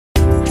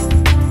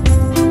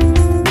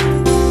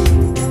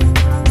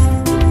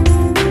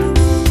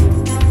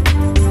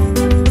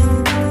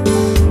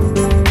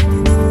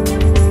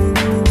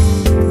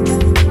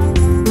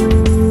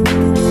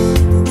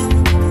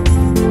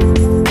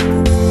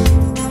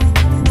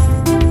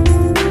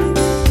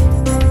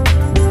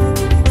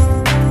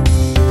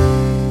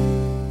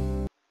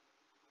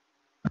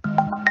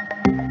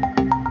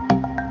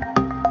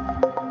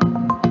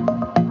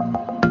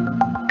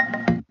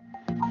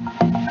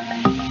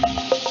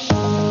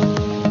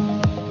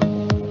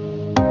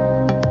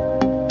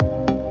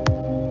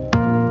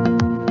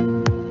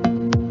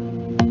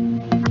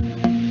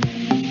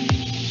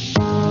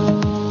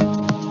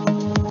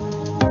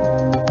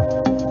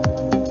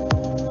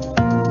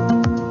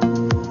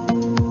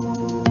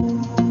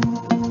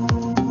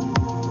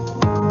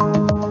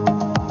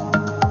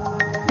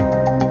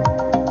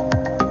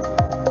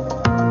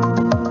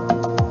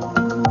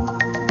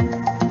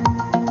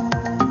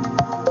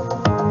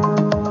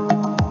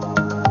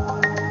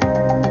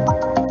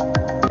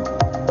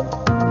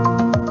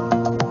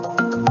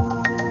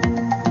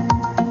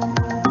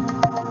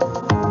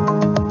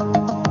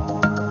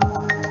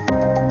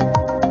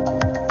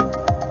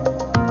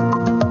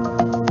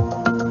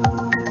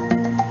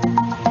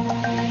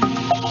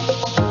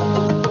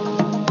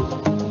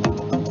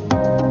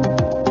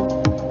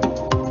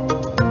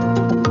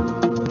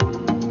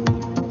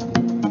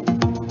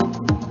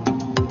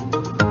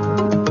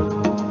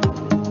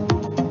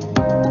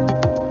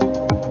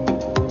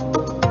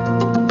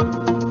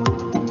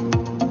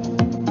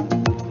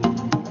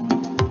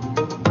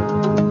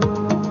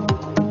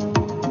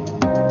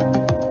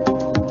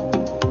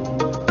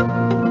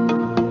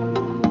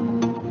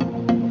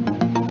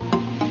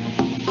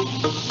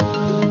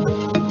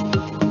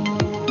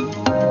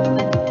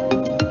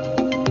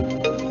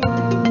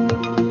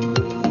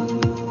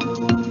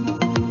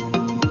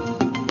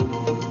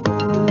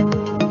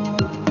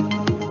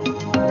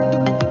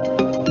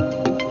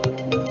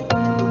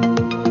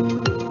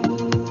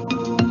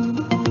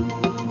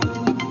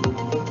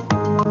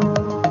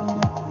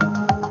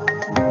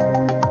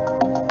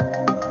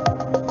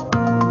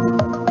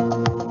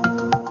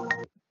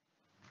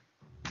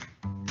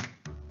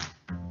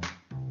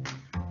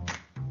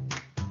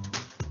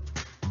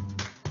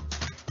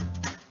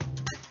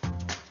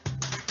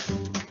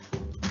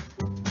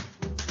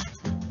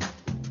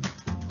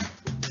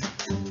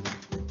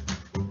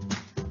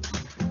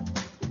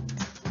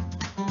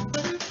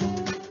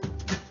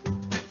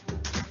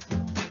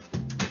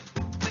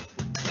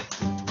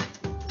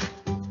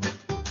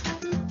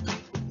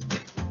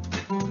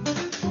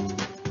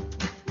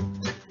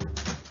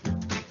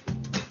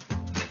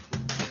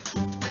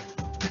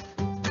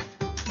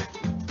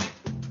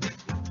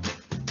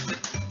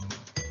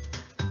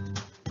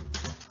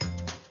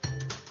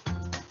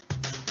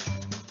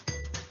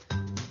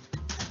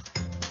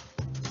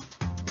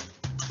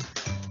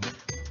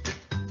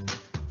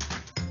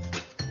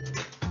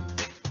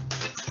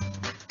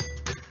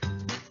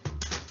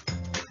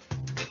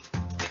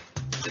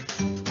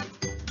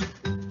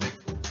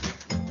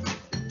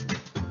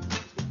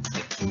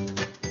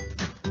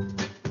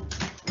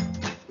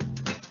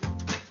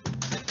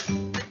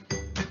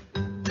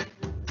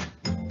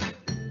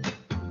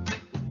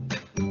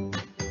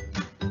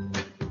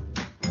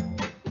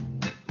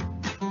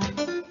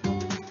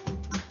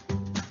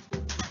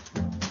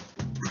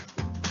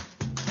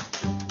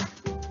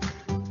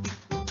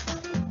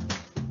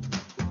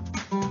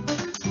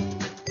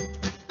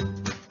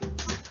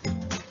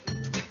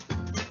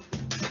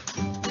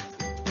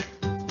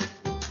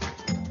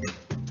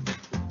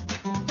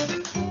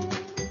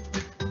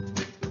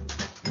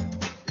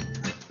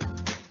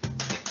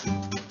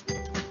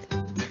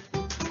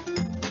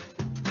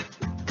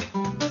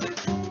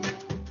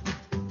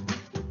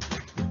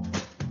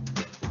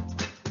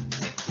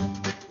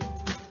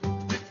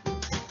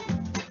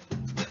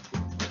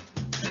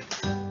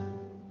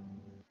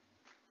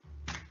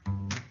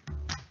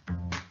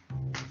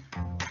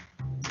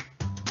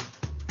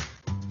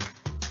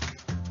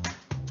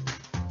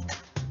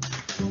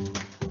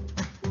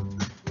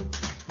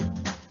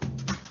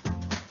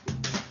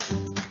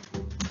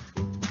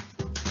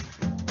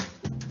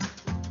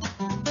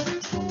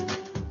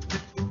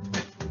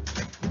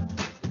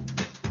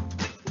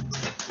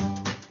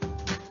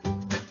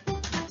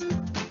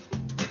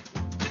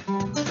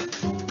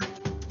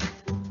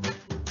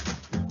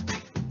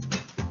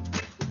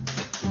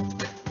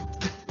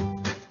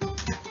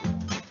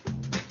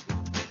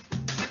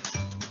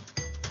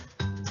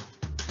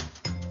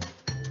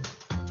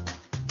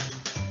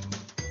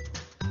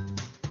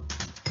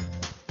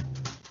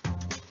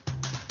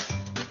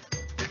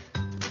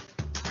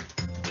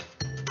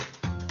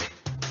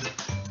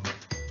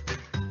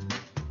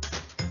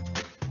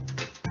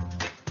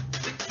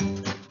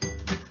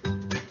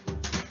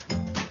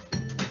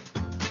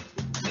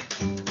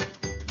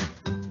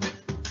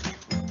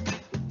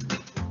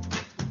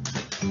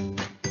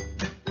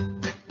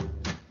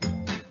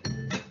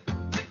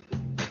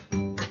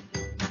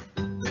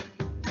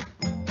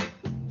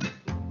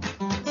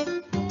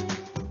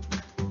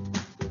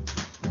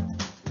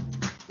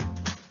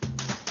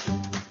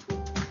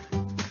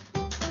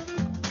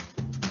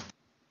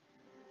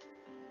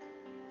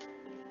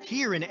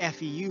Here in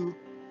FEU,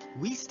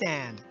 we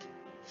stand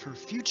for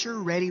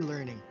future-ready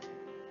learning.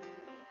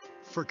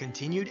 For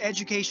continued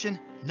education,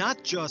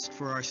 not just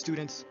for our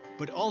students,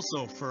 but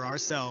also for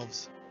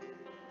ourselves.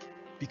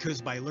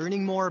 Because by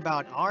learning more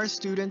about our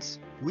students,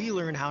 we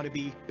learn how to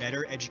be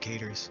better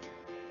educators.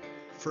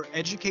 For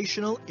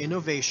educational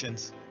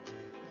innovations.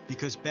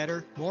 Because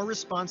better, more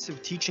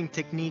responsive teaching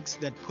techniques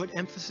that put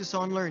emphasis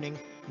on learning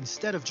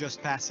instead of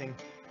just passing.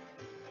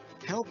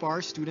 Help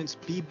our students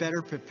be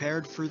better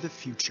prepared for the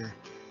future.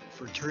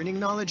 For turning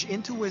knowledge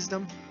into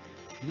wisdom,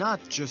 not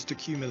just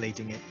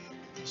accumulating it,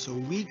 so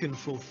we can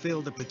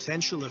fulfill the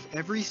potential of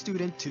every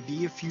student to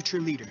be a future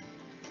leader,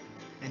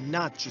 and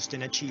not just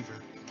an achiever.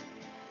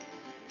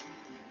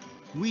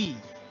 We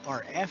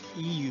are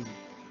FEU,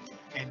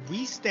 and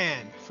we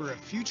stand for a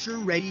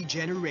future-ready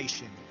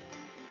generation.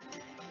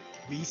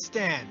 We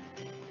stand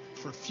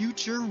for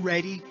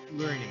future-ready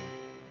learning.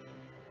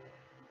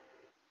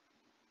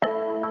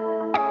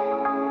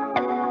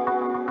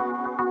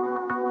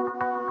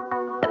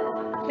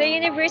 The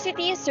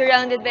university is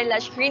surrounded by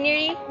lush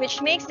greenery,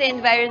 which makes the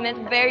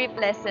environment very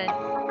pleasant.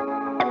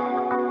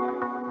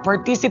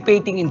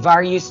 Participating in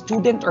various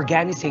student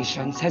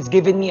organizations has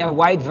given me a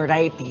wide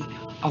variety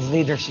of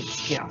leadership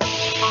skills.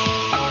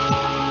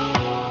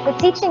 The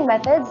teaching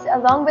methods,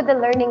 along with the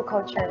learning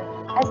culture,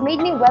 has made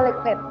me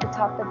well-equipped to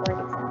top the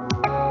board exam.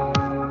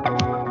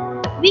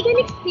 We can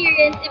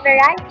experience a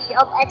variety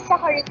of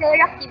extracurricular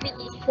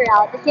activities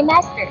throughout the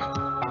semester.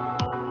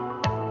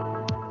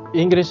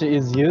 English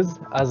is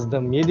used as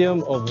the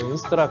medium of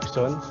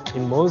instruction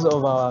in most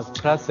of our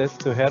classes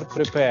to help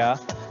prepare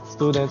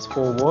students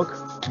for work,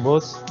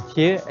 both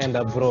here and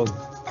abroad.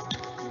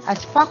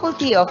 As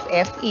faculty of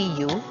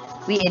FEU,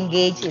 we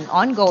engage in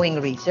ongoing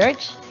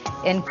research,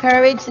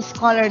 encourage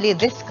scholarly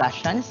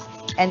discussions,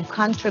 and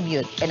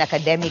contribute in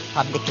academic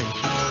publications.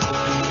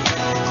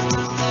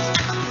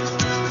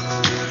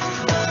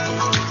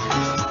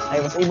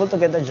 I was able to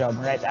get a job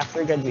right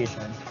after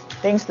graduation,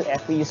 thanks to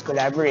FEU's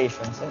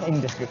collaborations and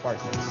industry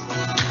partners.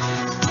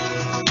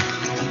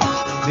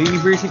 The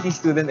University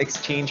Student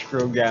Exchange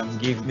Program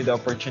gave me the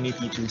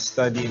opportunity to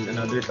study in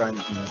another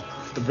country,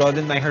 to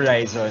broaden my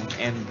horizon,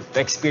 and to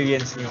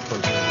experience new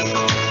cultures.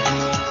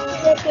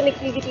 Internet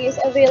connectivity is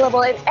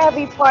available in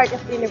every part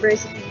of the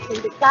university, from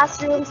the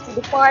classrooms to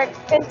the park,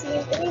 canteen,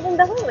 and even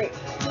the hallway.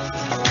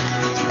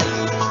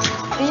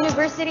 The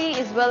university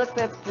is well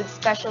equipped with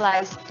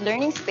specialized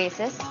learning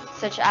spaces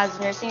such as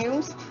nursing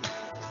rooms,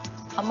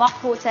 a mock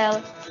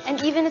hotel,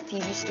 and even a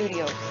TV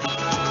studio.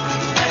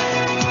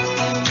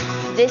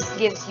 This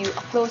gives you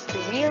a close to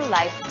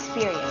real-life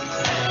experience.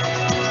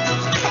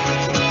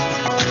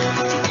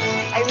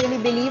 I really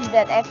believe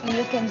that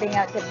FEU can bring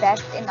out the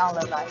best in all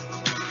of us.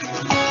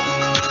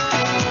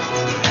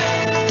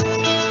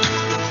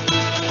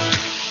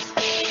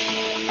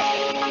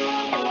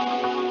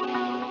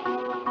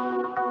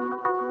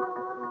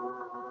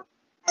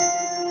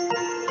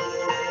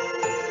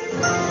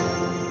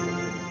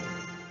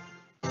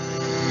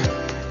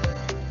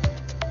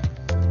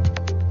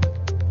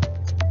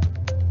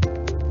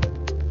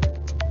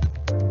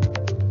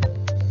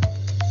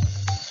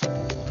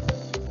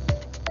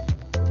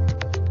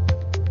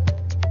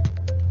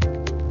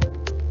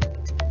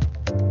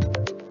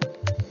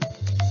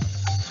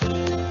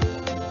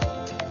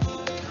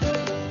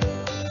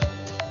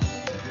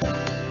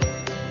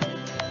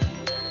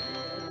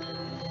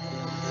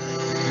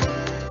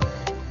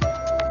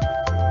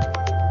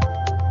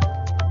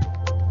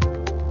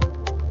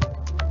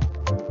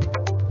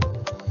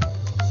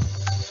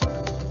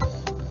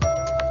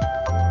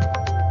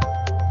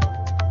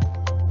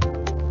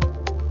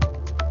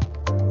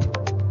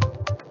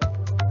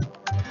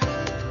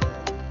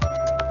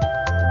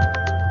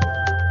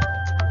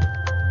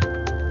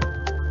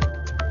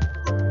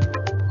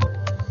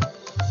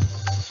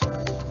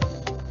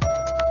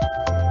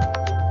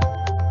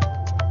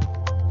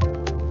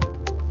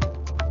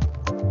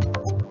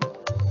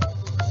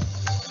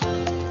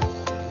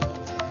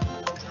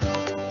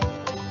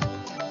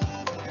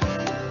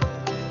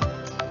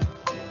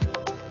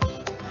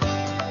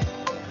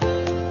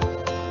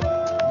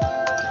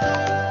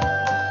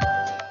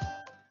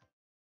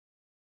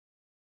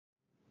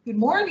 Good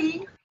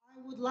morning. I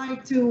would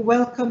like to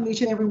welcome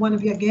each and every one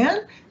of you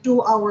again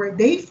to our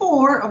day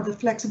 4 of the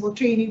flexible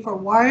training for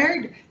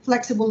wired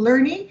flexible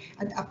learning,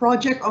 and a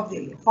project of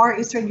the Far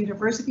Eastern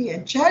University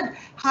and HIEd,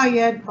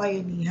 HIEd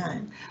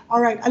Bayanihan.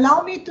 All right,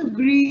 allow me to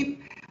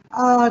greet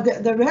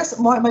the rest,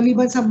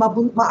 maliban sa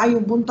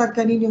maayong buntag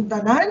kaninyong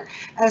tanan,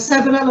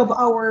 several of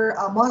our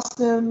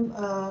Muslim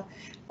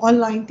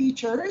online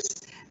teachers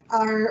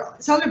are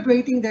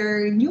celebrating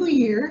their new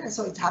year,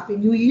 so it's Happy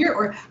New Year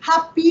or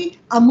Happy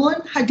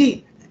Amun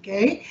Hadid,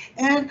 okay?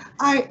 And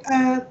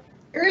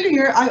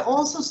earlier I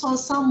also saw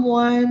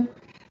someone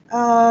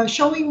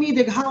showing me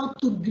how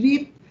to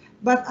greet,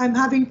 but I'm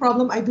having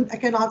problem. I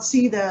cannot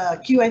see the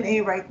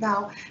Q&A right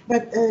now,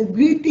 but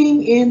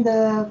greeting in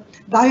the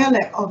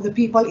dialect of the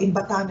people in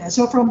Batanes.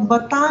 So from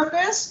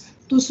Batanes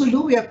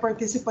Tusulu. We have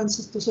participants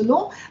sa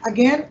Tusulu.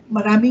 Again,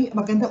 maraming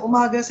magandang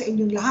umaga sa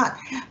inyong lahat.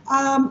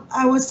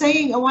 I was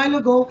saying a while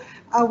ago,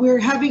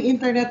 we're having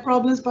internet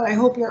problems, but I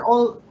hope you're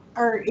all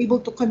are able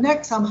to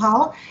connect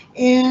somehow.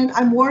 And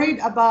I'm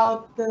worried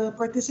about the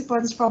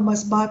participants from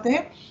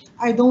Masbate.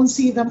 I don't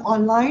see them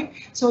online,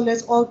 so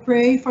let's all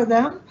pray for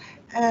them,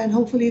 and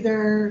hopefully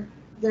they're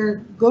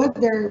good,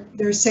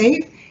 they're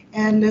safe,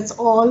 and let's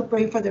all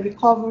pray for the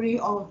recovery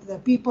of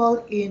the people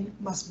in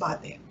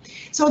Masbate.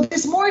 So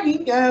this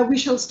morning we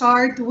shall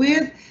start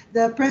with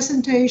the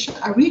presentation,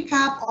 a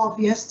recap of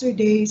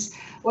yesterday's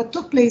what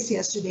took place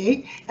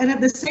yesterday, and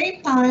at the same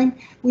time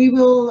we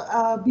will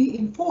be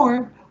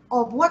informed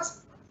of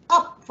what's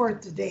up for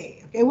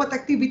today. Okay, what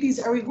activities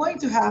are we going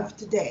to have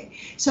today?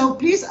 So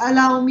please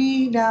allow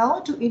me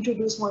now to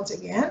introduce once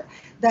again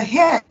the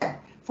head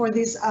for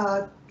this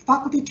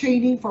faculty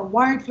training for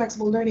wired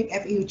flexible learning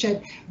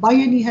HIEd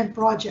Bayanihan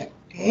project.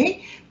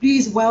 Okay,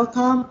 please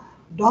welcome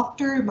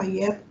Dr.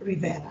 Mayet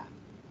Rivera.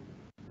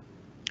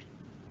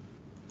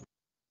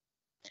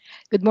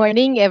 Good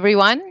morning,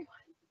 everyone.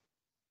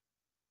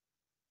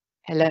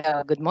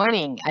 Hello, good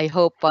morning. I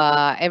hope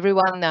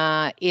everyone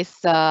is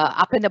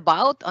up and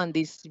about on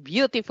this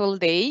beautiful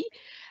day.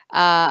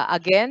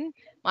 Again,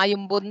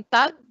 mayong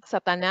buntag sa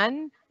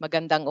tanan,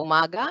 magandang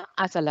umaga,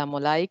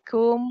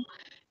 assalamualaikum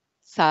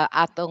sa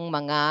atong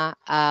mga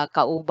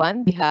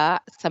kauban diha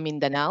sa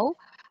Mindanao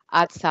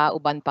at sa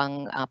uban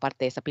pang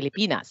parte sa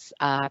Pilipinas.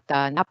 At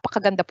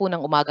napakaganda po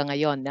ng umaga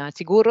ngayon.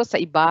 Siguro sa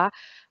iba,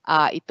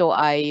 ito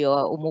ay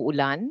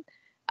umuulan.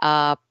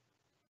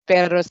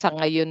 Pero sa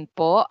ngayon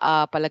po,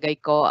 palagay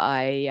ko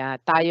ay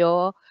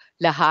tayo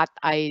lahat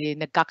ay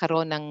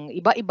nagkakaroon ng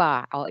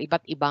iba-iba o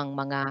iba't ibang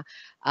mga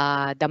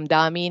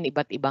damdamin,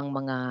 iba't ibang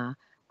mga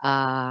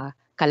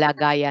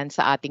kalagayan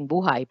sa ating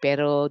buhay.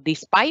 Pero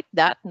despite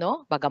that,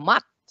 no,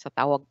 bagamat sa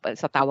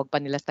tawag pa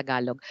nila sa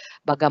Tagalog,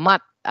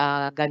 bagamat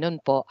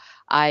ganun po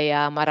ay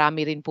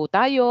marami rin po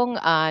tayong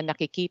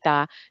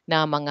nakikita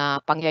na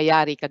mga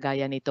pangyayari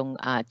kagaya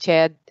nitong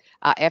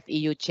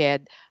FEU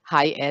CHED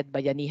HIEd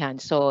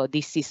Bayanihan. So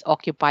this is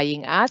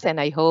occupying us, and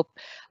I hope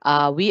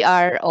we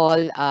are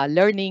all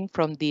learning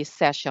from this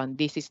session.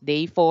 This is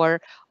day 4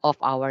 of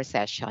our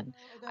session.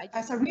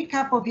 As a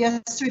recap of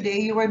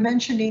yesterday, you were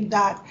mentioning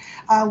that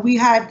we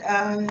had,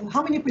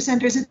 how many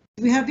presenters did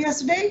we have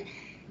yesterday?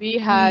 We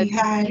had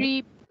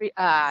three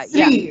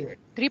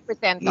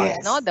presenters,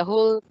 yes. no? The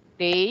whole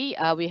day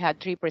we had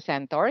 3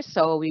 presenters,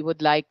 so we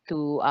would like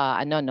to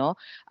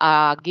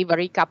give a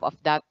recap of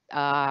that.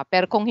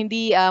 Pero kung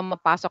hindi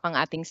mapasok ang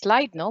ating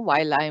slide, no,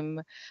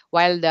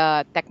 while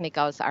the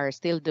technicals are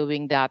still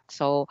doing that.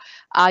 So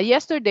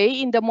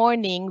yesterday in the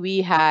morning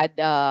we had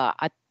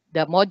at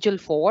the module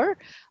 4.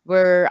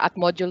 We're at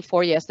module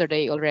 4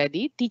 yesterday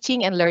already,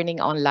 teaching and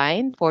learning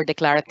online for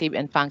declarative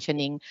and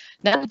functioning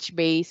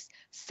knowledge-based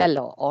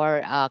CELO or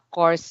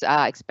course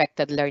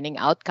expected learning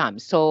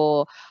outcomes.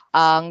 So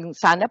ang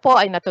sana po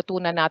ay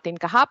natutunan natin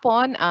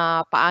kahapon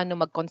paano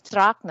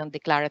mag-construct ng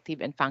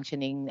declarative and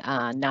functioning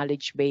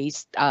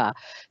knowledge-based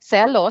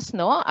CELOs,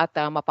 no? At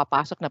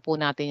mapapasok na po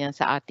natin yan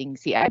sa ating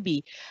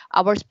CIB.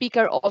 Our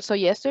speaker also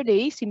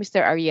yesterday, si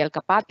Mr. Ariel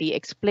Capati,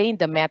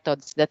 explained the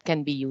methods that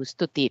can be used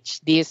to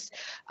teach these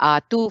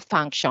 2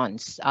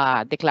 functions,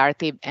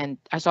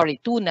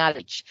 two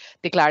knowledge,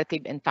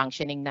 declarative and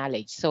functioning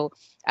knowledge. So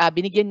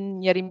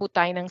binigyan niya rin po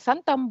tayo ng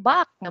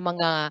santambak na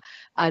mga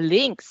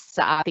links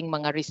sa ating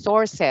mga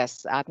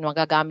resources at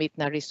magagamit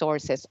na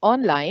resources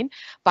online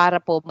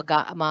para po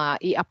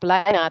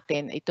i-apply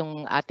natin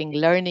itong ating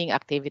learning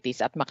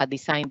activities at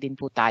makadesign din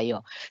po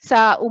tayo.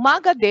 Sa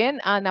umaga din,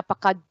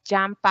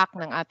 napaka-jam-pack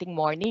ng ating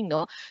morning,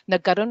 no?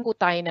 Nagkaroon po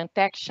tayo ng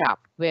tech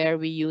shop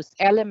where we use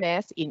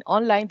LMS in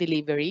online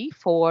delivery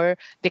for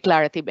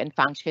declarative and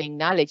functioning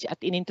knowledge at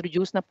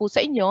inintroduce na po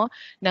sa inyo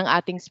ng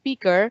ating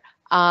speaker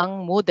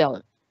ang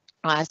Moodle.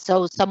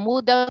 So sa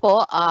Moodle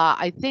po,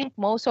 I think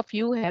most of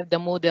you have the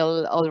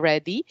Moodle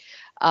already.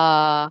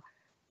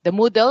 The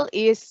Moodle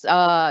is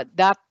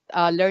that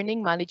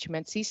learning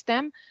management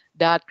system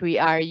that we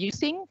are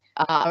using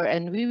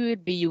and we will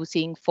be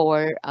using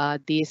for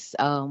this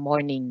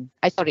morning.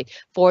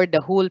 For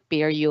the whole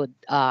period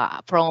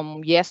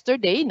from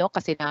yesterday, no,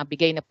 kasi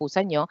nabigay na po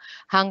sa inyo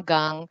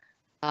hanggang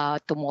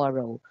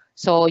tomorrow.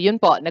 So yun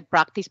po,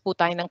 nag-practice po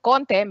tayo ng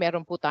konti.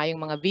 Meron po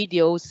tayong mga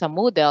videos sa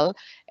Moodle.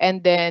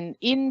 And then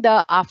in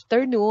the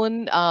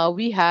afternoon,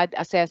 we had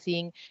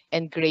assessing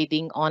and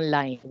grading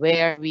online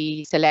where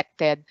we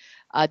selected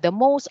the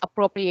most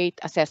appropriate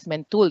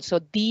assessment tool. So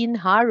Dean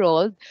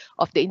Harold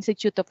of the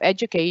Institute of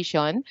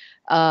Education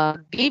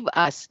gave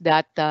us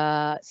that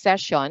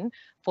session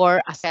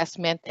for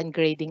assessment and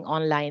grading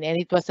online. And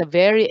it was a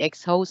very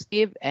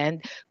exhaustive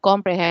and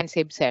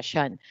comprehensive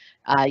session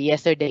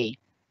yesterday.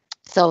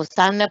 So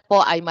sana po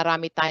ay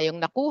marami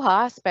tayong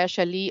nakuha,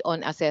 especially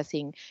on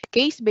assessing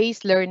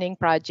case-based learning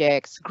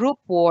projects,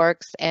 group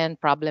works, and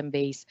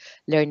problem-based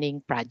learning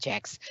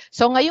projects.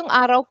 So ngayong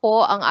araw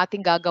po, ang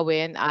ating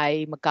gagawin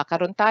ay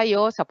magkakaroon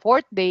tayo sa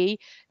 4th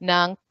day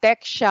ng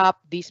Tech Shop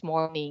this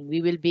morning. We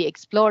will be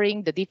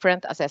exploring the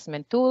different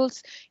assessment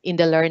tools in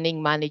the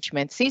learning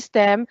management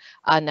system.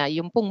 Na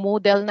yung pong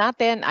model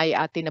natin ay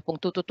atin na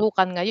pong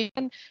tututukan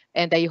ngayon.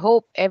 And I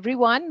hope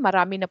everyone,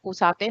 marami na po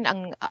sa atin,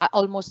 ang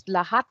almost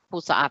lahat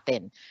po sa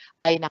atin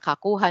ay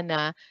nakakuha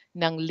na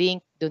ng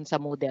link dun sa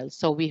Moodle.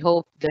 So we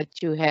hope that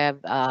you have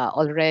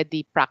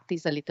already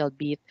practiced a little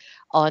bit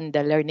on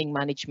the learning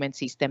management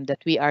system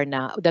that we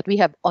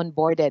have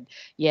onboarded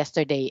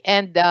yesterday.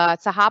 And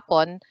sa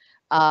hapon,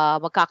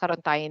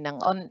 magkakaroon tayo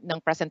ng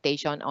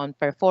presentation on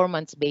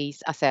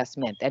performance-based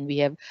assessment, and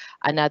we have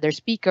another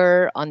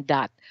speaker on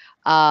that.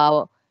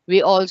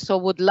 We also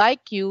would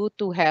like you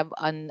to have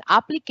an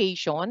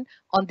application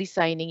on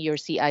designing your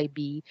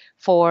CIB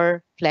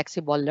for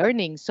flexible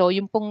learning. So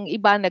yung pong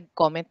iba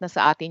nag-comment na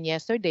sa atin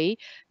yesterday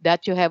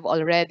that you have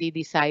already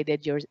designed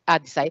your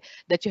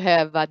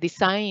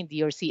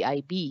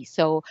CIB.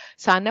 So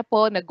sana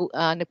po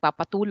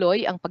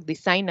nagpapatuloy ang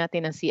pag-design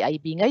natin ng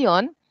CIB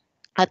ngayon.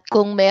 At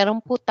kung meron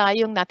po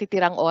tayong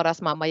natitirang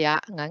oras mamaya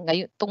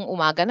ngayon tong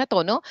umaga na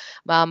to, no,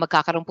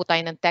 magkakaroon po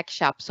tayo ng tech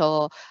shop.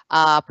 So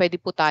pwede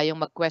po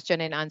tayong mag-question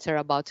and answer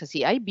about sa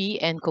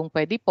CIB, and kung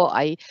pwede po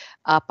ay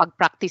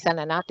pag-practicean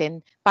na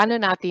natin paano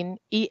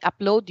natin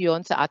i-upload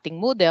yon sa ating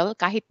Moodle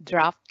kahit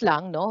draft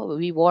lang, no.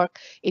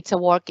 It's a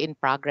work in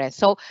progress.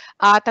 So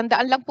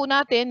tandaan lang po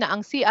natin na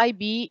ang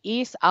CIB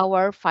is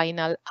our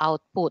final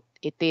output.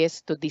 It is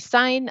to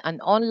design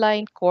an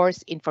online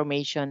course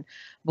information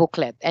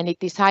booklet, and it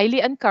is highly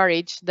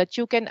encouraged that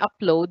you can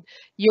upload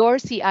your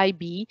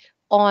CIB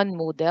on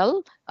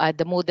Moodle,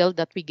 the Moodle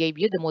that we gave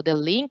you, the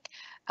Moodle link,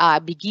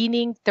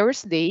 beginning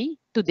Thursday,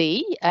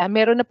 today.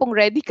 Meron na pong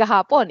ready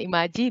kahapon.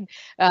 Imagine,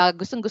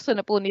 gustong-gusto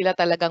na po nila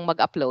talagang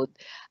mag-upload.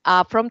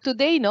 From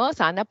today, no,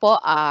 sana po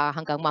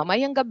hanggang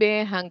mamayang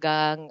gabi,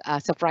 hanggang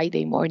sa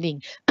Friday morning.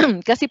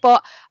 Kasi po,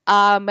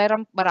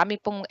 marami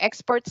pong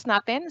experts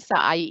natin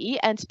sa IE,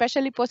 and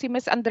especially po si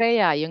Ms.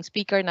 Andrea, yung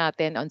speaker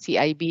natin on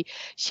CIB.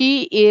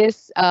 She will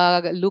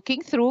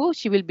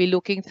be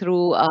looking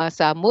through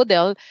sa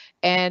Moodle,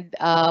 and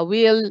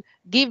will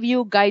give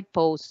you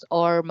guideposts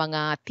or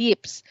mga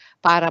tips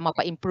para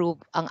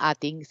mapa-improve ang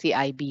ating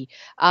CIB.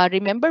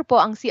 Remember po,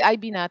 ang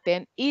CIB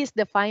natin is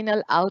the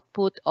final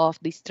output of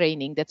this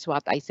training. That's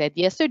what I said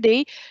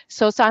yesterday.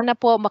 So sana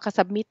po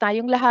makasubmit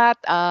tayong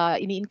lahat.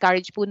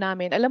 Ini-encourage po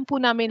namin. Alam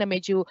po namin na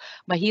medyo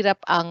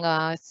mahirap ang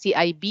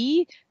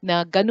CIB,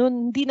 na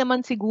ganun hindi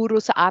naman siguro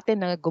sa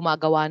atin na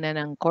gumagawa na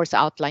ng course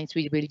outlines.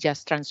 We will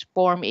just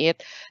transform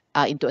it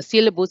into a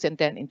syllabus and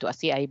then into a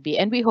CIB.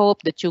 And we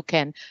hope that you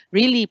can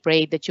really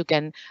pray that you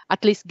can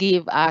at least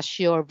give us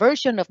your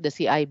version of the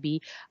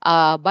CIB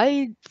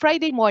by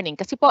Friday morning.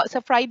 Kasi po sa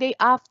Friday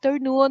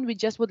afternoon, we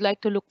just would like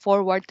to look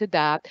forward to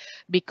that,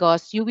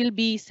 because you will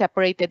be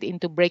separated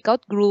into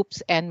breakout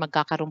groups, and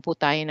magkakaroon po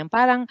tayo ng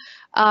parang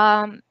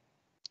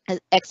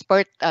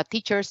expert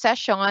teacher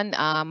session.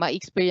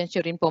 Ma-experience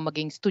nyo rin po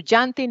maging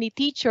estudyante ni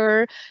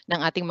teacher,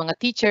 ng ating mga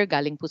teacher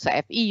galing po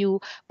sa FEU,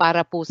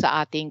 para po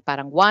sa ating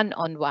parang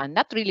one-on-one,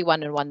 not really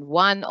one-on-one,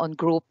 one-on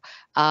group,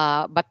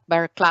 but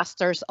by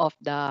clusters of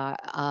the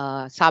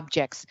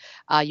subjects.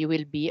 You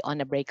will be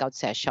on a breakout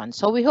session.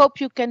 So we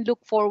hope you can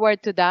look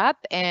forward to that,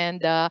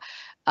 and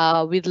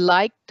we'd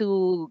like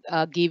to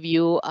give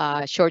you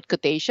a short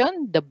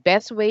quotation. The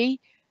best way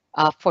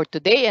for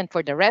today and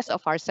for the rest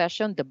of our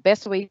session, the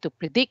best way to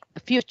predict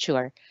the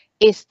future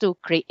is to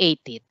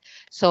create it.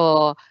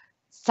 So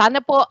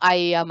sana po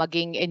ay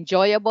maging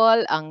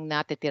enjoyable ang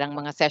natitirang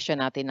mga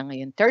session natin na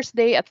ngayon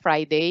Thursday at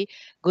Friday.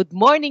 Good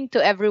morning to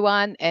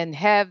everyone, and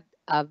have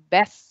a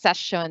best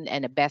session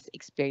and a best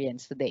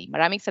experience today.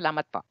 Maraming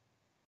salamat po.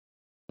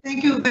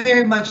 Thank you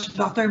very much,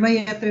 Dr.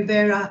 Mayet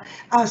Rivera.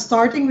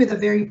 Starting with a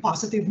very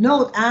positive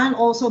note, and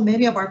also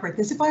many of our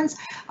participants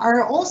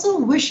are also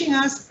wishing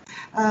us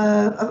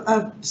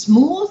a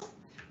smooth,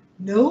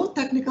 no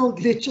technical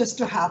glitches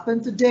to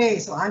happen today.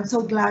 So I'm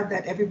so glad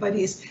that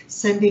everybody is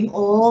sending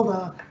all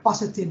the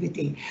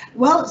positivity.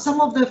 Well,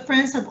 some of the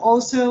friends have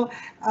also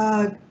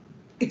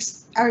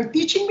are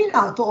teaching me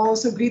now to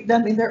also greet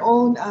them in their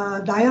own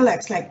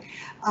dialects, like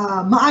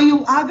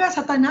maayong aga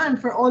sa tanan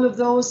for all of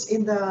those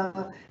in the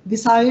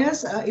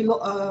Visayas,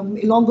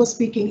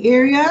 Ilonggo-speaking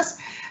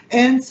areas,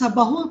 and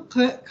Sabahul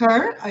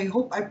Kher, I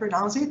hope I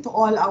pronounce it, to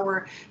all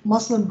our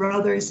Muslim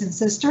brothers and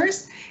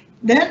sisters.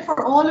 Then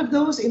for all of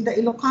those in the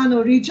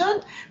Ilocano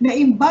region,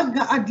 naimbag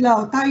nga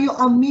adlaw, tayo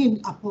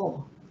amin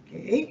apo.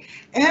 Okay,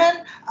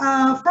 and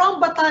from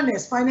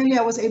Batanes, finally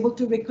I was able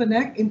to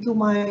reconnect into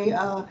my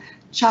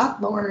chat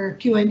or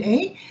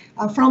Q&A.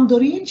 From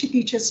Doreen, she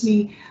teaches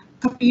me,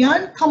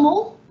 Kapian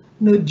kamo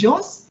no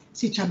Diyos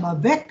si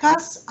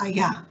Chamabekas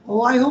Aya.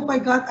 Oh, I hope I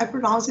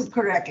pronounced it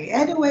correctly.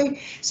 Anyway,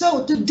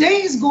 so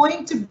today is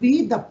going to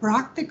be the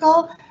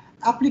practical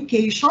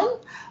application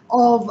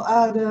of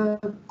the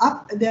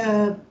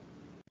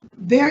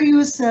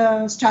various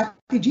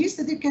strategies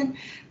that you can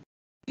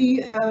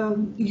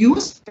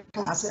use for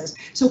classes.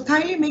 So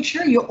kindly make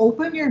sure you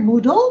open your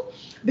Moodle,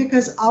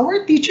 because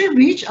our teacher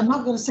Rich, I'm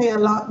not going to say a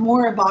lot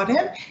more about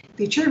him.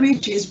 Teacher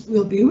Rich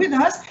will be with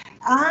us,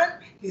 and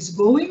he's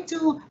going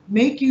to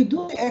make you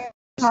do the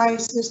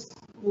exercises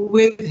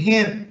with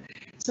him.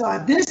 So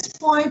at this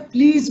point,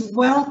 please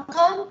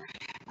welcome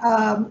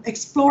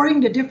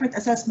exploring the different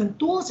assessment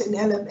tools in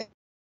LMS.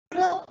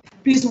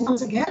 Please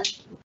once again,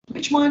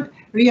 Richmond,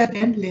 Riyadh,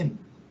 and Lim.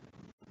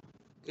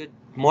 Good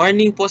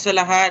morning po sa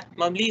lahat.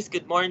 Ma'am Liz,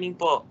 good morning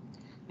po.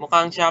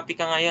 Mukhang choppy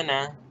ka ngayon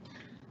ha.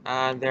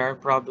 There are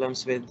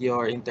problems with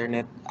your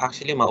internet.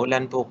 Actually,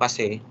 maulan po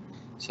kasi.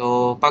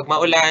 So, pag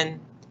maulan,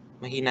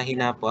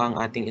 mahina-hina po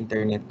ang ating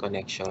internet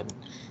connection.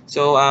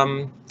 So,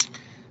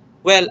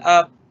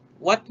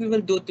 what we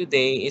will do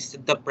today is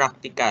the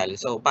practical.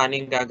 So, paano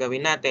yung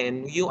gagawin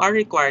natin? You are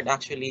required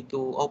actually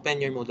to open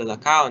your Moodle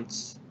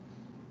accounts.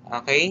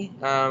 Okay?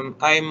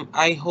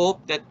 I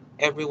hope that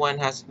everyone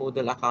has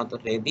Moodle account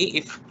already.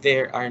 If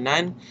there are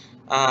none,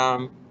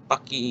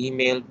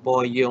 paki-email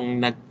po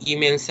yung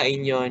nag-email sa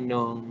inyo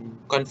nung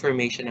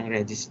confirmation ng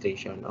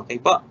registration. Okay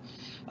po?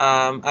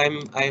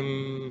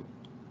 I'm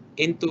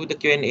into the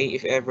Q&A.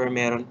 If ever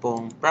meron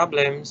pong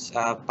problems,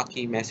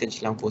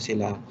 paki-message lang po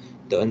sila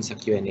doon sa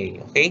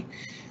Q&A. Okay?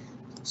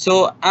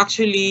 So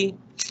actually,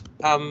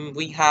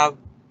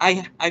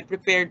 I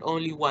prepared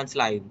only one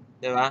slide,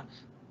 di ba?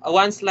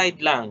 One slide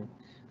lang.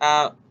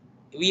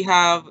 We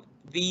have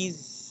these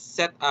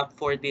set up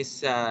for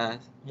this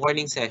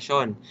morning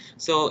session.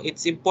 So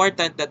it's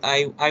important that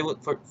I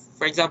would, for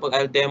example,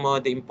 I'll demo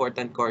the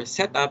important course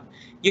setup.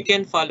 You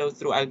can follow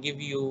through. I'll give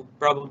you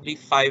probably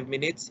 5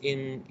 minutes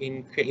in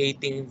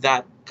creating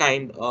that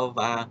kind of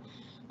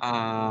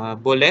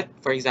bullet.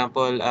 For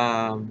example,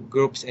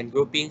 groups and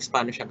groupings,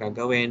 paano siya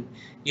gagawin.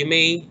 You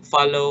may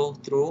follow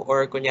through,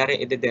 or kunyari,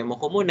 i-demo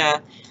ko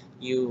muna.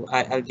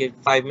 I'll give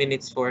 5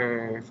 minutes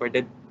for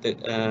the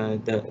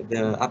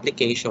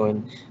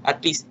application.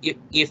 At least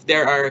if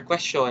there are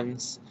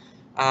questions,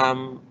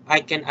 I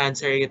can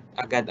answer it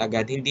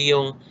agad-agad. Hindi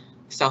yung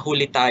sa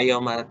huli tayo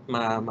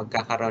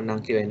magkakaroon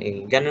ng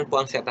Q&A. Ganun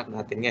po ang setup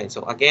natin ngayon.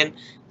 So again,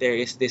 there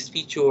is this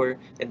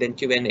feature and then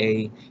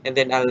Q&A, and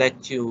then I'll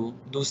let you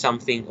do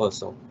something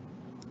also.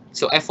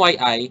 So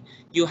FYI,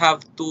 you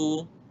have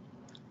 2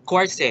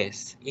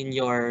 courses in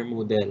your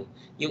Moodle.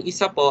 Yung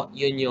isa po,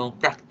 yun yung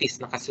practice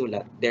na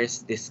kasulat.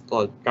 There's this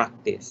called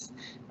practice.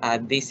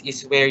 This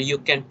is where you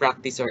can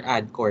practice or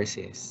add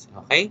courses.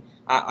 Okay?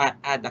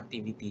 Add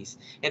activities.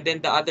 And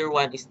then the other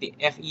one is the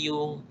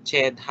FEU,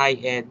 HIEd,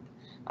 HIEd,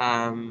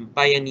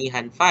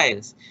 Bayanihan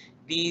files.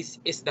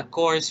 This is the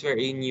course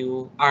wherein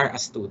you are a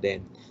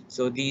student.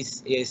 So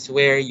this is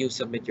where you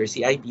submit your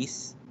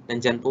CIPs.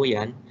 Nandyan po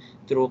yan.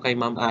 Through kay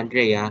Ma'am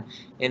Andrea,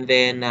 and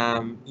then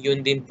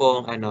yun din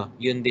pong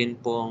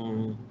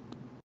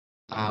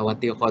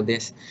what do you call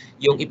this,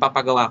 yung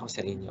ipapagawa ko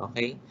sa inyo.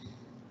 Okay,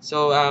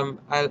 so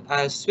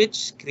I'll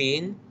switch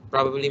screen.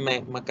 Probably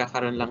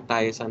magkakaroon lang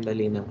tayo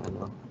sandali ng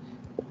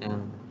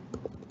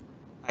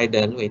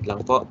idle. Wait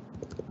lang po.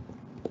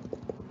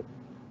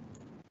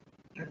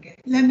 Okay,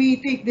 let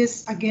me take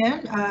this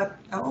again,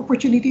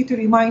 opportunity to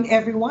remind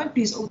everyone,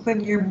 please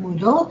open your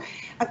Moodle.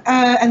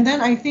 And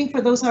then I think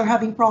for those who are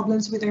having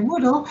problems with their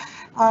Moodle,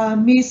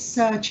 Miss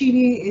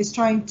Chini is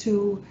trying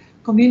to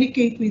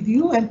communicate with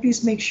you, and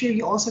please make sure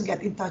you also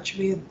get in touch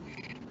with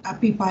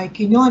Pipay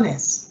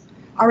Quinones.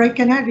 All right,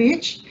 can I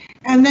reach?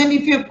 And then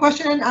if you have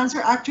question and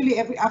answer, actually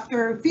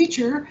after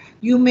feature,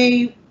 you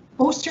may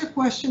post your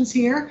questions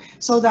here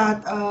so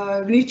that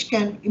Rich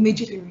can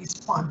immediately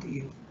respond to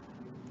you.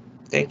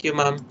 Thank you,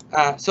 ma'am.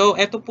 So,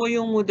 ito po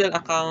yung Moodle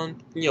account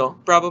nyo.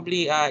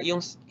 Probably,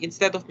 yung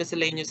instead of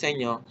miscellaneous sa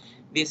inyo,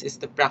 this is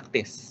the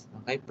practice.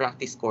 Okay,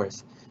 practice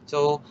course.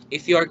 So,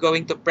 if you are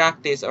going to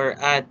practice or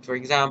add, for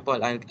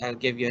example, I'll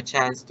give you a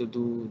chance to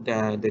do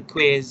the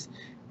quiz.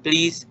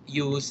 Please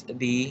use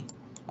the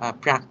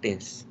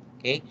practice.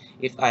 Okay,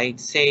 if I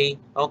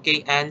say,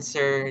 okay,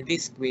 answer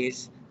this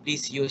quiz,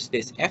 please use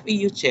this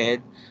FEU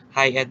HIEd,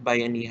 HIEd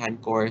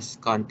Bayanihan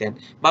course content.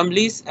 Ma'am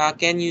Liz,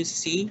 can you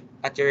see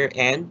at your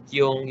end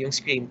yung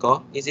screen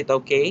ko? Is it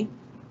okay?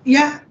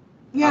 Yeah,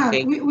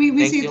 Okay. we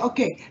see it.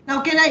 Okay.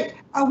 Now, can I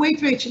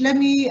wait, Rich? Let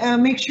me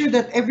make sure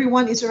that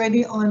everyone is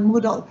already on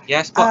Moodle.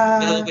 Yes po.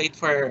 We'll wait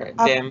for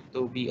them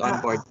to be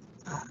on board.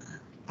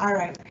 All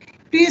right.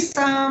 Please,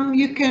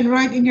 you can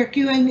write in your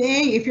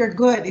Q&A if you're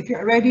good, if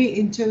you're ready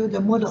into the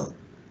Moodle.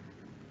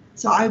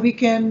 So we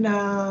can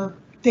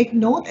take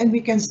note and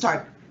we can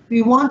start.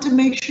 We want to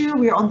make sure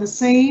we're on the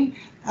same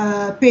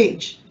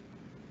page.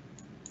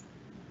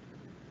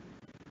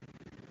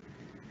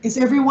 Is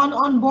everyone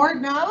on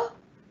board now?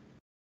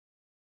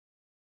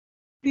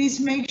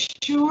 Please make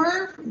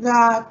sure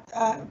that,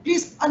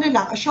 please,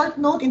 a short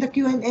note in the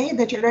Q&A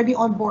that you're already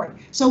on board,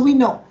 so we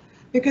know,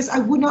 because I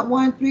would not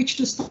want Rich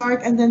to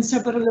start and then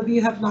several of you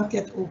have not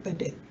yet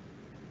opened it.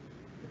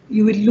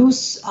 You will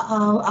lose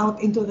out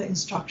into the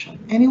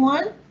instruction.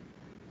 Anyone?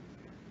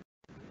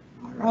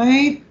 All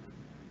right.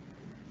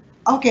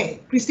 Okay,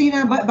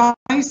 Christina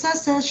Baisa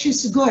says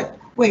she's good.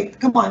 Wait,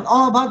 come on,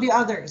 all about the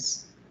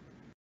others.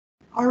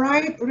 All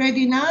right,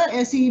 ready na?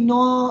 Si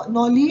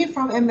Noli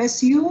from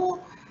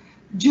MSU.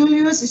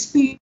 Julius is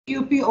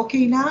PUP,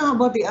 okay na? How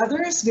about the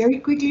others? Very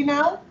quickly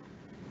now.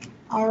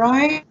 All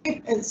right,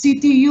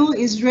 CTU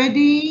is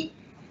ready.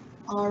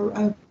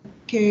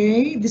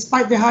 Okay,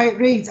 despite the high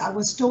rates, I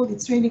was told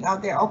it's raining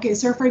out there. Okay,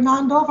 Sir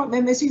Fernando from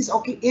MSU is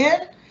okay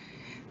in.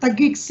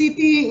 Taguig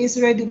City is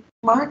ready.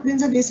 Mark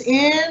Vincent is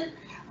in.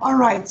 All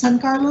right,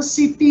 San Carlos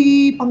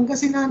City,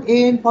 Pangasinan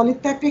in.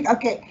 Polytechnic.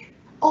 Okay.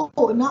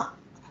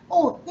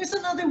 There's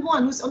another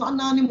one who's on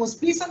anonymous.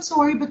 Please, I'm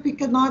sorry, but we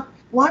cannot,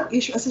 one,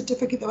 issue a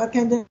certificate of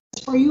attendance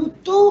for you.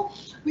 Two,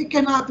 we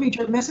cannot read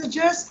your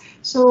messages.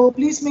 So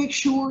please make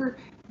sure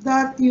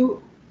that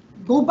you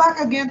go back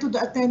again to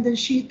the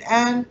attendance sheet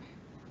and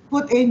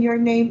put in your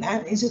name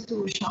and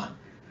institution.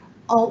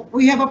 Oh,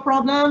 we have a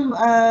problem.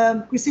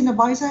 Christina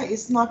Baisa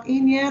is not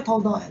in yet.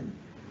 Hold on.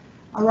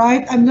 All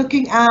right, I'm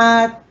looking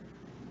at,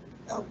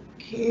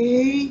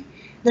 okay.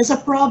 There's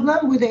a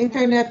problem with the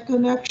internet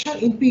connection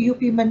in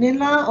PUP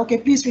Manila. Okay,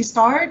 please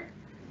restart.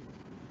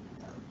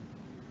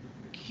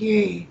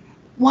 Okay.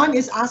 One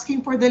is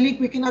asking for the link.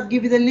 We cannot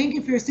give you the link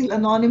if you're still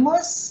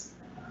anonymous.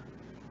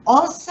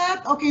 All set?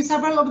 Okay,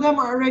 several of them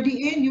are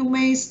already in. You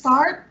may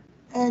start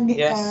and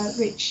Yes.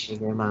 Rich.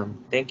 Sige, ma'am.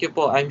 Thank you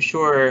po. I'm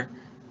sure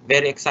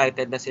very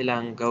excited na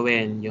silang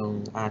gawin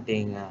yung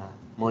ating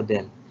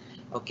model.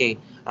 Okay,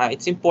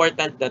 it's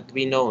important that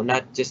we know,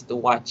 not just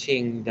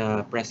watching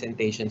the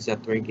presentations that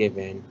we're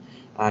given,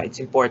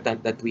 it's important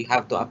that we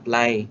have to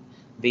apply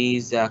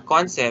these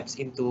concepts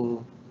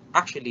into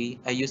actually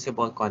a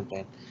usable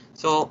content.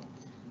 So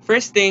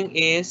first thing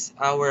is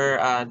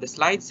the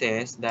slide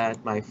says that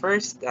my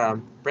first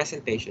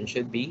presentation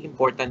should be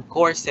important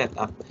course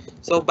setup.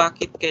 So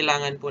bakit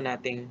kailangan po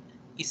nating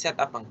i-set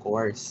up ang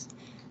course?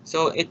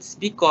 So it's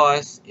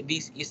because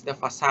this is the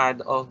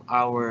facade of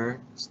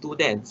our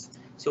students.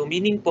 So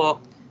meaning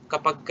po,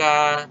 kapag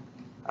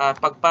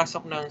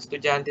pagpasok ng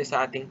estudyante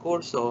sa ating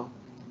kurso,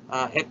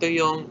 ito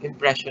yung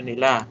impression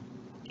nila.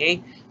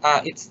 Okay?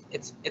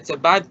 It's a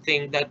bad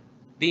thing that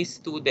these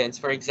students,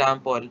 for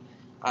example,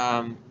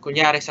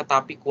 kunyari sa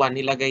topic 1,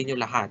 nilagay nyo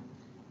lahat.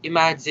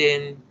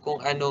 Imagine kung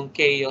anong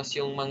chaos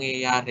yung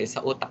mangyayari sa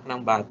utak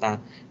ng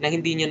bata na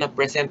hindi nyo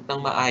na-present ng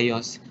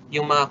maayos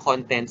yung mga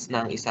contents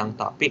ng isang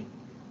topic.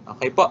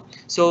 Okay po.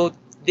 So,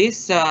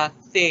 this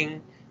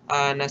thing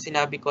na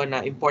sinabi ko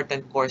na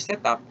important course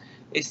setup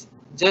is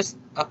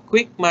just a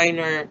quick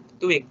minor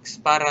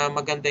tweaks para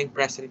maganda yung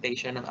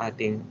presentation ng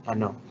ating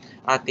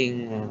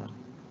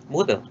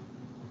Moodle.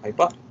 Okay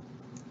po.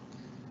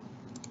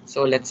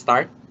 So, let's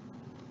start.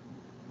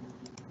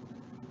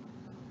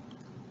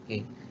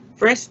 Okay.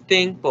 First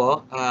thing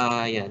po,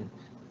 yan.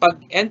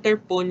 Pag enter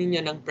po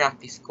ninyo ng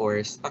practice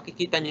course,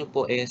 makikita nyo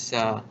po is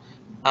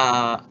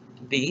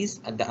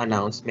these, the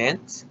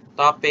announcements,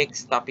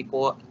 topics, topic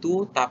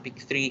 2, topic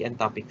 3, and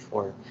topic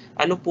 4.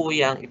 Ano po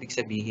yung ibig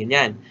sabihin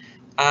yan?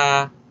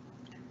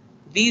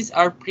 These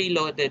are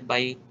preloaded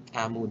by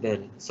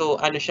Moodle. So,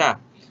 ano siya?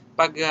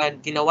 Pag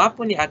ginawa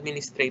po ni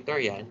administrator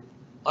yan,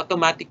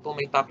 automatic po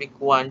may topic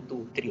 1,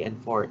 2, 3, and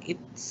 4.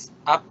 It's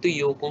up to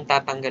you kung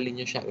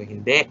tatanggalin nyo siya o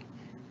hindi.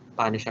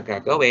 Paano siya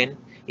gagawin?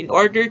 In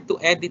order to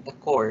edit a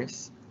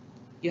course,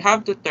 you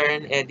have to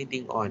turn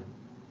editing on.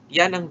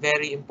 Yan ang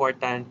very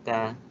important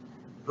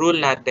rule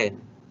natin.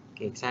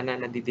 Okay, sana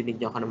nadidinig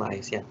nyo ako na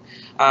maayos yan.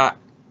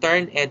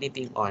 Turn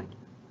editing on.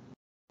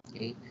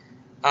 Okay.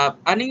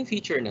 Ano yung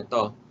feature na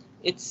to?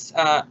 It's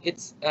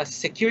a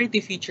security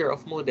feature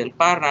of Moodle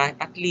para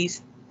at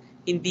least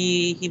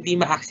hindi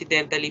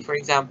ma-accidentally, for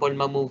example,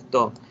 ma-move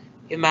to.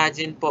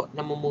 Imagine po,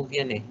 na-move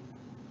yan eh.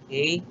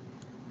 Okay?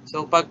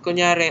 So, pag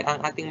kunyari,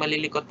 ang ating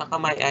malilikot na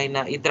kamay ay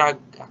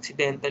na-i-drag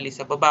accidentally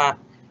sa baba,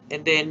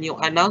 and then yung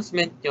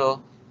announcement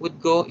nyo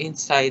would go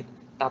inside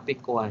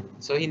topic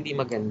 1. So, hindi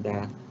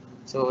maganda.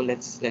 So,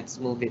 let's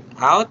move it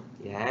out.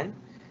 Yan.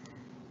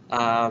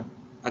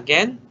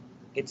 Again,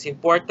 it's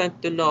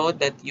important to know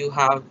that you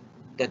have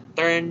the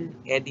turn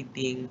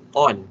editing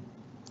on.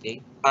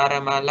 Okay? Para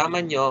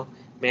malaman nyo,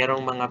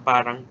 merong mga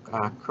parang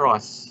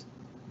cross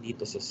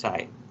dito sa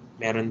side.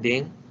 Meron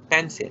ding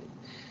pencil.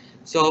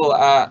 So,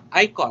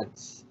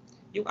 icons.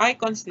 Yung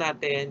icons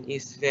natin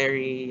is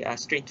very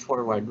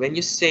straightforward. When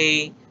you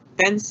say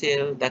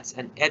pencil, that's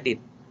an edit.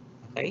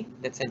 Okay?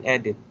 That's an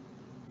edit.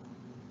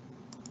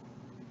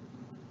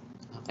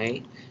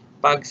 Okay?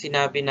 Pag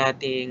sinabi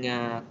nating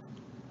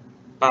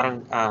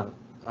parang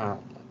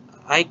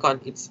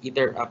icon, it's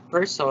either a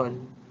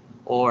person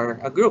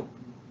or a group.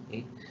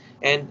 Okay?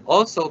 And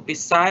also,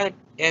 beside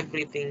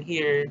everything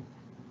here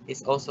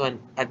is also an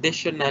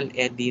additional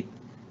edit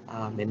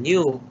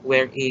menu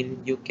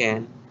wherein you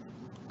can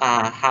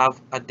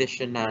have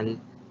additional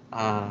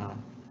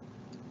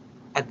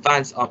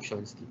advanced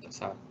options dito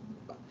sa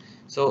baba.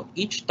 So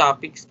each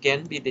topics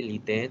can be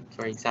deleted.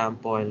 For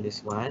example,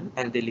 this one,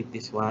 I'll delete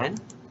this one.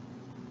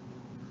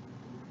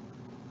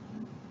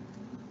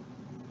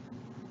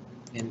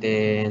 And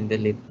then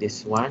delete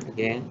this one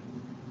again.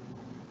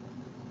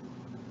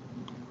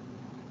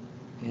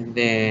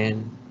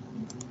 then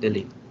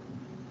delete.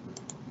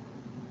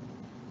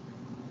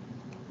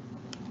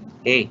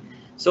 Okay.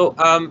 So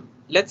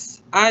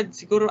let's add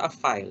siguro a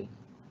file.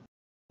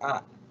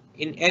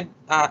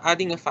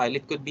 Adding a file,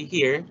 it could be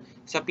here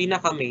sa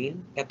pinaka main,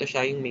 ito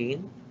siya yung main,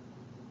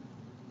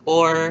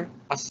 or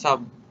a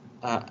sub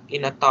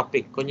in a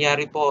topic.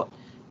 Kunyari po,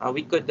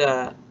 we could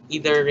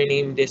either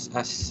rename this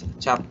as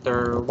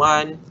chapter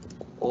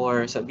 1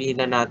 or sabihin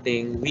na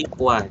nating week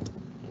 1.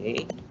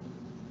 Okay?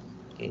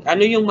 Okay.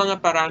 Ano yung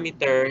mga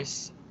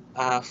parameters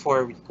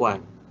for week 1?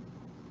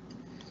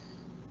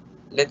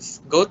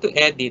 Let's go to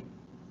edit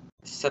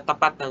sa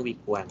tapat ng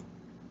week 1.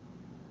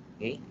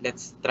 Okay,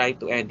 let's try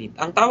to edit.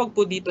 Ang tawag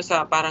po dito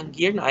sa parang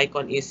gear na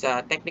icon is,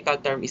 technical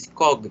term is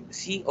COG,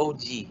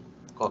 C-O-G,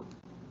 COG.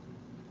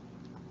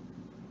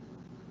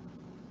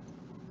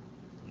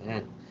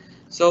 Ayan.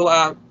 So,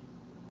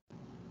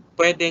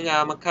 pwedeng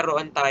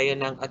magkaroon tayo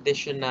ng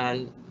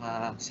additional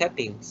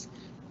settings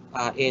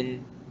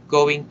in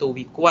going to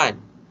week 1.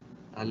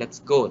 Let's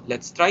go.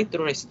 Let's try to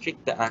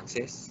restrict the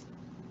access.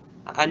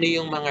 Ano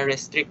yung mga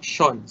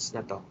restrictions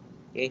na to?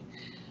 Okay.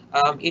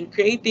 In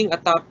creating a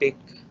topic,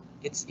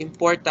 it's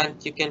important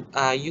you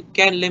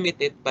can limit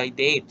it by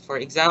date.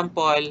 For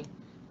example,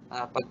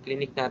 pag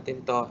clinic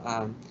natin to,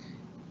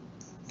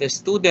 the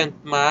student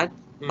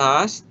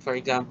must, for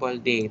example,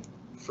 date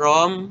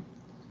from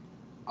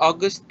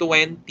August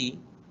 20,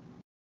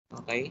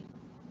 okay?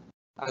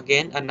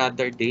 Again,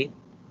 another date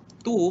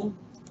to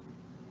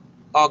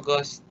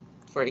August,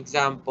 for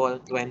example,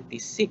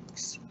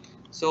 26.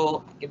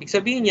 So, ibig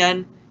sabihin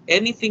yan,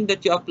 anything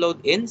that you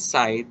upload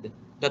inside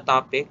the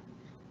topic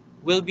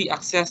will be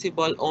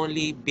accessible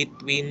only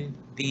between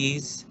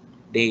these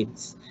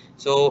dates.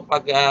 So,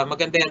 pag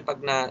maganda yan pag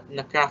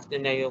na-craft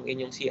na yung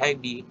inyong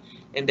CIB,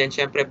 and then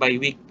syempre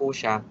by week po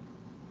siya,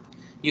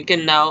 you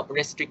can now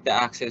restrict the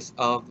access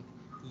of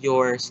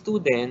your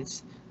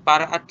students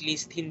para at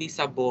least hindi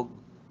sabog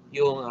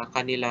yung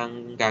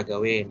kanilang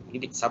gagawin.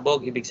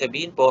 Sabog, ibig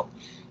sabihin po,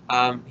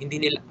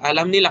 hindi nila,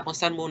 alam nila kung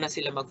saan muna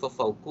sila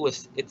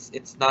magfo-focus.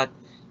 It's not,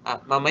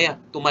 mamaya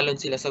tumalon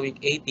sila sa week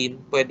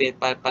 18, pwede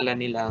pala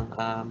nilang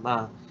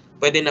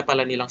pwede na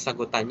pala nilang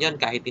sagutan yon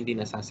kahit hindi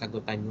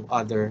nasasagutan yung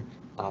other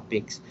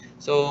topics.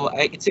 So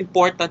it's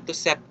important to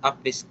set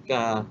up this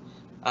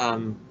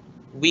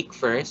week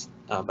first.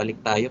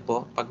 Balik tayo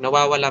po. Pag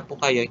nawawala po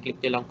kayo,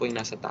 i-click nyo lang po yung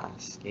nasa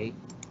taas. Okay?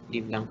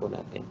 Leave lang po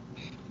natin.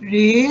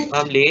 Rich,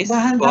 Liz,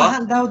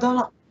 dahan-dahan daw.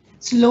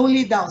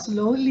 Slowly daw,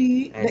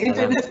 slowly. The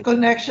internet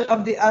connection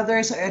of the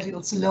others are a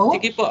little slow.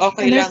 Sige po,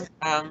 okay lang.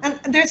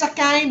 And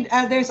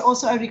there's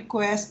also a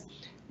request,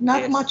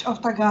 not much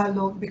of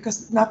Tagalog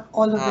because not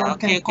all of them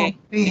can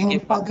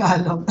comprehend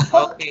Tagalog.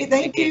 Okay,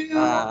 thank you.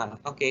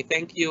 Okay,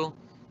 thank you.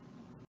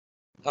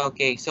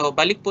 Okay, so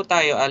balik po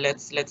tayo.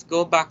 Let's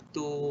go back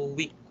to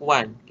week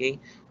 1. Okay,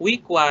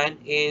 week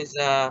 1 is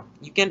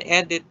you can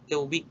edit the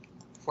week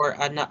for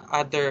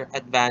other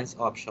advanced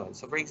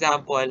options. So for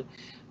example,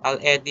 I'll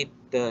edit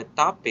the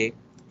topic.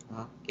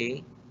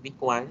 Okay,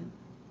 week 1.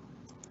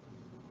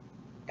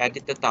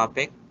 Edit the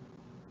topic.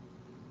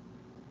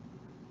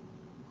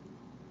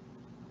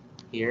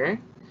 Here,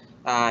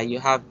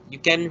 you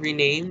can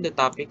rename the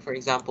topic. For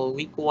example,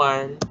 week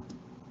 1.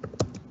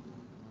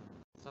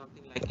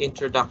 Like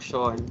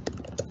introduction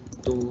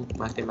to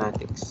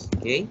mathematics.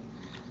 Okay,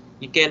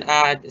 you can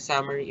add a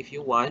summary if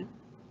you want.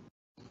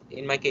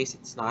 In my case,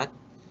 it's not.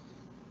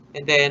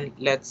 And then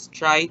let's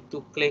try to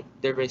click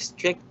the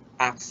restrict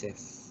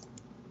access.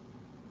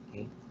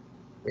 Okay,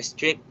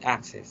 restrict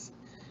access,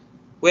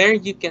 where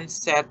you can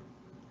set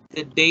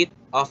the date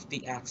of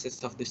the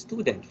access of the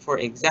student. For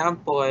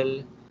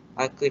example,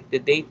 I'll click the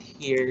date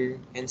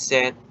here and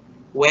set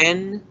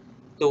when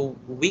the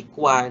week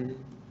 1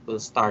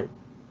 will start.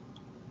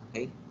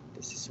 Okay,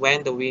 this is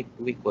when the week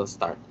will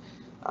start.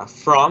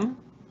 From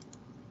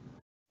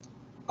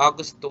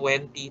August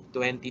 20,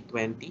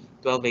 2020,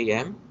 12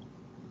 a.m.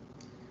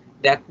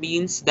 That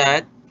means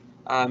that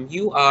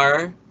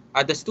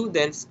the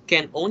students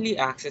can only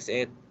access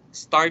it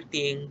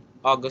starting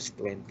August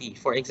 20.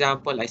 For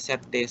example, I set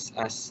this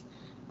as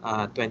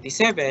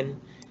 27.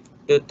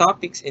 The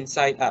topics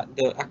inside,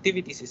 the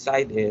activities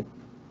inside it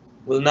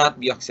will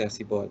not be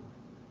accessible.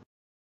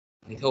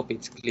 I hope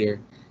it's clear.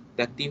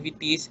 The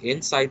activities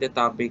inside the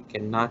topic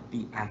cannot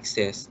be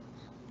accessed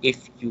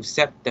if you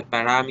set the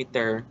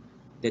parameter,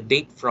 the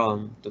date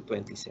from, to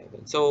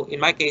 27. So in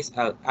my case,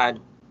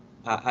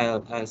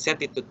 I'll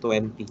set it to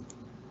 20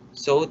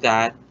 so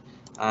that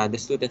the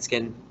students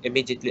can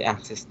immediately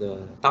access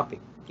the topic.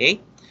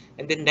 Okay,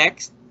 and the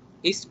next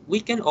is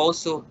we can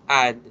also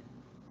add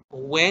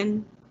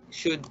when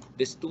should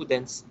the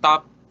students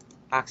stop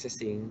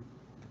accessing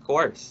the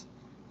course.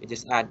 You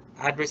just add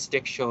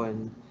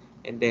restriction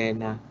and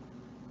then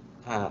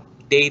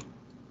date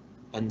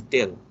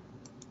until.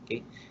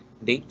 Okay,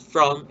 date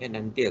from and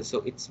until.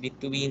 So it's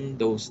between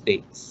those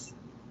dates.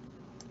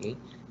 Okay,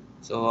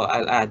 so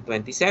I'll add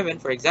 27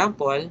 for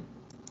example,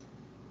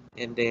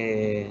 and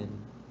then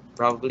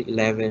probably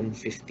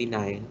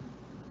 11:59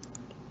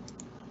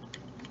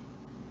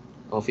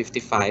 or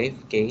 55.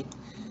 Okay,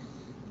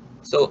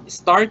 So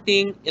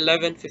starting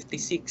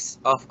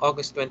 11:56 of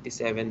August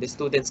 27, the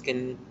students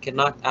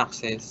cannot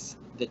access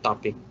the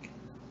topic.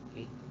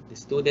 Okay? The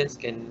students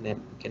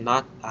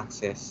cannot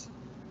access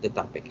the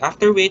topic.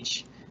 After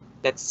which,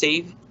 let's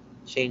save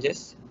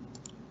changes.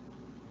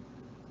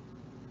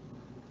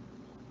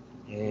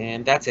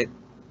 And that's it.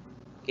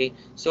 Okay,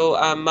 so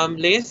Ma'am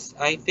Liz,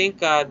 I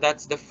think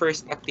that's the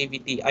first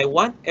activity. I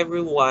want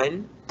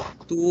everyone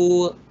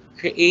to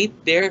create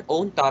their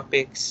own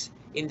topics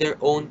in their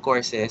own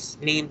courses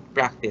named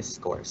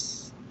practice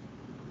course.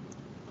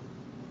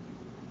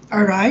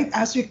 All right,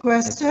 as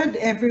requested,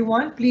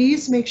 everyone,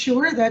 please make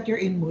sure that you're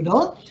in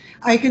Moodle.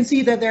 I can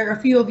see that there are a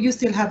few of you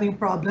still having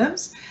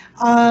problems.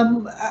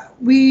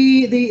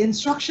 The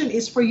instruction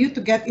is for you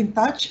to get in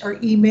touch or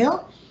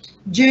email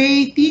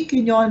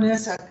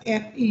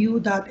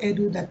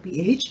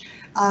jtquinones@feu.edu.ph.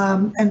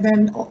 And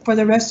then for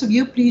the rest of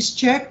you, please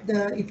check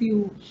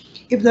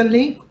if the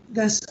link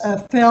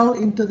fell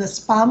into the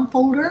spam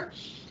folder.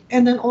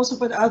 And then also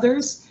for the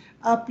others,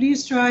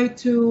 please try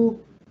to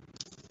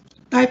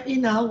type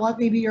in now what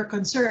may be your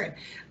concern.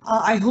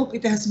 I hope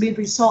it has been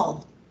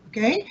resolved.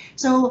 Okay,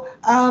 so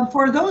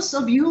for those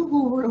of you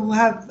who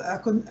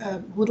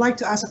would like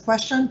to ask a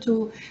question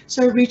to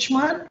Sir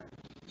Richmond,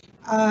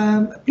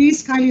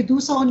 please kindly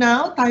do so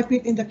now. Type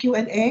it in the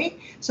Q&A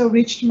so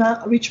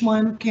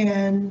Richmond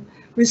can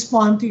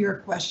respond to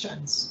your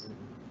questions.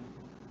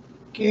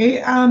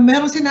 Okay,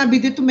 meron sinabi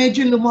dito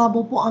medyo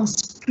lumabo po ang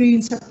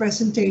screen sa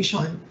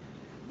presentation.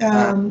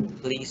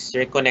 Please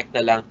reconnect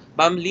na lang.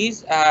 Ma'am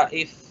Liz,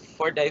 if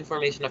for the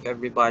information of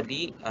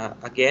everybody,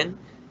 again,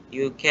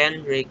 you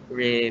can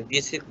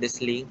revisit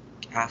this link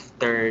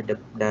after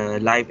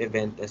the live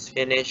event is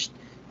finished,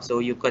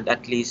 so you could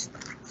at least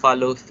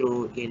follow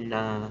through in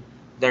the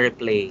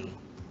replay.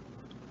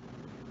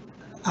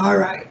 All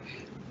right.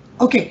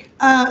 Okay,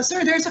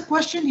 sir, there's a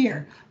question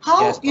here.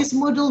 How is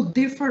Moodle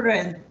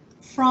different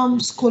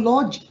from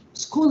Schoology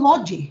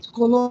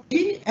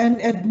and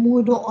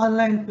Edmodo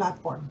online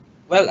platform?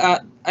 Well,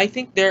 I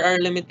think there are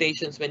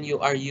limitations when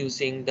you are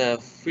using the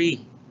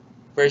free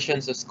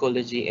versions of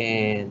Schoology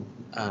and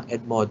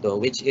Edmodo,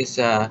 which is,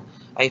 I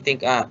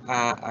think,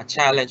 a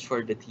challenge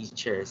for the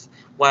teachers,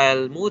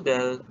 while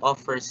Moodle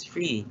offers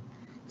free.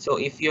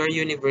 So if your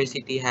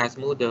university has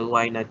Moodle,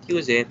 why not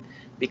use it?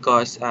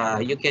 Because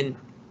you can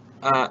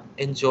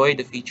enjoy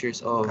the features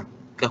of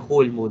the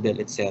whole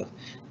Moodle itself.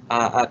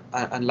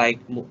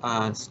 Unlike,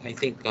 I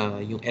think,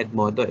 yung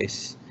Edmodo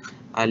is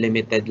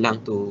limited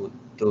lang to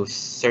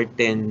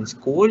certain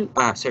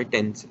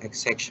certain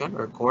section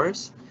or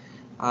course,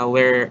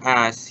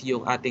 whereas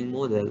yung ating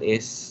Moodle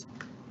is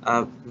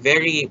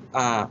very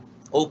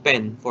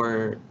open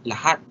for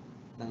lahat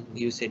ng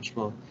usage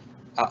mo.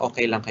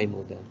 Okay lang kay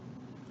Moodle.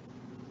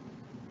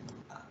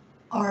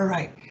 All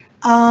right.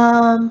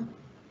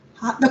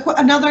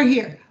 Another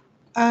here.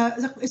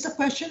 It's a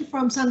question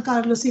from San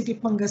Carlos City,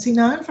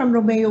 Pangasinan, from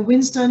Romeo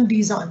Winston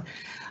Dizon.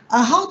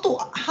 How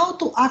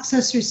to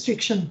access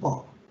restriction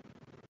po?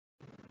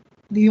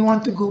 Do you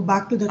want to go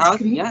back to that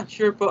screen? Yeah,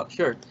 sure po,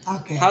 sure.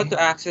 Okay. How to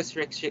access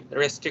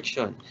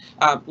restriction.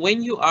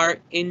 When you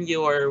are in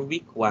your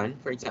week 1,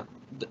 for example,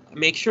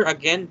 make sure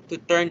again to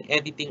turn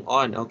editing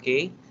on,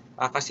 okay?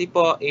 Kasi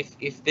po, if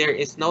there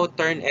is no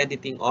turn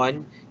editing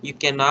on, you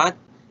cannot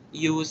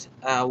use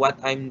what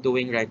I'm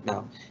doing right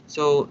now.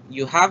 So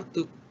you have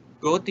to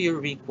go to your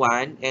week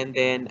 1, and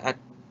then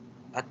at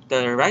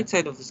the right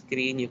side of the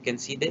screen, you can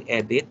see the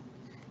edit,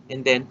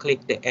 and then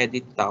click the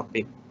edit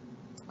topic,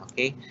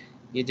 okay?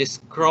 You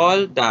just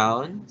scroll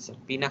down sa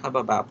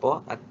pinakababa po,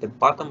 at the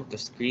bottom of the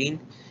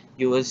screen,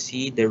 you will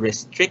see the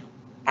restrict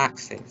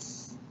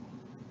access.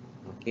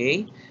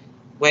 Okay?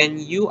 When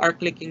you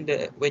click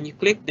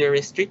the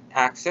restrict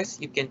access,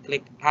 you can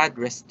click add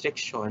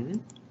restriction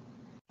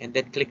and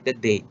then click the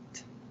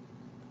date.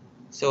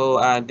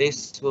 So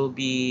this will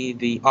be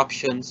the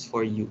options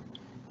for you.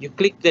 You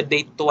click the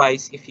date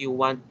twice if you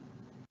want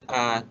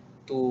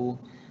to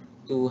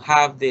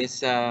have this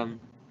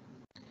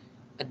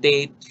a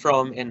date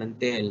from and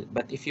until,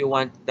 but if you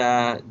want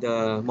the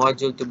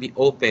module to be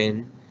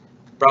open,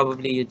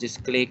 probably you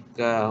just click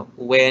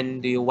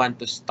when do you want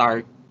to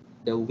start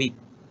the week.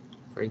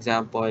 For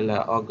example,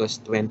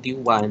 August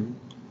 21,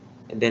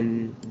 and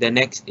then the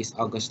next is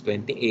August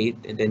 28,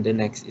 and then the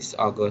next is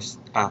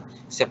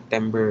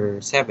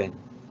September 7.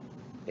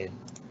 Yeah.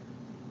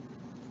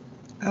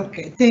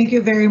 Okay, thank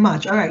you very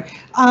much. All right,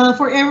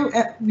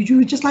 would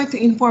you just like to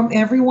inform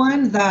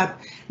everyone that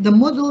the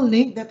Moodle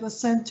link that was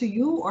sent to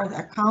you, or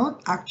the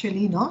account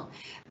actually,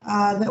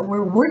 that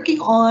we're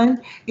working on,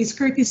 is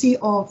courtesy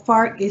of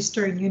Far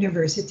Eastern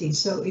University.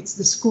 So it's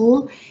the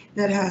school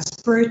that has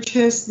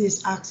purchased this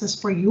access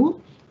for you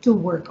to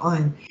work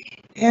on.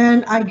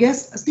 And I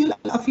guess still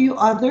a few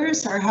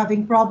others are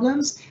having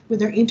problems with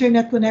their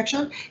internet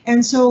connection. And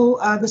so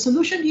the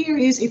solution here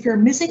is, if you're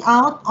missing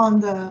out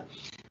on the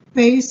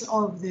phase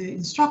of the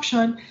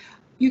instruction,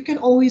 you can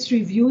always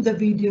review the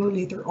video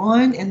later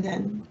on and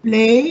then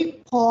play,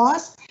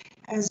 pause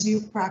as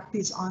you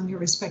practice on your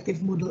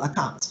respective Moodle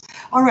accounts.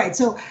 All right,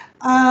 so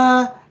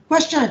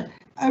question,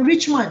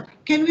 Richmond,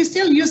 can we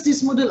still use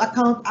this Moodle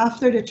account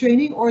after the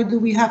training, or do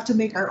we have to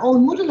make our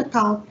own Moodle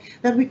account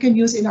that we can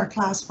use in our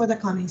class for the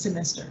coming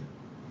semester?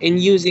 In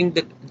using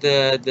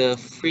the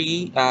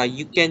free,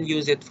 you can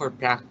use it for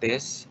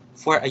practice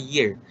for a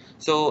year.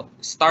 So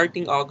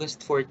starting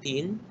August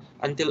 14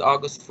 until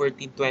August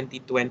 14,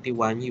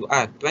 2021,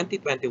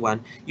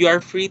 2021, you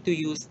are free to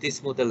use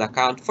this Moodle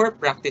account for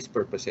practice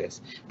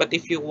purposes. But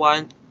if you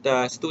want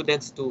the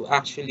students to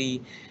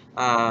actually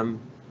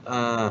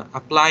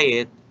apply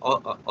it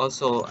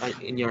also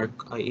in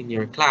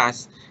your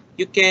class,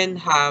 you can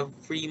have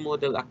free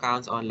Moodle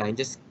accounts online.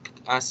 Just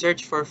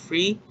search for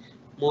free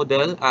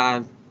Moodle.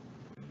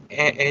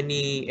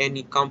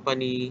 Any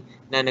company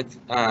na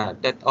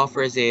that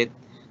offers it,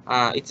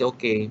 it's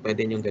okay,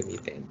 pwede niyong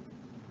gamitin.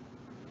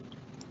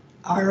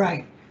 All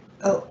right.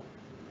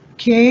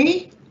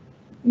 Okay.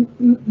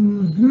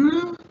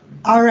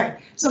 All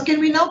right. So can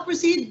we now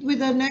proceed with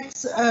the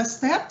next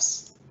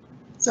steps?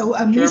 So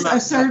Miss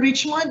Sir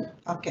Richmond,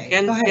 okay,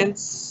 go ahead. Can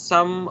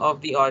some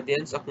of the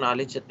audience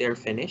acknowledge that they're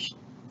finished?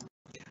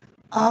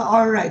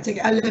 All right.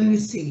 Let me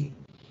see.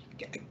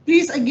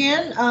 Please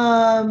again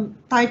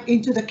type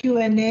into the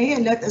Q&A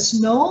and let us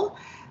know.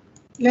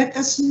 Let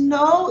us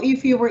know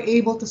if you were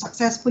able to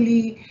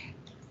successfully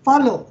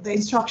follow the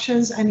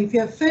instructions and if you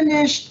have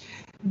finished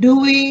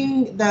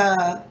doing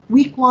the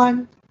week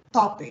 1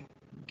 topic,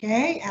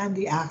 okay, and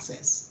the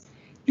access.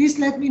 Please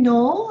let me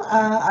know.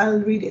 I'll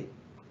read it.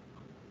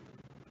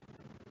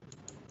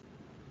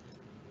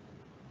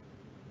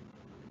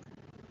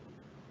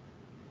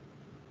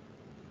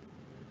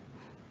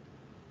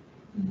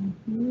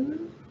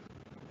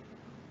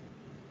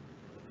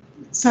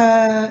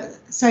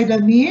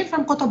 Saidamir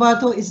from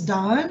Cotabato is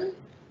done.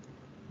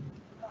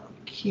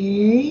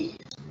 Okay.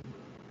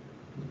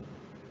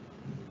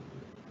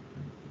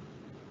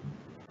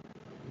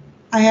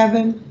 I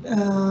haven't,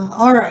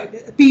 all right.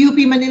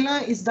 PUP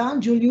Manila is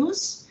done,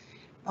 Julius.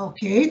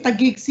 Okay,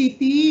 Taguig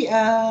City,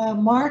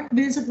 Mark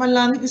Vincent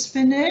Malamit is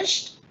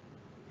finished.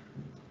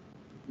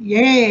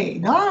 Yay,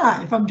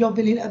 done. From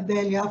Jovelyn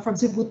Abelia from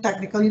Cebu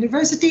Technical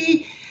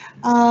University.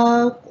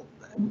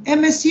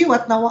 MSU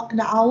at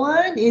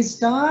Naawan is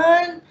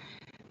done.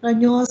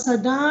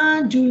 Ranyosa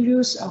done.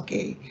 Julius,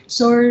 okay.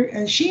 So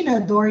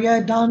Sheena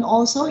Doria done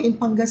also in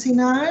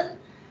Pangasinan.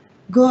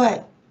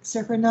 Good.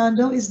 Sir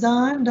Fernando is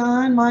done.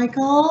 Done.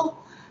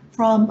 Michael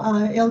from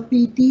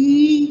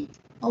LPT.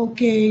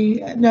 Okay.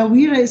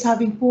 Nawira is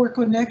having poor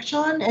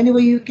connection.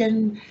 Anyway, you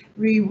can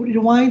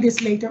rewind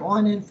this later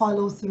on and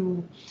follow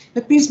through.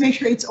 But please make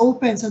sure it's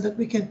open so that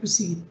we can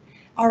proceed.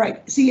 All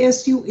right.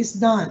 CSU is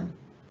done.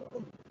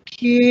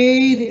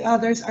 Okay. The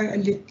others are a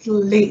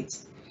little late.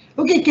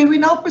 Okay. Can we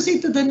now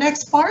proceed to the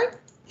next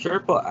part? Sure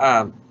po.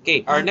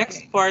 Okay. Our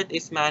next part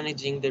is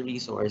managing the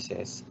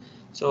resources.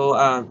 So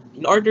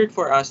in order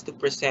for us to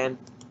present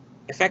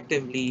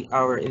effectively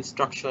our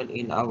instruction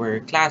in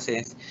our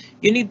classes,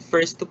 you need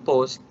first to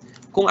post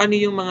kung ano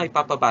yung mga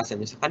ipapabasa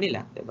nyo sa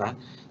kanila, diba?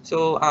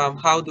 So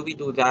how do we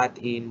do that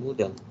in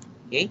Moodle?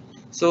 Okay?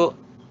 So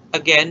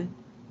again,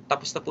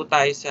 tapos na po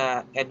tayo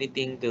sa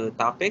editing the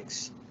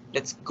topics.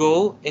 Let's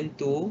go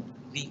into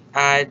the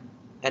add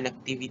an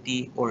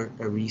activity or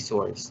a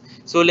resource.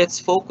 So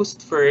let's focus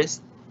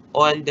first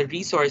on the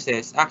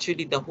resources.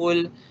 Actually, the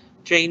whole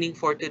training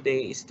for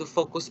today is to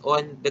focus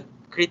on the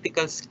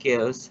critical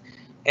skills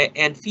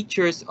and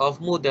features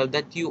of Moodle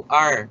that you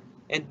are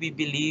and we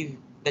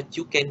believe that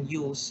you can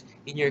use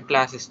in your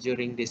classes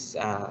during this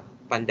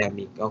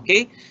pandemic.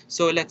 Okay,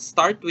 so let's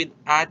start with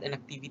add an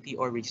activity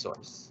or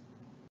resource.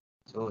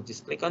 So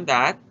just click on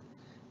that.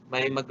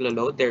 May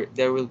maglo-load.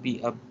 There will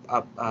be a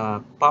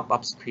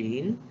pop-up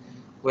screen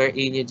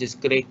wherein you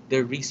just click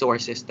the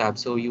resources tab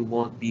so you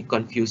won't be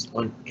confused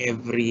on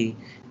every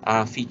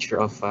feature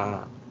of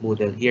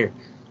Moodle here.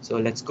 So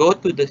let's go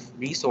to the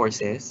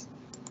resources,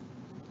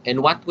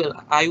 and what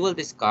I will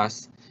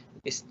discuss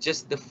is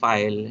just the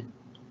file,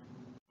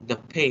 the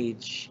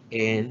page,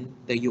 and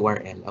the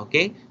URL.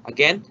 Okay,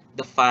 again,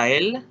 the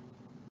file,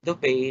 the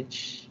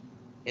page,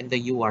 and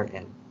the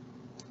URL.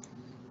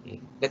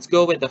 Okay. Let's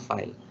go with the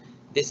file.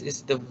 This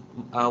is the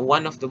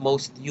one of the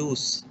most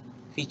used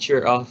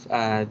feature of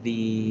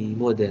the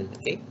Moodle.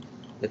 Okay,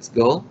 let's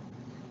go,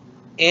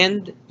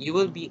 and you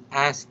will be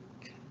asked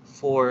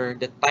for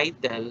the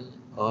title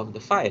of the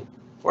file.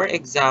 For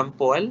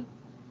example,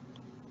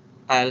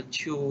 I'll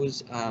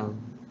choose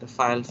the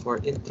file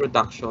for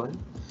introduction.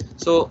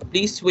 So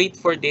please wait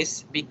for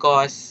this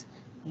because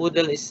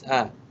Moodle is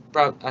a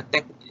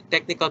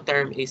technical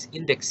term is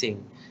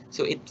indexing.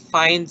 So it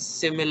finds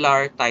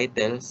similar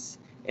titles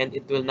and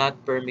it will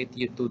not permit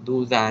you to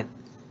do that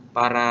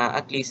para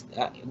at least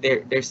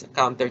there's a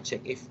counter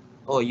check if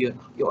you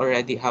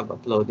already have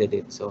uploaded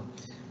it. So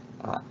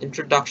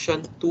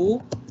introduction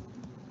to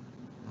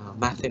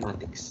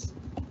mathematics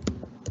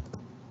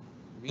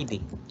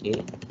reading.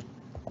 Okay,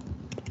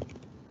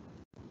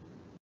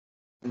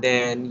 and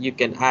then you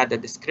can add a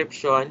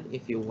description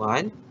if you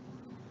want,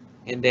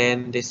 and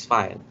then this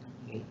file.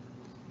 Okay,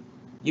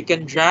 you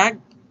can drag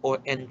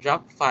and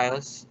drop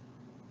files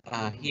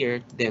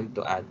here them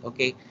to add.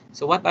 Okay,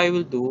 so what I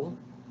will do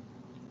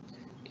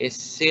is,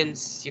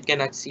 since you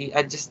cannot see,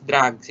 I'll just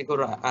drag.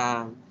 Siguro,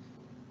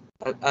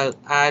 I'll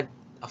add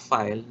a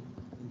file,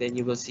 then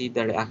you will see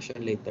the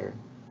reaction later.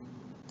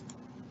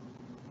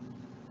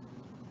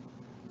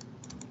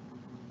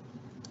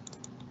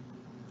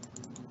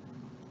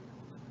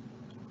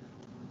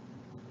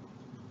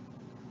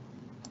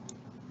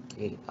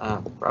 Okay,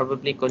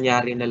 probably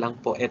kunyari na lang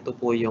po, ito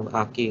po yung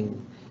aking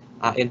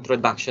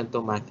introduction to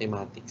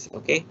mathematics.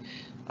 Okay,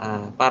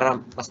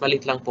 para mas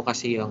maliit lang po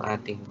kasi yung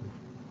ating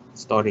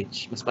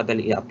storage, mas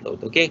madali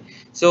i-upload. Okay,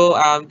 so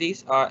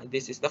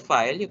this is the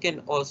file. You can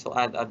also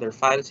add other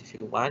files if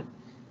you want,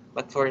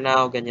 but for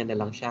now, ganyan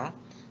na lang siya.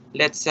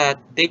 Let's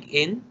dig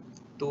in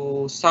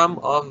to some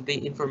of the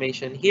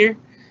information here.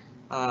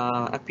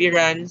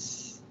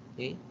 Appearance.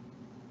 Okay,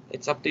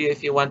 it's up to you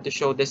if you want to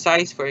show the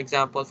size. For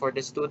example, for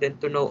the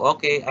student to know,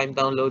 okay, I'm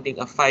downloading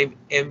a 5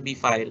 MB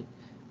file.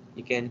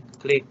 You can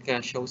click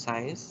show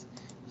size.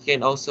 You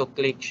can also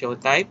click show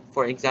type.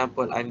 For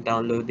example, I'm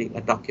downloading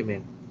a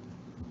document.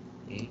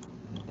 Okay,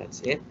 that's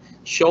it.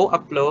 Show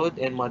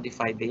upload and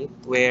modify date,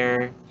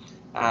 where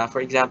for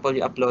example,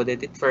 you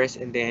uploaded it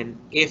first, and then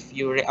if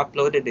you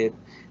re-uploaded it,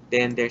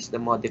 then there's the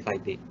modify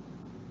date.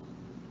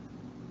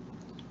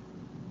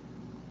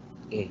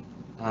 Okay,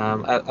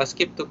 I'll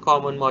skip to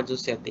common module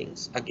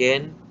settings.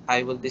 Again,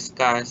 I will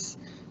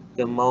discuss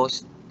the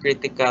most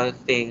critical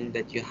thing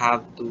that you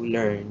have to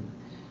learn,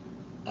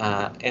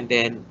 and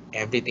then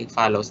everything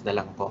follows na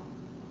lang po.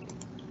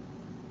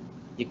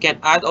 You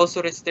can add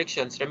also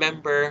restrictions.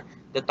 Remember,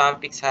 the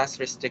topics has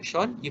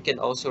restriction. You can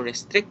also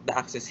restrict the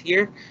access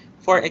here.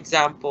 For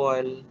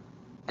example,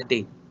 a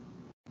date.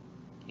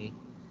 Okay.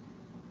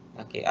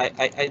 Okay,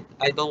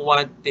 I don't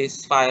want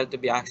this file to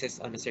be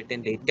accessed on a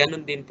certain date.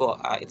 Ganun din po,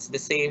 it's the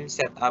same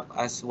setup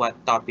as what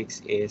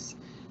topics is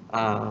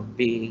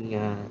being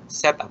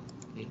set up.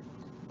 Okay.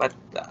 But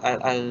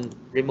I'll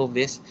remove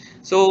this.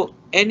 So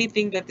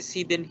anything that is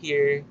hidden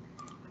here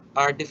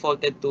are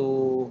defaulted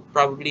to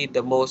probably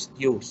the most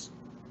used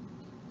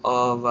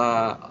of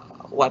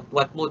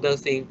what Moodle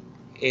think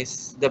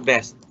is the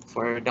best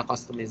for the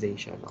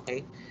customization.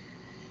 Okay.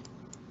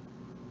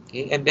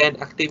 Okay, and then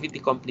activity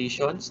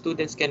completion.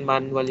 Students can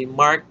manually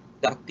mark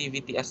the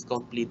activity as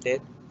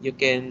completed. You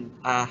can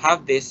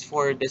have this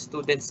for the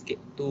students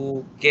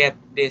to get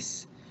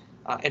this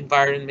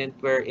environment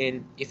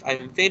wherein if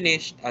I'm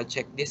finished, I'll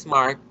check this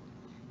mark,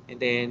 and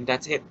then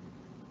that's it.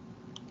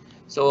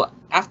 So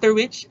after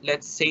which,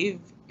 let's save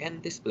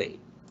and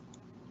display.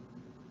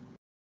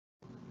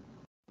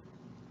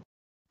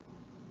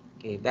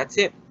 Okay, that's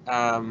it.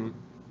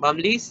 Ma'am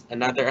Liz,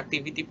 another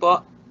activity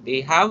po.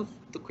 They have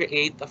to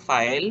create a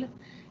file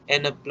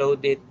and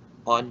upload it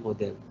on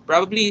Moodle.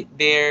 Probably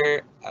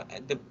the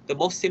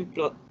most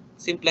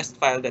simplest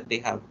file that they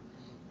have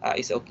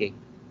is okay.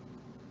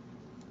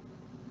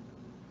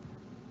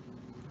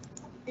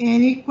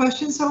 Any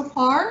questions so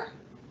far?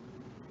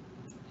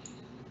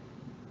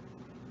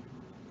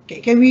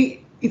 Okay, can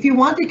we, if you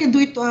want, you can do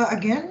it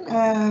again.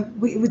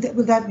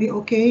 Would that be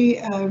okay,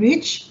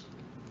 Rich?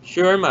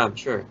 Sure, ma'am.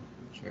 Sure.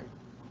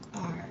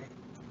 All right.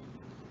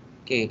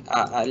 Okay,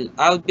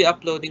 I'll be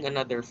uploading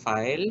another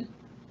file.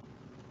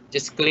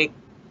 Just click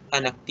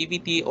an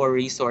activity or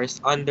resource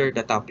under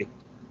the topic.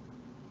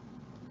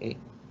 Okay,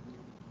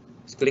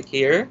 just click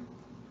here.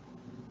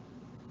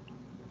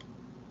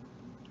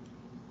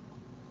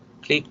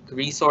 Click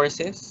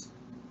resources.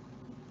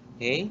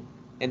 Okay,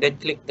 and then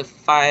click the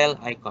file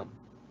icon.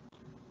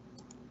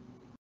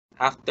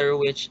 After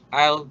which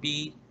I'll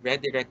be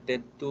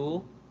redirected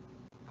to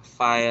a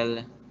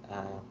file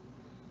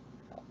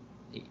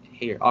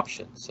here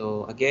option.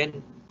 So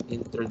again,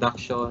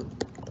 introduction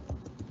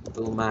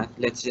to math.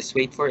 Let's just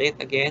wait for it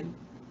again.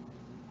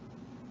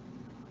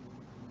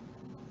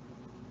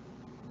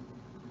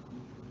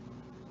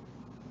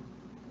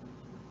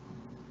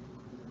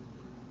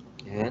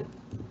 Yan.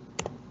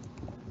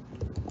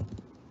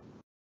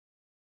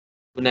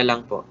 Una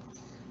lang po.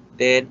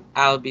 Then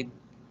I'll be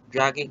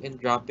dragging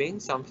and dropping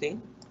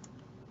something.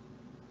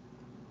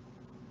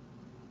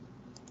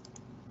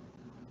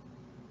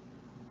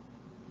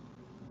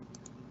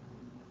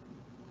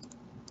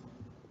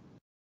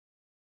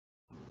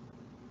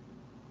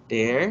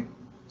 There.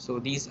 So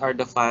these are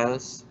the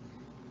files.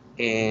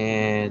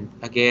 And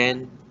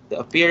again, the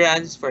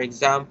appearance, for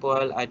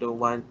example, I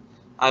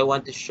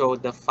want to show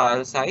the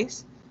file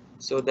size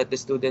so that the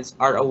students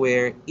are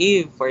aware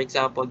if, for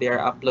example, they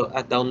are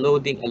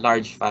downloading a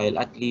large file,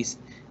 at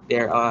least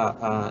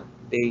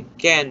they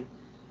can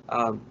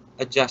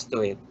adjust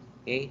to it.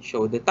 Okay,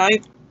 show the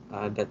type,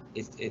 that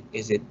is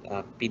it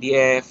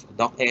PDF,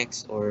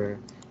 docx,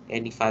 or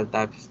any file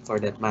type for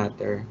that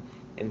matter,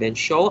 and then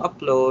show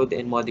upload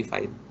and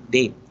modify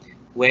date.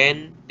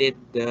 When did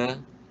the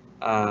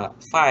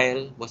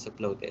file was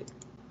uploaded?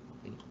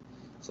 Okay.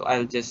 So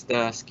I'll just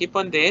skip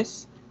on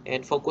this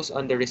and focus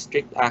on the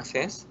restrict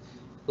access.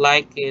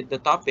 Like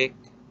the topic,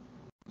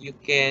 you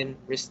can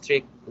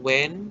restrict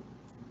when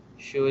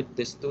should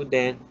the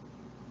student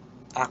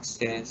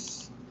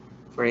access,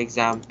 for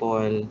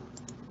example,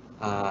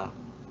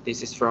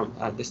 This is from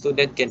the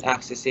student can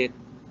access it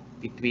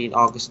between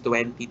August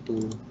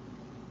 22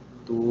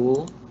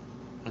 to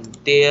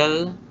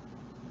until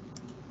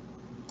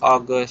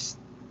August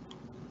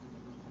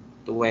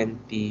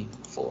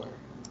 24.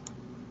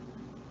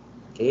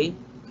 Okay,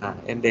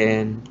 and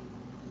then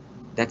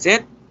that's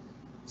it.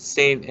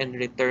 Save and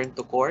return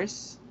to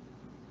course.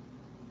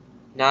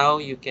 Now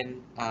you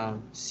can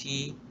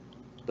see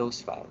those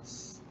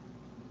files.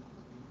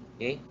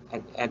 Okay,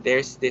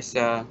 there's this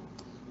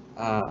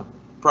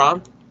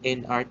prompt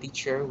in our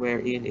teacher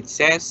wherein it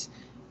says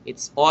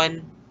it's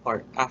on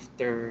or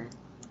after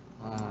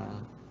uh,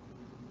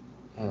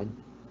 uh,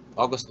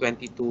 August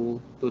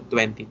 22 to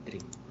 23.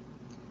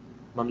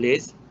 Ma'am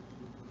Liz?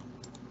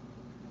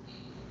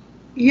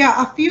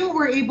 Yeah, a few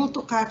were able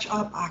to catch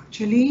up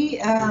actually.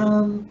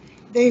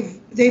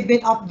 They've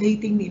been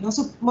updating me. No?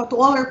 So to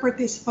all our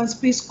participants,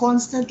 please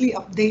constantly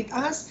update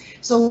us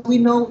so we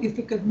know if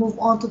we could move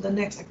on to the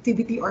next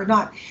activity or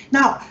not.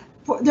 Now,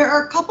 there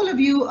are a couple of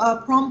you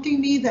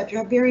prompting me that you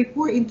have very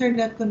poor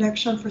internet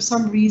connection for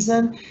some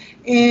reason,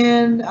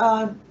 and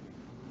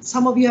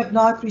some of you have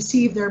not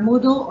received their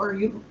Moodle, or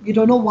you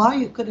don't know why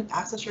you couldn't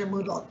access your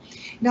Moodle.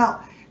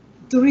 Now,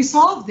 to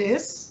resolve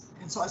this,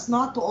 and so as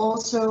not to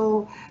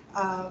also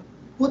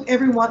put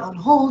everyone on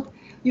hold,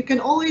 you can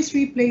always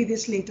replay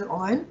this later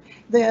on.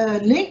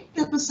 The link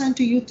that was sent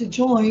to you to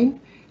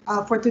join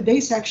for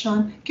today's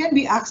section can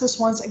be accessed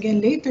once again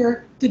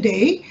later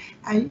today,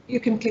 and you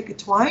can click it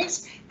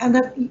twice, and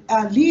that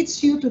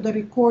leads you to the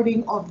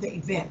recording of the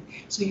event.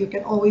 So you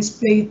can always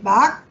play it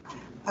back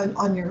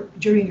on your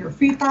during your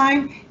free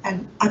time,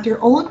 and at your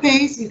own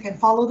pace you can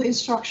follow the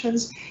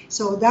instructions,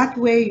 so that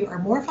way you are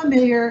more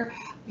familiar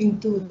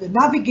into the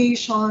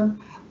navigation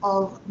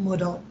of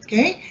Moodle.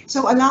 Okay,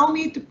 so allow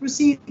me to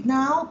proceed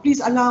now. Please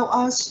allow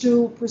us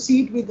to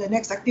proceed with the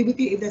next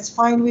activity if that's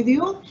fine with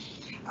you.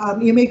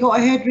 You may go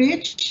ahead,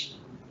 Rich.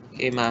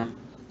 Okay, ma'am.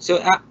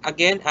 So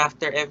again,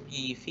 after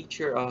every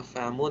feature of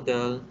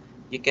Moodle,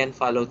 you can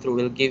follow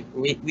through.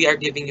 We are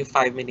giving you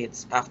 5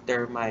 minutes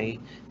after my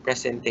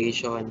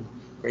presentation.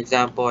 For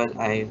example,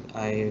 I've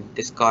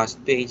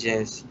discussed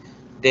pages,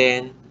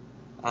 then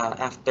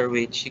after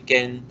which you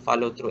can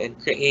follow through and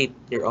create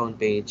your own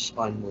page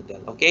on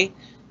Moodle. Okay,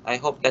 I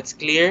hope that's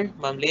clear,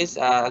 Ma'am Liz.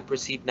 I'll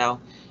proceed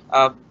now.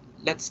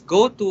 Let's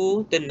go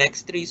to the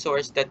next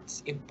resource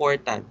that's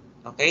important.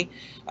 Okay,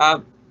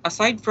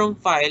 aside from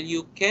file,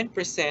 you can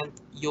present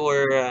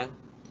your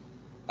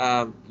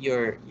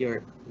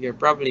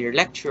probably your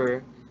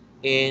lecture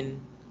in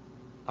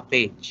a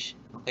page.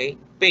 Okay,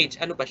 page,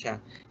 ano ba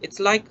siya? It's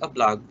like a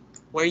blog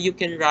where you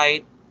can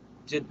write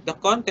the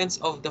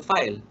contents of the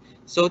file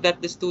so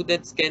that the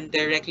students can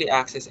directly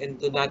access and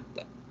do not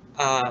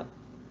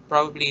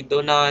probably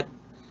do not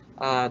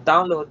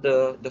download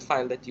the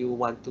file that you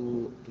want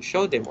to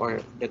show them,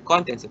 or the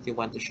contents that you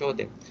want to show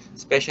them,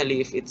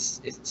 especially if it's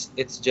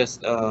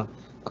just a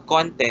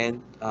content,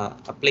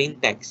 a plain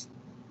text.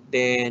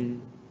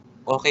 Then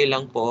okay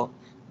lang po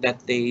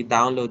that they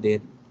download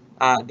it,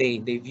 they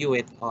view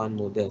it on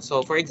Moodle.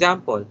 So for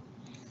example,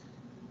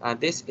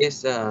 this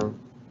is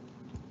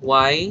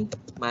why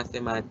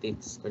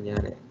mathematics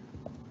kunyari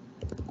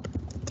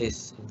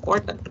is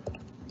important.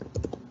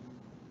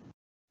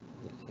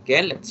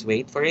 Again, let's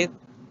wait for it.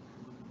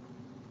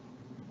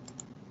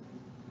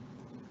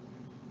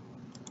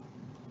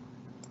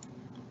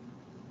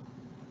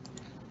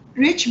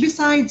 Rich,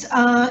 besides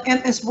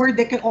MS Word,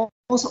 they can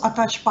also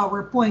attach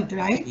PowerPoint,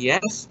 right?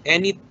 Yes,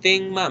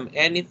 anything, ma'am.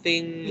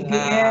 Anything,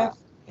 PDF.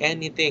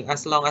 anything,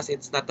 as long as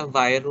it's not a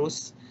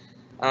virus,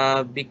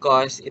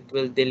 because it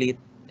will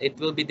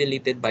be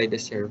deleted by the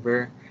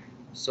server.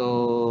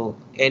 So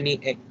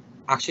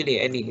actually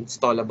any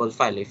installable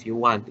file, if you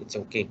want, it's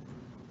okay.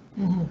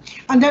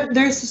 And then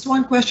there's this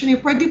one question here.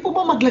 Pwede po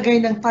ba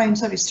maglagay ng time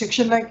sa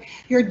restriction? Like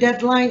your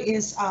deadline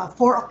is 4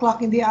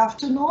 o'clock in the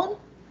afternoon?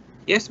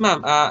 Yes,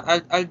 ma'am.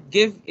 I'll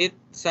give it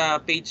sa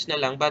page na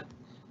lang, but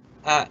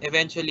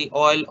eventually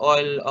all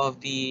of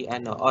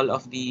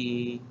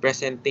the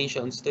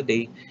presentations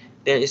today,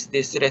 there is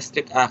this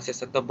restrict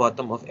access at the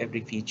bottom of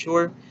every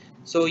feature.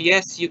 So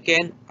yes, you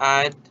can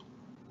add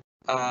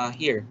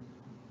here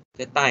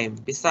the time.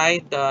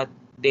 Beside the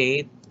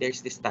date,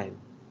 there's this time.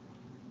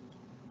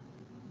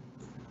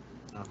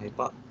 Okay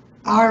po.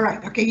 All right.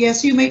 Okay.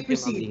 Yes, you may Thank you,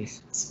 proceed.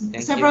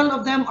 Several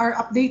of them are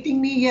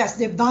updating me. Yes,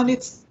 they've done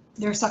it.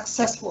 They're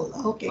successful.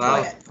 Okay, wow,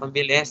 go ahead.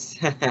 mabilis.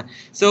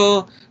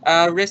 So,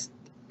 I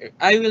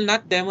will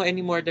not demo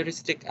anymore the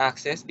restrict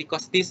access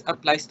because this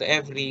applies to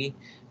every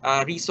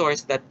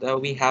resource that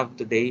we have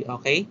today.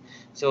 Okay,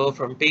 so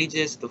from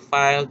pages to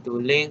file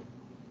to link,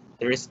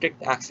 the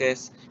restrict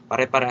access,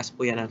 pare-parehas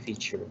po yan ang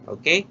feature.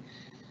 Okay.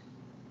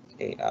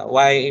 Okay,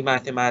 why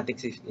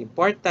mathematics is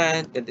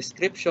important, the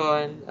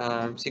description,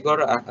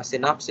 siguro a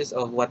synopsis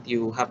of what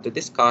you have to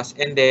discuss,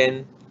 and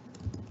then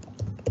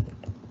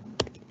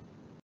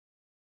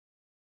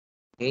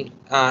okay,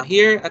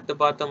 here at the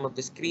bottom of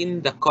the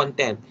screen, the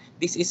content.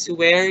 This is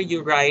where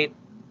you write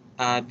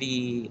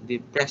the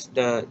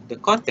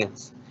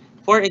contents.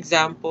 For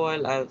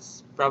example, I'll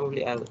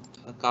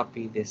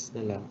copy this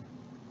na lang.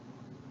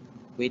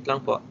 Wait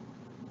lang po.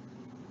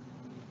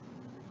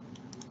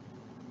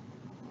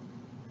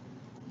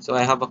 So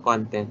I have a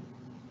content.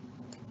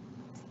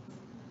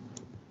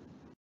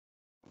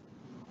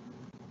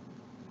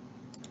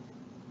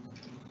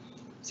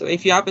 So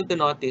if you happen to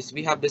notice,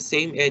 we have the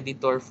same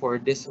editor for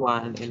this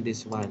one and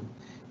this one,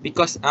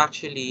 because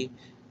actually,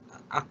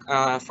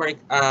 a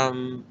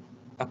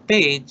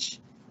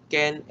page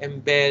can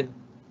embed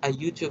a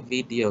YouTube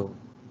video.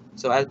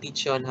 So I'll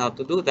teach you on how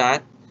to do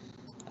that.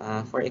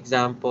 For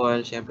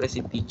example, syempre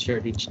si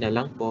Teacher Rich na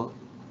lang po.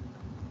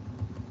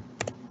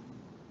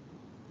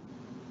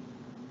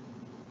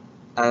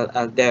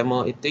 I'll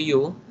demo it to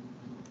you.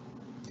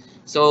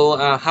 So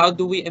how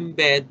do we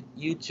embed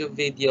YouTube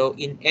video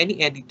in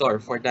any editor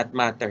for that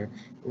matter?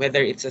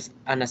 Whether it's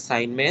an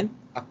assignment,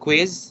 a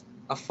quiz,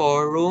 a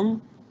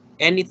forum,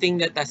 anything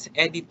that has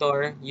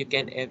editor, you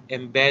can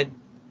embed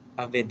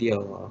a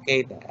video.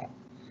 Okay.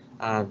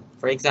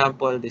 For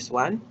example, this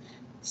one,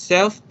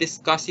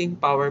 self-discussing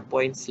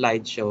PowerPoint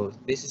slideshow.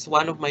 This is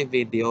one of my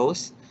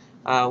videos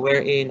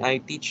wherein I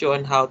teach you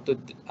on how to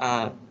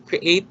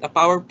create a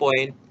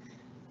PowerPoint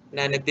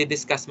na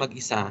nagdi-discuss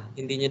mag-isa,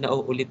 hindi niyo na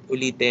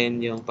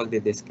uulit-ulitin yung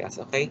pagdi-discuss,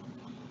 okay?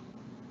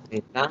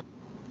 Wait lang.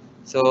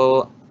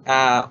 So,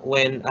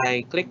 when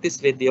I click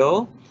this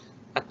video,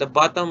 at the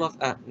bottom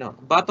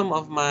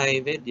of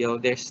my video,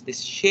 there's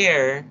this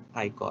share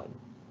icon.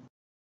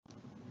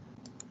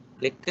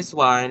 Click this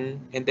one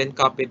and then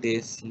copy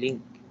this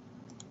link.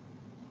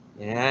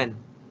 Yan.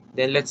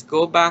 Then let's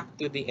go back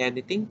to the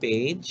editing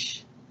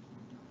page.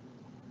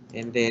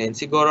 And then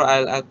siguro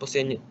I'll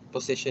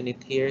position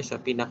it here sa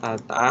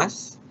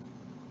pinakataas.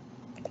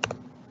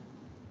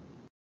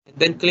 And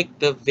then click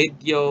the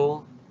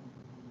video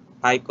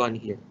icon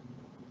here.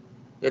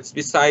 It's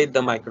beside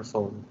the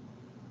microphone.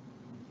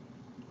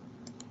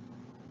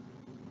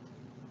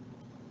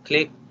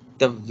 Click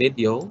the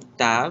video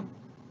tab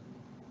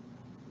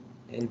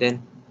and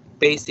then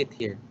paste it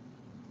here.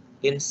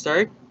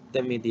 Insert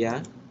the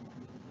media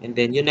and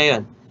then yun na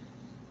yun.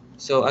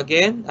 So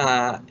again,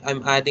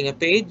 I'm adding a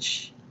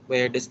page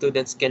where the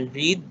students can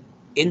read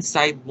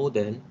inside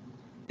Moodle.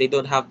 They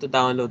don't have to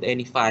download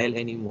any file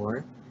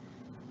anymore.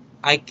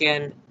 I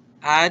can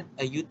add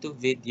a YouTube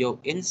video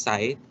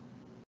inside.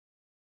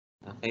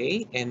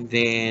 Okay, and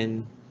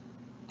then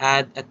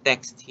add a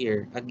text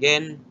here.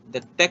 Again,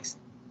 the text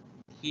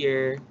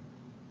here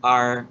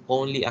are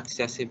only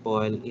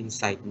accessible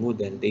inside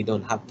Moodle. They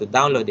don't have to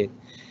download it.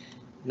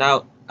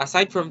 Now,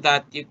 aside from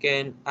that, you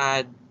can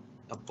add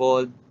a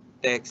bold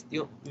text,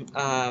 yung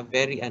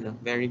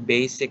very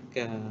basic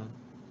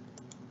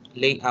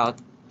layout.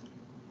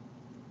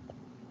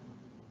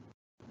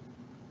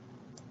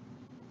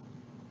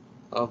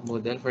 Of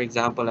Moodle. For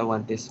example, I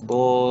want this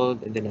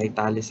bold and then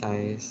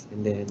italicize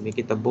and then make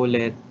it a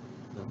bullet.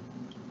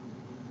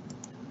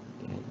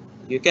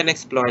 You can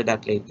explore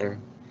that later.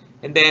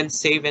 And then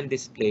save and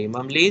display.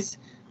 Ma'am Liz,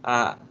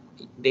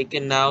 they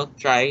can now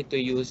try to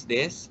use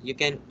this. You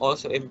can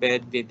also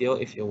embed video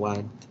if you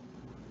want.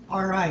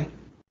 All right.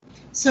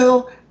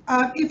 So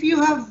if you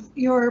have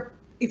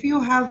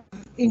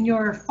in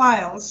your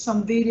files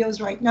some videos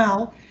right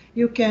now,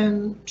 you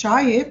can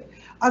try it.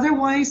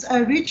 Otherwise,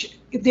 Rich,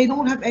 if they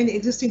don't have any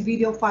existing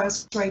video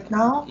files right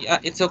now, yeah,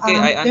 it's okay.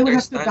 I understand. They will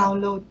have to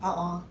download.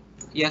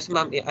 Yes,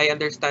 ma'am. I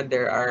understand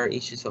there are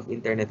issues of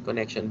internet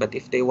connection, but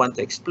if they want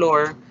to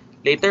explore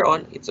later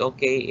on, it's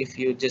okay if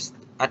you just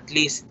at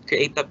least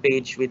create a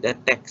page with a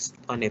text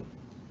on it.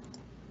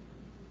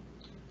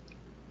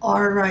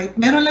 All right.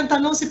 Meron lang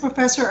tanong si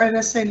Professor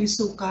Araceli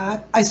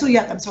Suyat,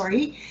 I'm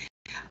sorry.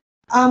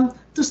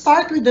 To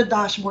start with the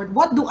dashboard,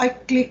 what do I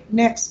click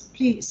next,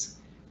 please?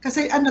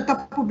 Kasi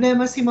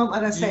nagka-problema si Ma'am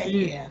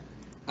Araceli.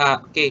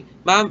 Okay,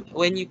 ma'am,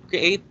 when you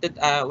create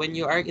that, when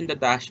you are in the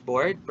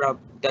dashboard,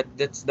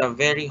 that's the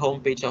very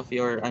homepage of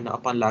your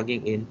upon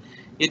logging in,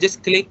 you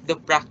just click the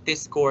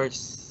practice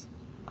course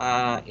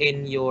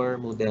in your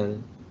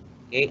Moodle.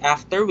 Okay,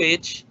 after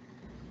which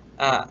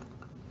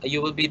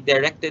you will be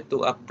directed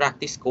to a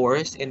practice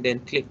course and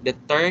then click the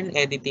turn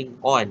editing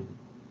on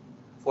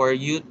for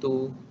you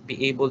to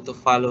be able to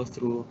follow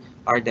through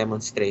our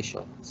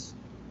demonstrations.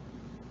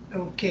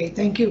 Okay,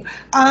 thank you.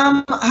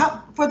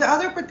 For the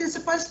other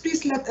participants,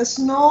 please let us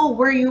know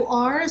where you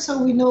are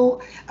so we know,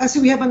 so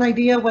we have an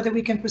idea whether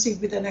we can proceed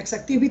with the next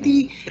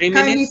activity. 3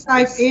 minutes.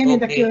 Kindly type in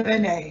the Okay.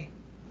 Q&A.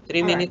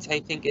 3 minutes,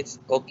 I think it's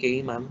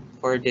okay, ma'am,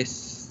 for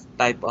this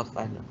type of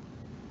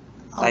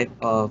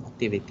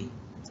activity.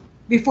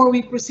 Before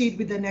we proceed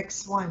with the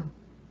next one.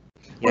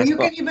 Or Yes, you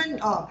can even,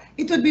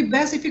 it would be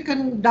best if you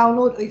can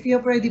download, if you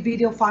have already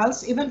video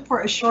files, even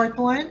for a short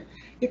one,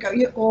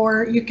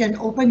 or you can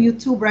open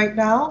YouTube right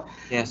now.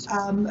 Yes.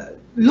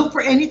 Look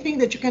for anything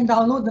that you can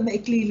download na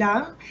maikli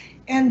lang,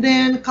 and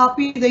then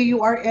copy the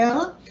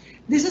URL.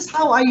 This is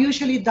how I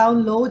usually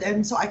download,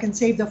 and so I can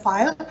save the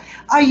file.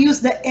 I use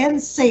the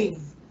nsave,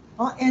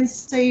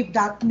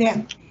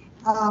 nsave.net.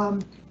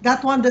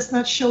 That one does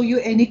not show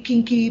you any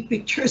kinky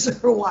pictures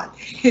or what.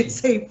 It's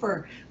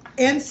safer.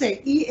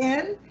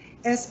 nsave,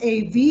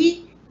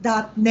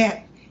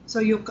 sav.net. So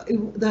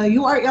the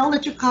URL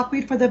that you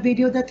copied for the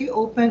video that you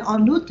open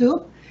on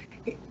YouTube,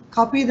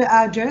 copy the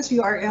address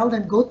URL,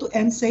 then go to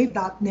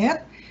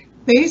nsave.net,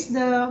 paste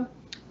the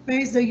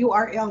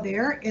URL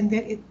there, and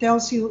then it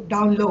tells you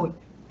download.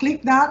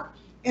 Click that,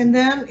 and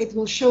then it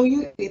will show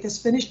you it is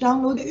finished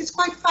downloading. It's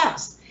quite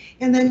fast,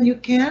 and then you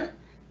can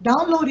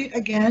download it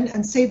again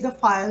and save the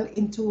file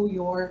into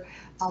your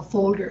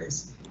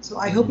folders. So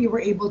I hope you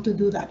were able to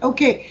do that.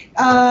 Okay,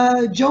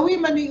 Joey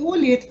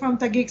Maniulit from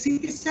Taguig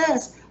City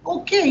says,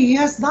 okay, he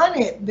has done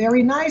it.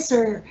 Very nice,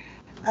 sir.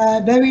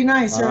 Very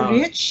nice, Sir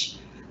Rich.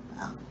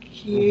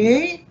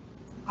 Okay.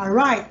 All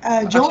right.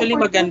 Joe Actually,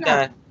 Fortuna.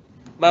 maganda.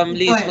 Ma'am Go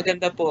Liz, ahead.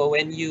 maganda po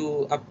when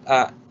you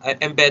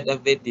embed a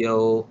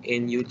video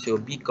in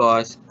YouTube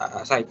because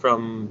aside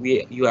from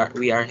we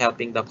are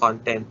helping the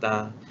content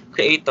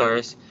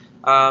creators,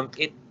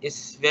 it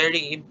is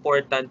very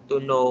important to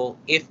know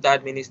if the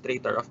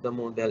administrator of the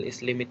Moodle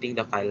is limiting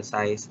the file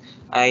size.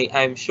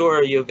 I'm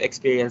sure you've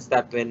experienced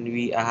that when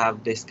we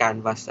have this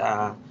Canvas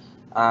um,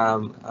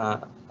 uh,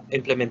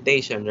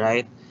 implementation,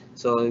 right?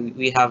 So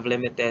we have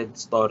limited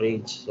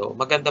storage. So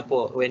maganda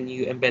po when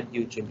you embed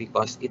YouTube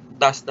because it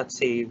does not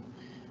save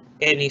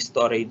any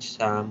storage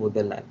sa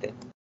Moodle natin.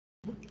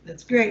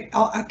 That's great.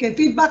 Oh, okay,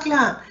 feedback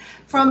lang.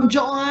 From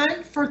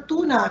Joanne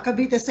Fortuna,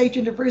 Cavite State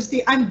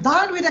University. I'm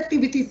done with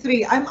activity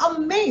 3. I'm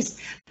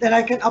amazed that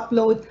I can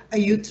upload a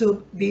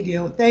YouTube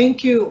video.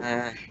 Thank you.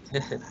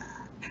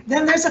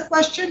 Then there's a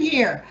question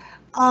here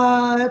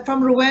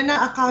from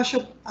Rowena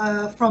Akasha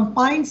from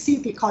Pine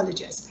City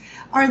Colleges.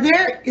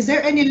 Is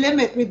there any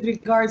limit with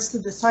regards to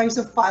the size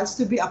of files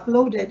to be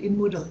uploaded in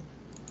Moodle?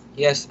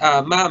 Yes,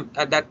 ma'am,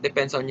 that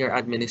depends on your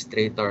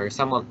administrator.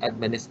 Some of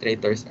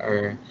administrators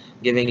are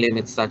giving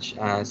limits such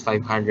as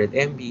 500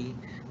 MB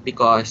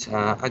because,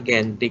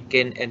 again, they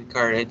can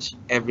encourage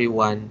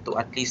everyone to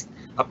at least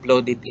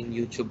upload it in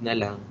YouTube na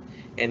lang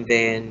and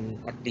then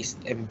at least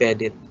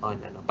embed it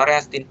on ano.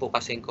 Parehas din po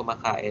kasing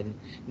kumakain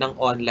ng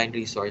online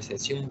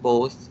resources, yung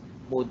both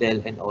Moodle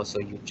and also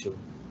YouTube.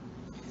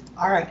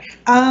 All right.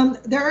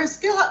 There are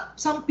still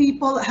some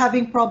people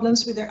having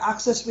problems with their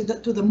access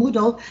to the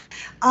Moodle.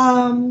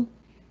 I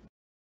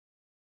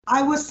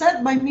was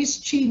sent by Miss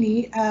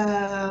Chini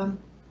a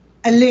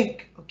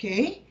link,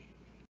 okay?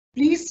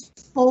 Please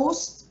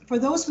post, for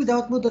those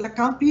without Moodle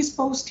account, please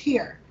post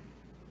here,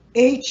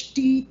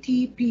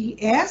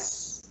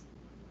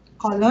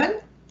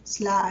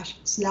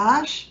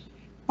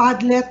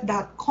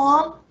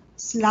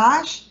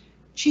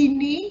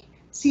 https://padlet.com/Chenee,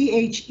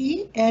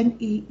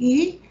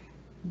 CHENEE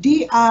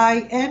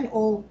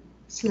DINO/.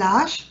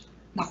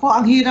 Nako,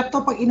 ang hirap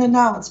to pag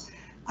in-announce.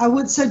 I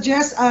would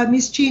suggest,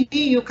 Miss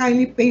Chini, you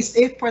kindly paste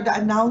it for the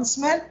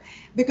announcement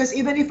because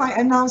even if I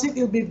announce it,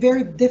 it'll be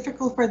very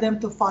difficult for them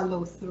to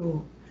follow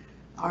through.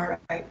 All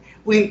right.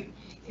 Wait.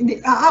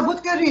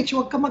 Aabot ka, Rich.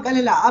 Huwag ka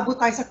mag-alala. Aabot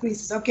tayo sa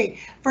quizzes. Okay.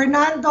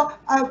 Fernando,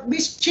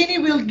 Miss Chini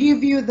will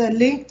give you the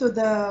link to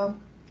the...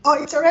 Oh,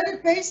 it's already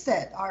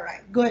pasted. All right.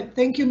 Good.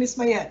 Thank you, Miss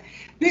Mayet.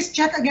 Please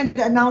check again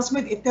the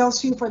announcement. It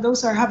tells you, for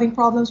those who are having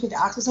problems with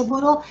the access of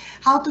Moodle,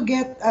 how to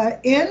get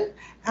in.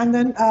 And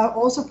then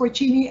also for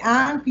Chini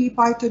and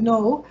Pipay to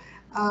know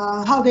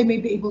how they may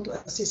be able to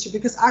assist you,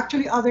 because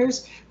actually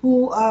others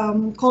who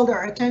called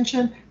our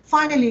attention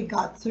finally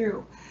got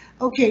through.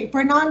 Okay,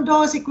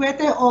 Fernando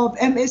Siquete of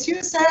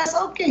MSU says,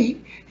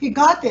 okay, he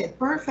got it,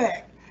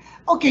 perfect.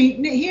 Okay,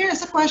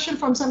 here's a question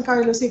from San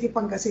Carlos City,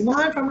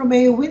 Pangasinan, from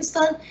Romeo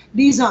Winston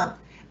Dizon.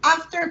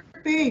 After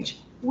page,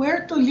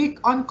 where to click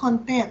on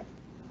content?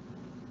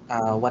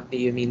 What do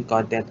you mean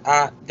content?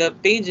 The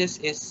pages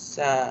is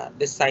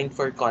designed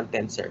for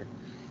content, sir.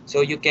 So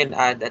you can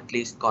add at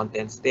least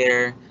contents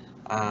there.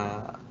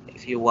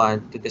 If you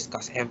want to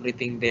discuss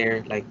everything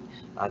there, like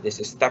this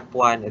is step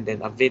 1 and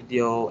then a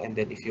video, and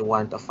then if you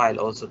want a file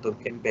also to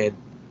embed,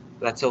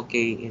 that's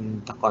okay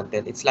in the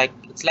content. It's like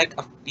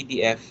a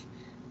PDF,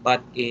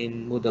 but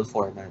in Moodle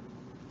format.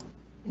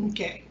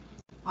 Okay.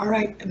 All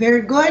right.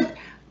 Very good.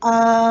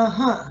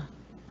 Don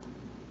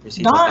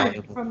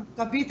from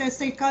Cavite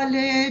State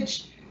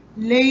College,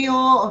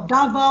 Leo of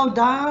Davao,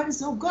 Don,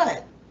 so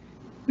good.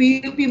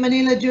 PUP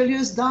Manila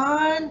Julius,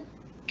 Don,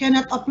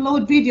 cannot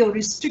upload video,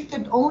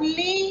 restricted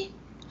only.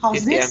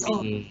 How's this?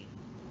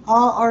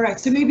 All right,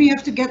 so maybe you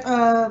have to get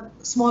a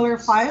smaller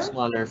file?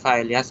 Smaller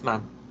file, yes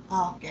ma'am.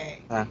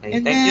 Okay. Okay,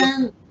 and thank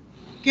then, you.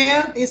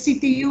 Kent, is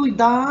CTU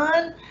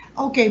done?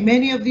 Okay,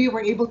 many of you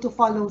were able to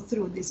follow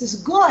through. This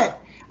is good.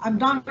 I'm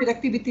done with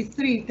activity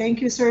 3.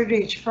 Thank you, Sir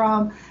Rich,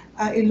 from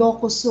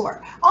Ilocos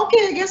Sur.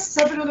 Okay, I guess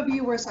several of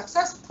you were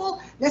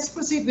successful. Let's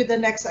proceed with the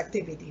next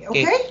activity,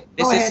 okay?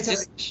 Go ahead, Sir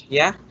Rich.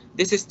 Yeah,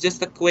 this is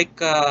just a quick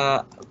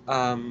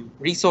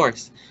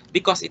resource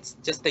because it's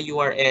just a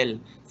URL.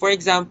 For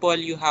example,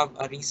 you have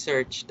a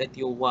research that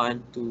you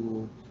want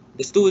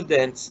the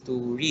students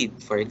to read.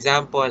 For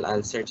example,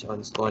 I'll search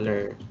on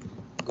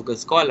Google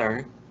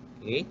Scholar,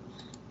 okay?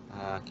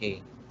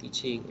 Okay,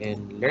 teaching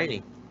and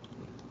learning.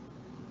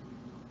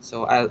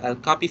 So I'll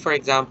copy, for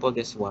example,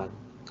 this one.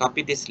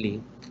 Copy this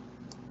link.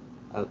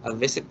 I'll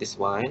visit this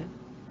one.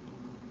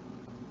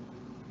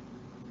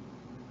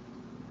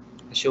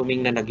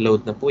 assuming na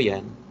nag-load na po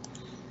yan.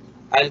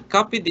 I'll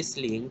copy this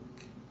link.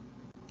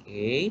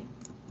 Okay.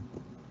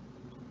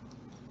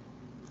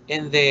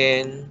 And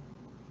then,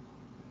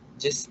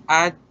 just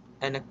add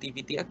an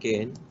activity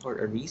again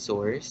or a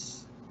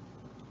resource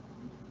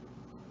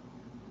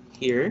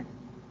here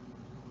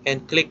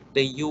and click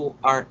the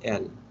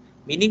URL.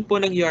 Meaning po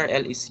ng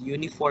URL is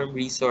Uniform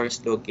Resource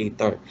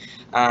Locator.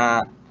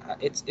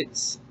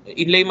 It's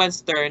in layman's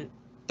term,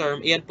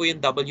 iyan po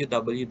yung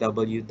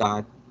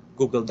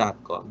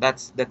www.google.com.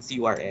 That's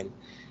URL.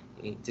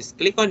 Okay, just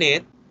click on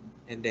it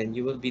and then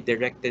you will be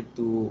directed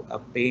to a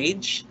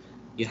page.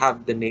 You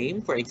have the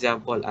name. For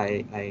example,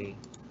 I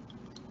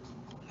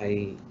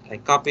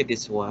copy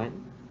this one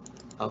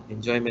of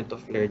enjoyment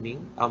of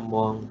learning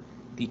among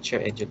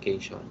teacher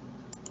education.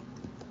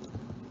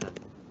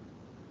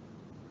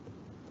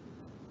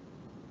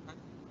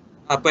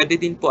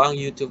 Pwede din po ang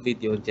YouTube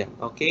video dyan.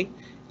 Okay?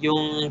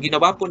 Yung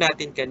ginawa po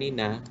natin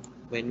kanina,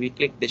 when we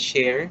click the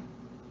share,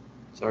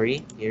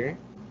 sorry, here,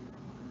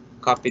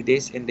 copy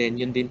this, and then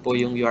yun din po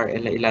yung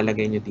URL na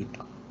ilalagay nyo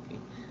dito.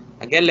 Okay.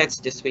 Again, let's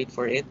just wait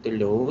for it to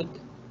load.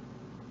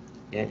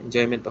 Yeah,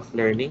 enjoyment of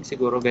learning.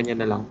 Siguro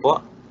ganyan na lang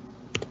po.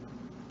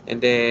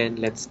 And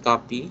then, let's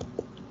copy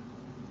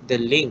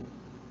the link.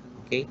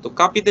 Okay, to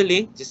copy the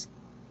link, just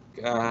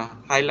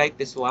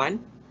highlight this one,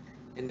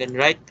 and then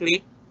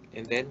right-click,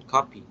 and then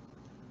copy.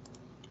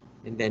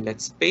 And then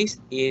let's paste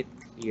it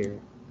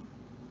here.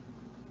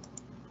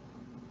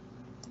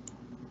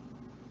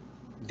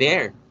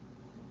 There.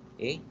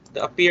 Okay.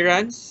 The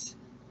appearance,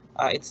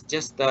 it's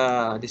just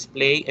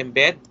display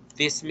embed.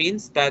 This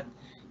means that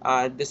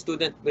the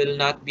student will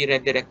not be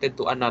redirected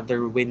to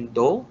another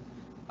window.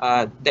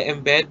 The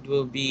embed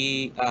will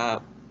be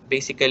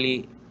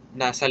basically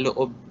nasa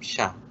loob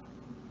siya.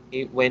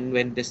 Okay. When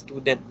the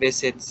student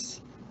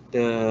visits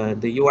the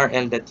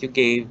URL that you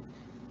gave,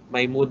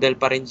 may Moodle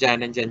pa rin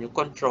dyan, nandyan yung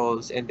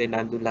controls, and then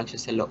nandun lang siya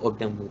sa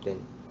loob ng Moodle.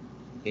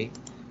 Okay?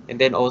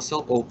 And then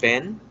also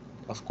open,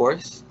 of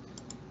course.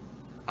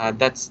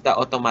 That's the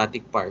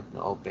automatic part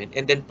na open.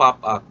 And then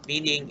pop up,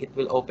 meaning it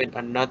will open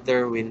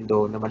another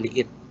window na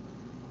maliit.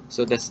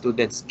 So the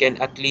students can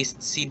at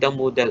least see the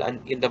Moodle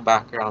in the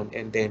background,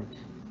 and then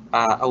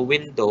a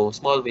window,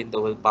 small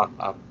window will pop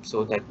up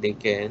so that they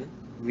can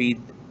read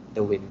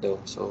the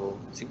window.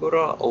 So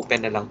siguro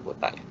open na lang po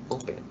tayo.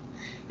 Open.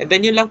 And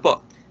then yun lang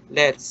po.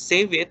 Let's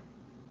save it.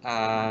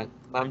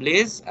 Ma'am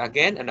Liz,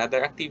 again,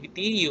 another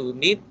activity. You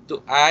need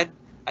to add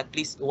at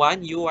least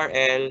one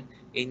URL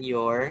in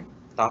your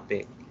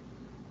topic.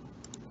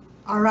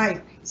 All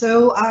right.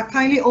 So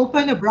kindly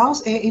open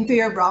into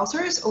your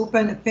browsers,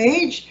 open a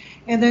page,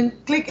 and then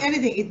click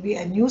anything. It be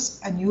a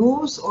news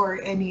or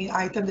any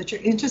item that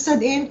you're interested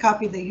in.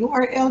 Copy the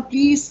URL,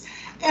 please,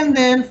 and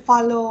then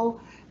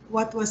follow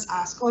what was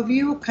asked of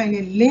you.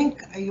 Kindly link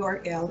a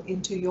URL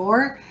into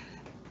your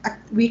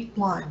week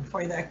 1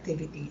 for the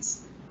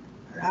activities.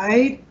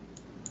 Right?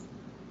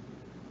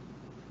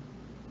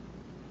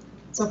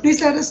 So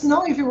please let us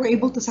know if you were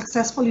able to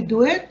successfully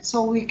do it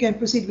so we can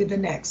proceed with the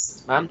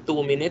next. Ma'am,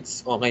 2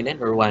 minutes, okay na,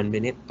 or 1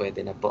 minute, pwede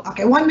na po.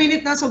 Okay, 1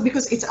 minute na. So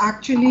because it's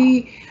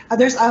actually,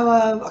 there's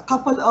a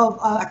couple of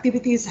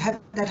activities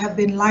that have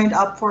been lined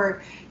up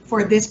for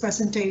this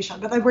presentation.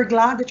 But we're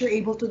glad that you're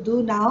able to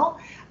do now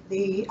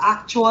the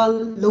actual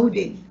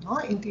loading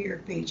into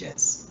your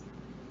pages.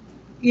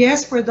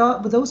 Yes, for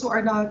those who are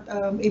not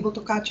able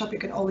to catch up,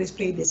 you can always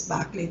play this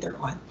back later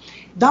on.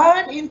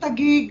 Don in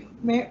Taguig,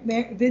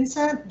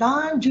 Vincent,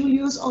 Don,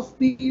 Julius of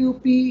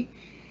PUP.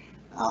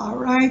 All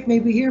right,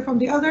 maybe hear from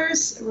the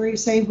others.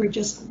 We're saying we're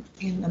just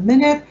in a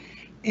minute.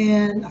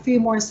 In a few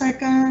more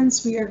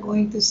seconds, we are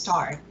going to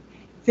start.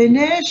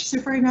 Finish, si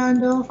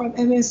Fernando from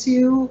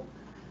MSU.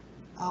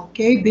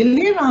 Okay,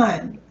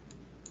 Biliran.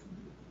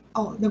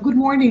 Oh, good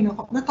morning.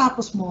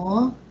 Natapos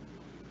mo?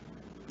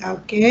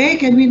 Okay,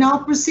 can we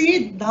now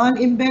proceed? Done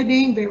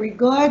embedding, very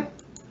good.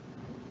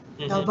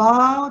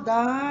 Davao,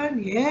 done,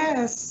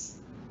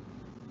 yes.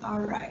 All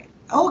right.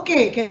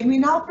 Okay, can we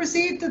now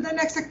proceed to the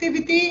next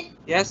activity?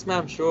 Yes,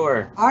 ma'am,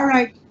 sure. All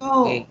right,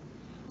 go. Okay.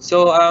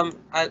 So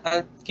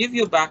I'll give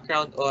you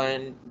background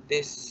on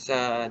this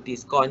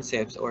these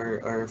concepts or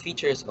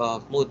features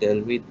of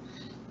Moodle. With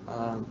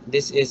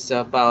this is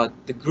about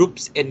the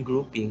groups and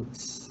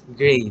groupings,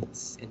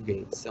 grades and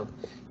grades. So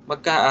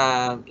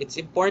it's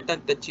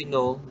important that you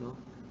know,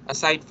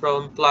 aside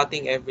from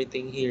plotting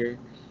everything here,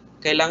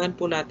 kailangan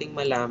po nating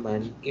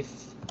malaman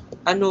if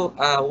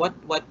what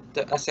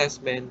the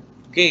assessment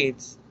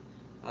grades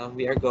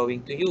we are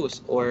going to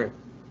use, or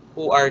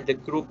who are the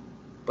group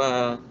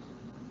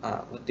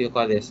what do you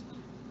call this?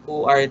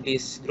 Who are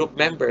these group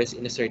members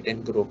in a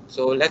certain group?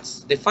 So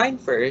let's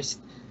define first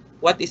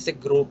what is a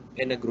group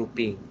and a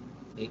grouping.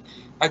 Okay?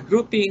 A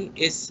grouping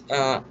is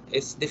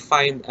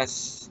defined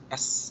as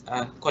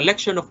a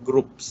collection of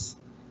groups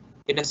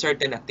in a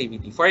certain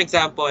activity. For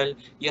example,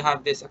 you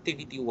have this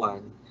activity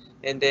 1,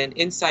 and then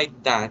inside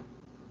that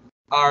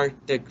are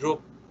the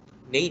group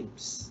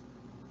names.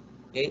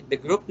 Okay? The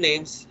group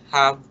names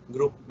have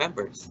group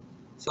members.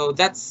 So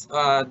that's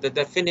the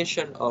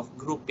definition of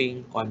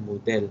grouping on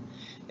Moodle.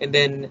 And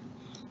then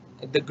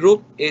the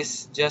group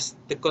is just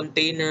the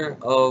container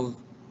of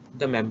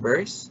the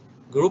members.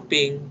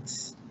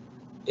 Groupings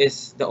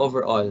is the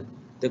overall,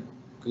 the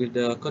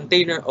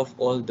container of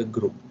all the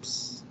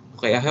groups.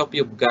 Okay, I hope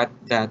you got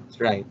that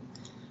right.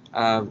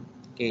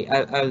 Okay,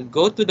 I'll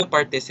go to the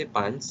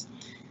participants.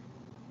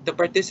 The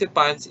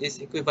participants is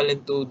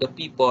equivalent to the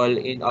people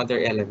in other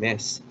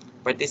LMS.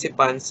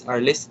 Participants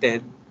are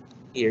listed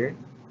here.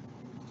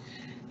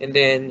 And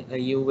then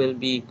you will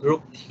be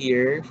grouped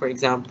here. For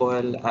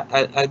example,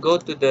 I'll go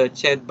to the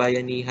HIEd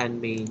Bayanihan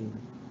main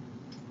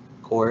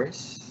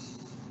course.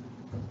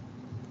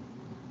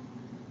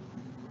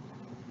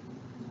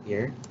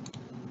 Here.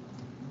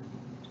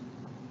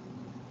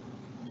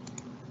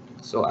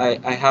 So I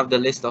have the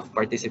list of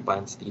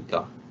participants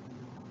dito.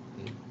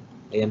 Okay.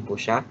 Ayan po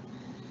siya.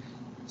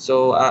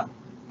 So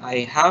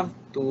I have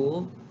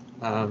to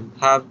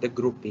have the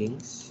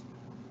groupings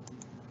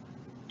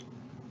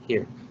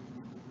here.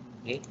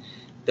 Okay.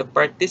 The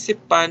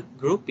participant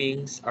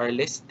groupings are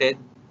listed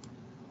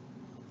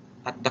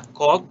at the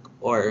cog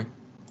or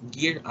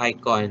gear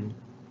icon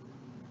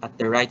at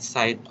the right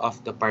side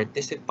of the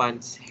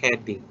participants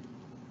heading.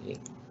 Okay.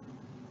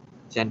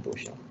 Diyan po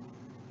siya.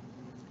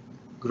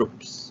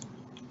 Groups.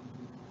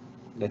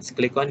 Let's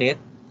click on it.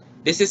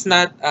 This is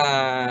not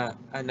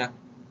an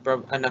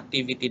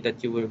activity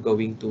that you were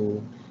going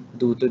to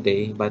do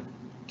today, but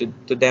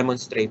to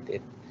demonstrate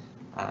it,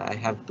 I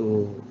have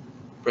to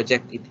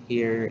project it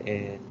here,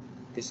 and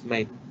this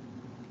might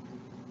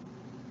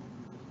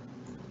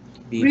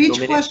be Rich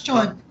 2 minutes.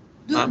 question.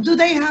 Do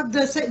they have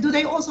do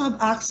they also have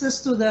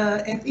access to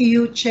the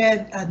FEU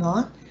CHED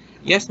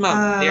Yes,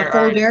 ma'am.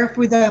 folder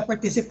for the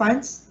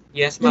participants?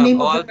 Yes, The ma'am.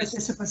 name of the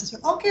participants as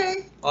well.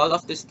 Okay. All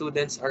of the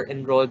students are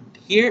enrolled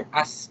here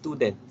as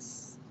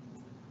students,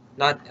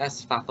 not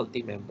as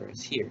faculty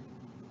members here.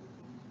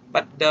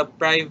 But the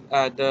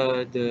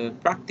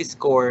practice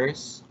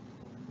course,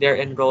 they're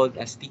enrolled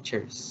as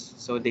teachers,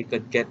 so they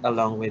could get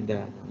along with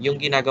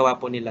yung ginagawa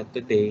po nila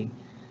today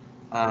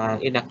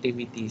in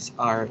activities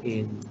are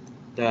in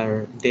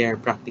their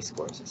practice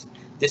courses.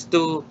 Just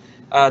to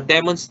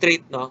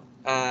demonstrate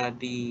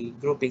the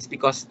groupings,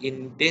 because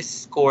in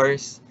this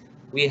course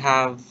we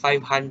have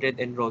 500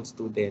 enrolled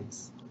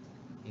students.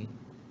 Okay.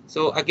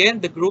 So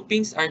again, the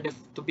groupings are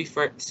to be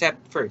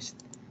set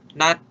first,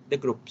 not the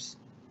groups.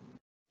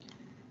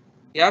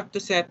 You have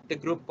to set the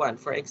group 1.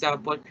 For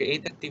example,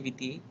 create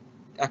activity,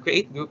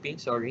 create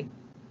grouping, sorry.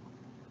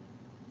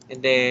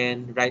 And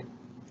then write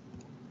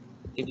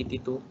activity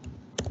 2.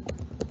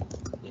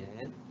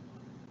 Yan.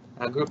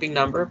 Grouping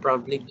number,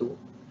 probably 2.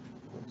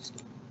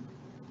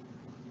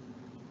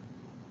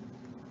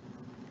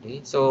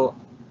 Okay, so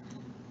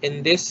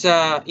in this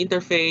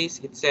interface,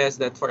 it says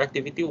that for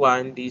activity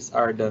 1, these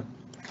are the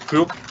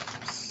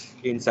groups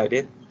inside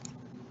it.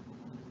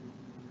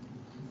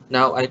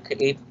 Now I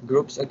create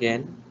groups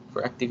again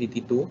for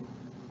activity 2.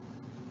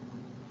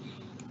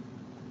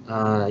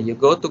 You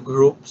go to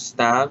Groups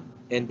tab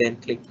and then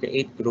click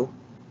Create Group.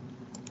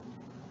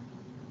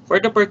 For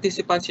the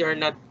participants, you are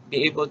not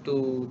be able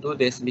to do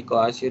this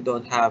because you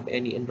don't have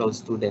any enrolled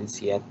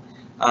students yet.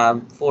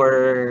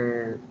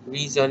 For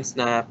reasons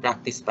na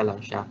practice pa lang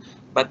siya.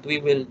 But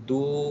we will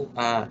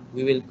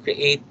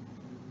create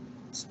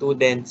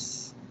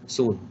students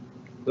soon.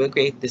 We'll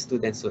create the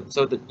students soon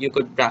so that you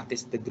could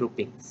practice the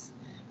groupings.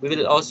 We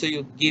will also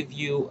give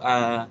you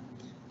an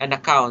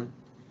account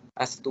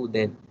as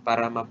student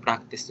para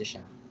ma-practice niya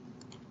siya.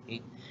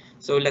 Okay.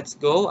 So let's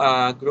go.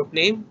 Group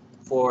name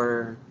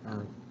for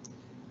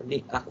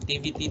the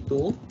activity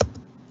 2,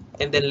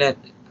 and then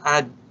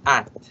add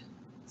at.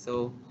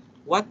 So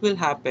what will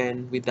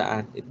happen with the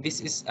at? This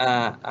is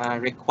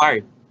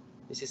required.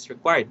 This is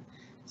required.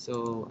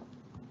 So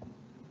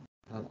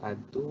I'll add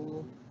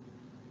 2,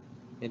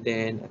 and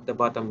then at the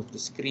bottom of the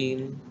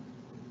screen,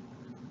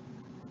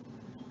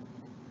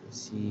 let's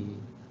see.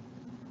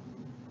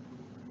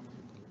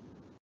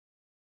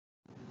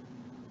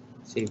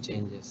 Save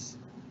changes.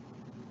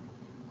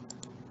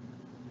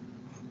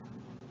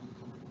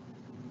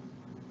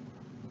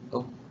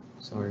 Oh,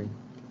 sorry.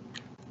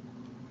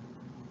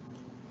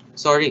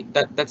 Sorry,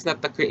 that's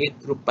not the create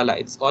group pala.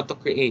 It's auto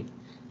create.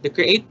 The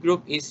create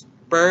group is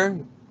per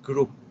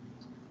group,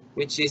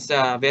 which is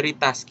very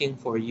tasking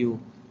for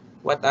you.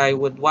 What I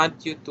would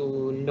want you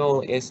to know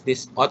is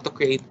this auto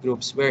create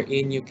groups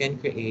wherein you can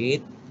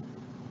create.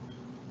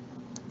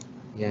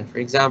 Yeah, for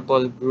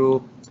example,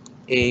 group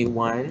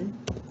A1.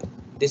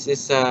 This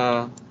is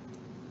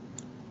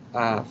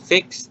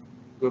fixed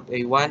group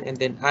A1, and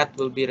then at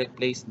will be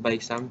replaced by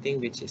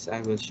something which is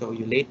I will show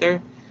you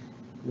later.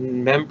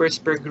 Members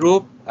per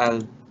group,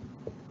 I'll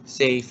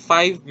say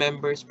 5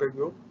 members per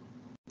group.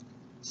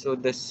 So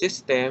the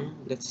system,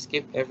 let's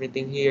skip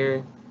everything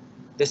here.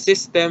 The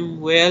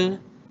system will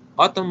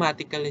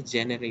automatically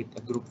generate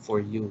a group for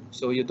you,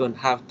 so you don't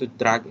have to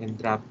drag and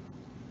drop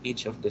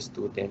each of the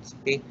students.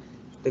 Okay,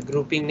 the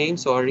grouping name,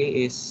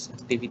 sorry, is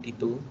activity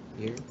 2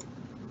 here,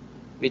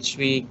 which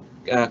we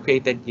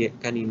created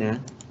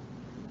kanina.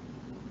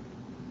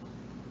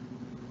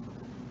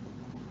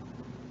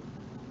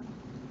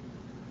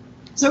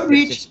 So Let's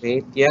Rich, just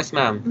wait. Yes,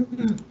 ma'am.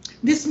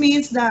 this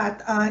means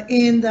that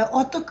in the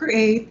auto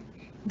create,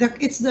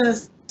 it's the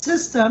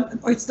system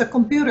or it's the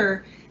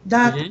computer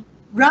that Mm-hmm.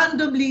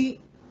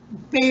 randomly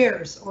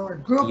pairs or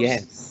groups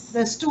Yes.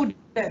 the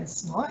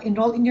students no,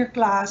 enroll in your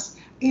class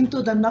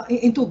into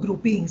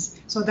groupings.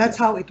 So that's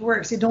how it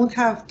works. You don't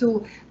have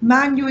to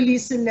manually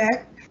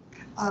select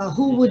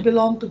who would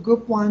belong to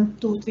group 1,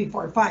 2, 3,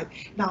 4, 5.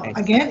 Now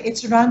again,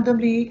 it's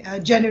randomly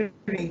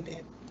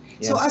generated.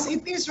 So as Yes.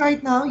 it is right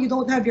now, you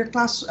don't have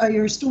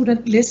your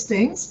student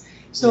listings.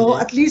 So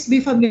Mm-hmm. at least be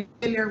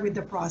familiar with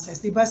the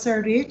process. Diba, Sir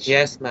Rich?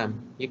 Yes, ma'am.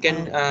 You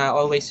can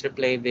always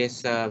replay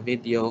this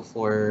video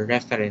for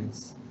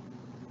reference.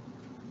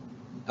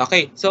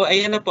 Okay, so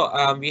ayan na po.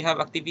 We have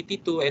activity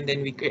 2 and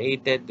then we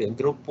created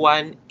group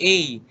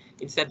 1A.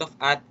 Instead of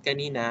at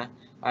kanina,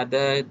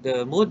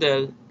 the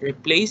Moodle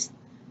replaced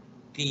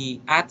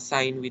the at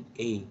sign with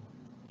A.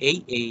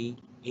 AA,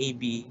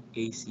 AB,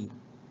 AC.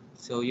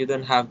 So you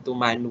don't have to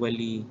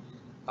manually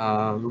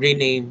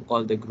rename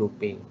all the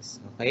groupings.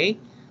 Okay,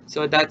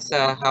 so that's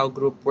how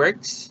group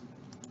works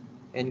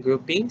and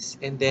groupings.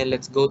 And then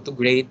let's go to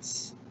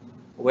grades.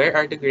 Where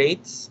are the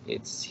grades?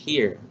 It's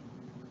here.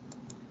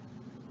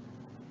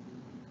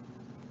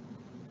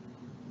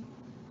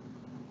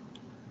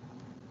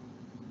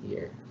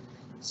 Here.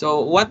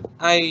 So what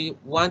I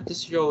want to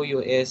show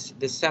you is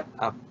the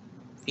setup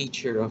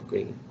feature of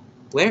grade,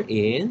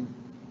 wherein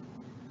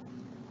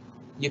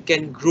you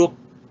can group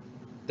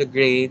the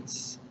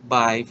grades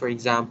by, for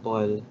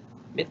example,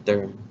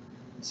 midterm.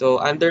 So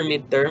under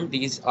midterm,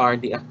 these are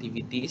the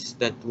activities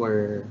that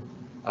were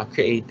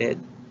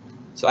created.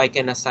 So I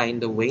can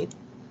assign the weight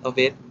of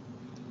it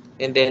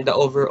and then the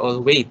overall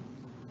weight.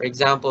 For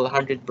example,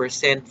 100%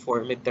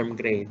 for midterm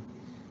grade.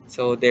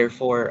 So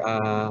therefore,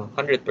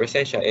 100%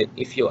 siya.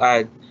 If you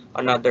add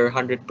another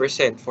 100%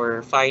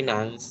 for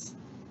finals,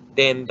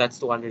 then that's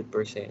 200%.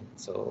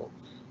 So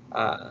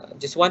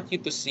just want you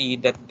to see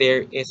that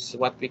there is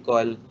what we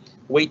call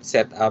weight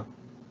setup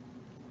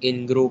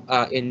in group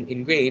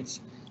in grades,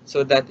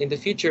 so that in the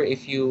future,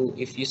 if you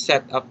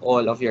set up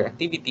all of your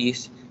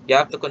activities, you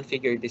have to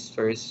configure this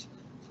first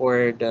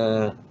for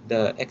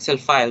the Excel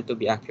file to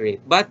be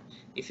accurate. But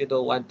if you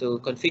don't want to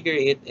configure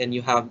it and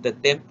you have the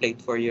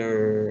template for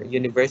your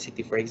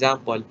university, for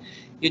example,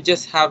 you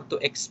just have to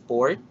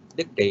export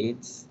the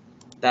grades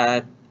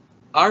that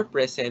are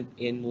present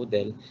in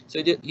Moodle. So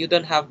you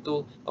don't have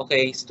to,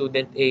 okay,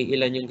 student A,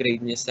 ilan yung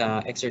grade niya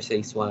sa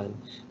exercise 1.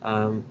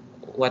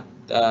 What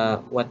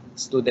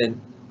student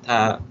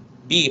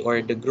B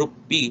or the group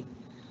B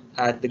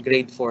had the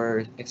grade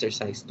for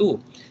exercise 2.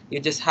 You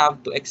just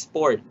have to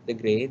export the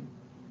grade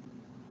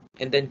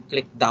and then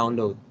click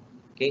download.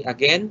 Okay,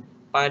 again,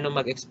 paano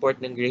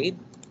mag-export ng grade?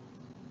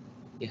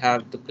 You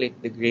have to click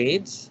the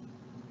grades,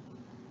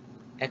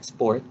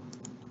 export,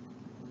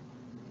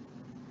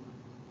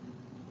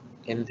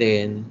 and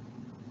then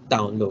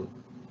download.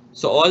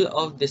 So all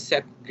of the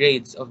set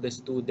grades of the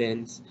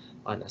students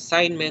on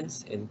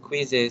assignments and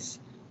quizzes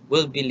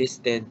will be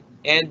listed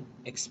and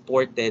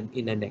exported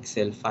in an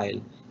Excel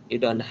file. You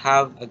don't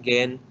have,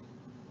 again,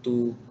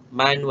 to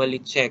manually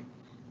check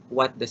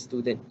what the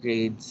student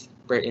grades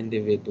per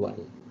individual.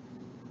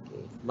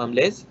 Okay. Ma'am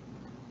Liz?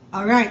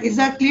 All right, is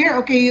that clear?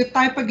 Okay, you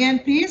type again,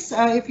 please,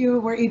 if you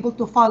were able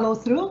to follow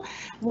through.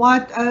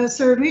 What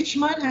Sir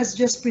Richmond has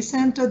just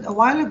presented a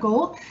while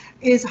ago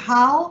is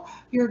how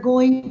you're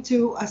going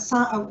to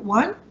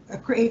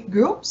create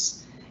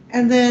groups,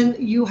 and then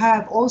you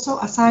have also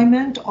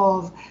assignment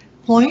of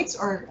points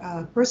or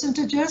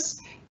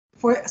percentages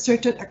for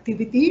certain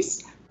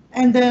activities.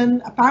 And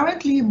then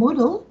apparently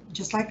Moodle,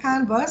 just like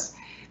Canvas,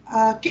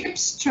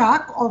 keeps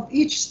track of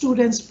each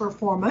student's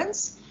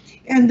performance.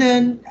 And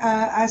then,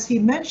 as he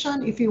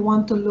mentioned, if you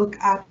want to look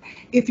at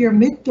if your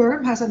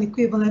midterm has an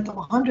equivalent of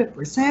 100%,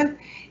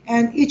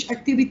 and each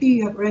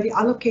activity you have already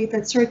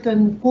allocated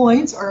certain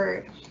points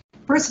or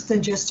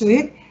percentages to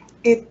it,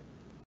 it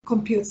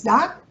computes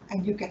that,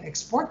 and you can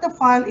export the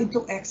file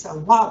into Excel.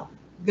 Wow,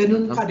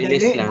 ganun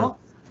kadali, no?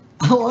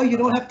 Oh, you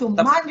don't have to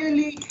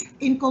manually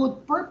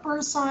encode per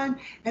person,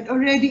 and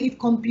already it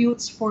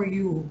computes for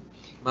you.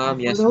 Ma'am,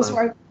 yes, those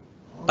ma'am.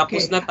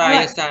 Tapos na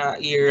tayo sa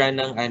era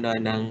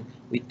ng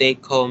we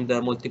take home the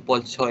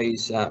multiple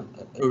choice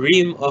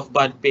ream of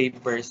bond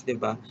papers, di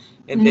ba?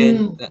 And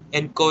then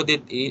encode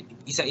it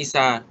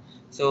isa-isa.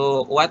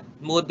 So what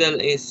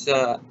Moodle is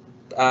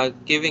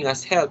giving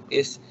us help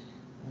is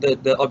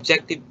the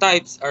objective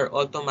types are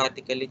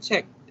automatically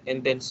checked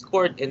and then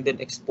scored and then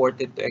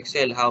exported to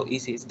Excel. How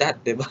easy is that,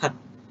 di ba?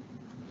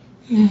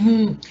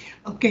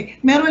 Okay,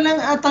 meron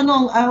lang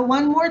tanong,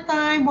 one more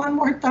time.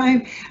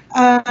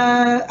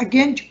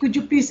 Again, could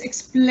you please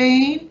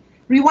explain,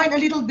 rewind a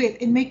little bit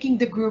in making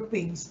the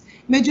groupings?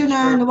 Medyo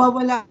na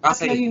nawawala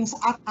sila yung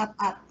sa at.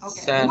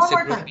 Okay, one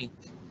more time.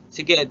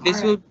 Sige,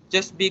 this will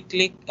just be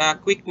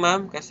quick,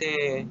 ma'am,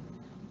 kasi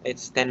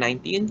it's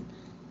 10:19.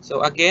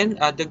 So again,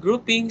 the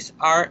groupings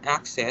are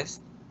accessed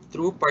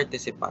through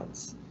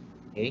participants.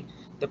 Okay,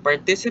 the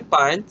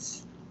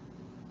participants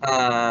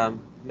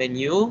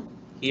menu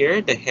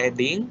here, the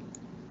heading,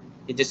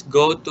 You just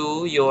go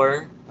to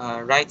your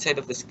right side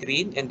of the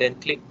screen and then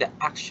click the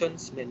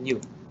Actions menu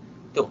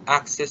to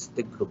access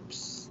the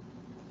groups.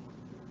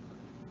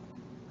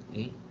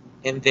 Okay.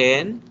 And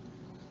then,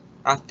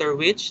 after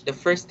which, the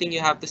first thing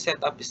you have to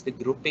set up is the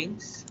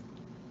groupings.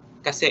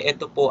 Kasi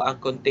ito po ang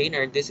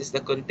container. This is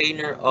the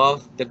container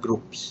of the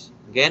groups.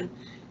 Again,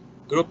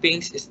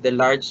 groupings is the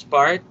large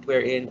part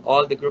wherein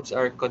all the groups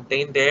are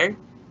contained there.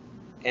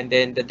 And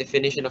then the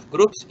definition of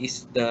groups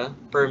is the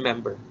per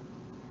member.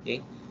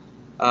 Okay.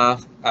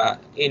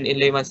 In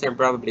layman's term,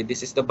 probably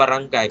this is the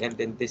barangay and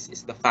then this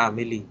is the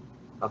family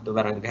of the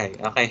barangay.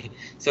 Okay.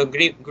 So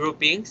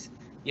groupings,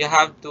 you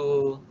have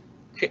to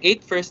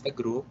create first a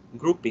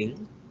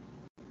grouping.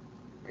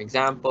 For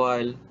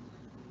example,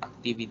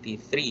 activity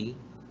 3.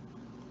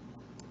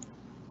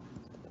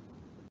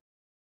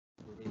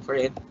 Waiting for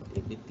it.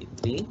 Activity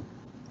 3.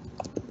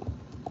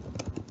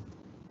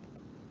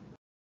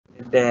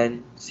 And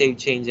then save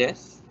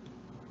changes.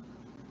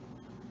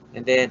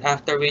 And then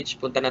after which,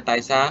 punta na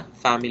tayo sa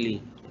family,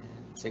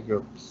 sa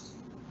groups.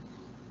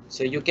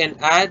 So you can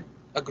add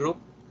a group,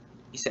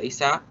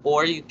 isa-isa,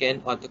 or you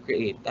can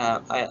auto-create.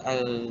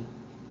 I'll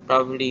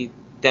probably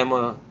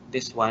demo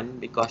this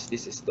one because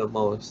this is the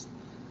most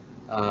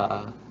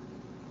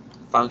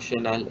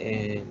functional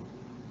and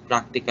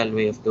practical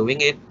way of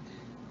doing it.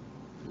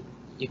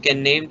 You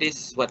can name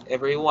this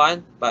whatever you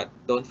want, but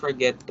don't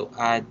forget to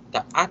add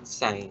the @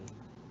 sign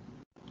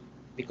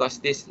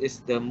because this is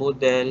the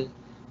Moodle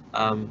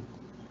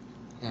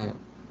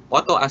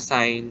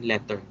auto-assign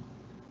letter.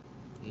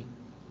 Okay.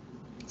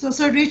 So,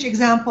 Sir Rich,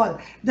 example,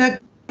 the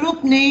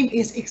group name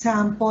is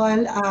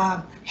example,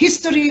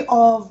 history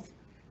of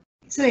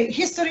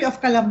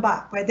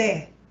Calamba,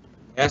 pwede.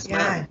 Yes,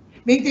 ma'am.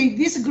 Maybe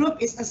this group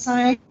is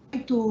assigned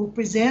to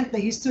present the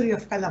history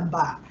of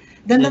Calamba.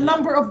 Then the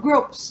number of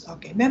groups,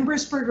 okay,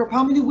 members per group,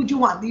 how many would you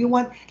want? Do you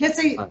want,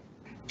 let's say,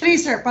 3,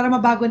 sir, para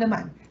mabago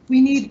naman. We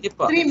need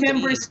 3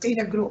 members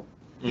in a group.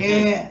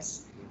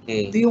 Yes.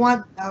 Okay. Do you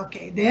want,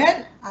 okay,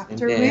 then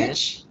after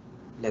which?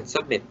 Let's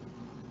submit.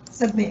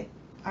 Submit.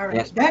 All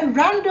right. Yes. Then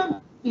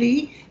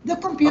randomly, the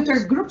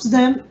computer groups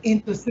them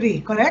into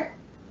 3, correct?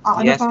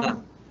 Yes,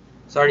 ma'am.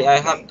 Sorry, okay.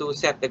 I have to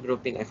set the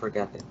grouping. I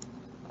forgot it.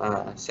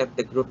 Set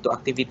the group to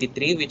activity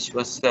 3, which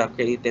was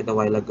created a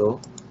while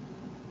ago.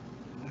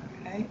 All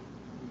right.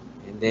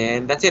 And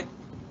then that's it.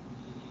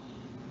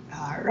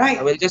 All right.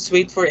 I will just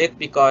wait for it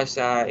because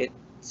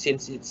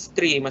since it's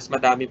 3, mas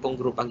madami pong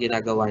group ang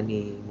ginagawa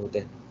ni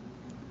Moodle.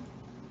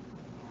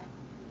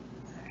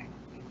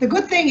 The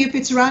good thing if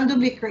it's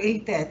randomly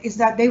created is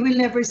that they will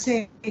never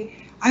say,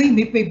 ay,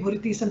 may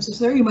favoritism si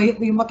sir, may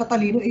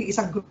matatalino,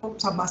 isang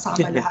group, sama-sama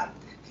lahat.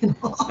 You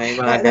know? May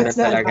mga ganun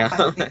talaga.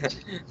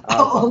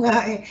 Oo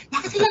nga eh.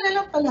 Bakit sila na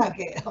lang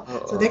palagi?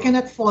 So they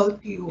cannot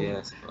fault you.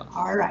 Yes.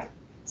 All right.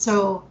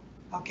 So,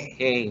 okay.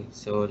 Okay,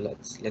 so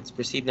let's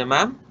proceed na,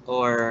 ma'am,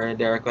 or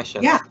there are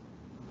questions? Yeah.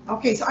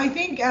 Okay, so I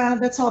think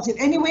that solves it.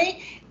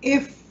 Anyway,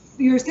 if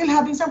you're still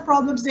having some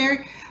problems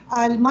there,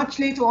 much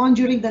later on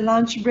during the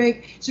lunch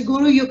break,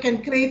 siguro you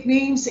can create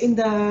names in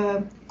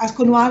the, as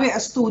kunwari,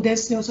 as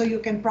students, you know, so you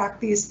can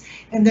practice,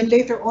 and then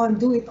later on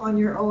do it on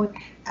your own.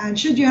 And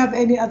should you have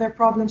any other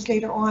problems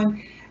later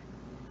on,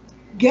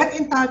 get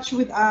in touch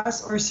with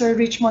us or Sir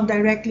Richmond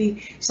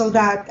directly so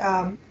that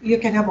you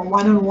can have a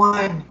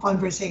one-on-one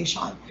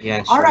conversation.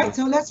 Yeah, sure. All right,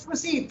 so let's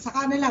proceed.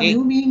 Saka na lang,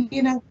 humingi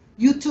ng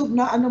YouTube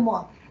na ano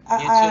mo.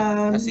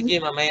 YouTube.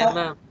 Sige, mamaya,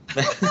 ma'am.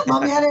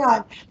 Mamaya na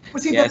yan.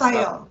 Proceed na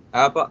tayo.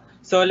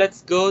 So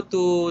let's go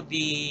to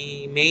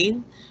the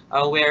main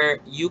where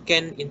you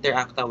can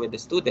interact with the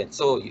student.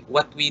 So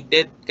what we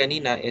did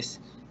kanina is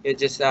you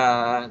just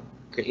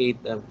create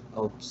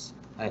oops,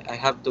 I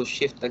have to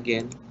shift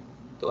again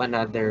to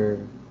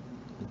another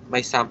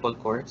my sample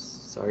course,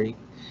 sorry.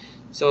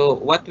 So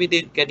what we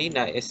did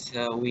kanina is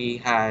we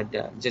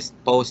had just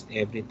post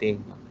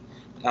everything.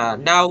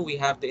 Now we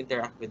have to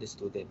interact with the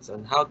students.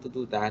 On how to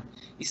do that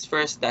is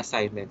first the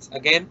assignments.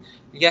 Again,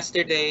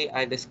 yesterday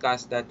I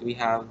discussed that we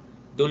have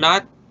do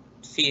not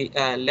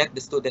let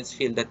the students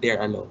feel that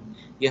they're alone.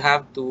 You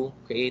have to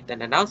create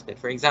an announcement,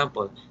 for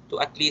example,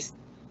 to at least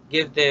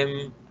give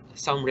them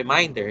some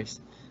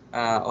reminders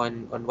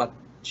on what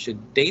should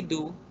they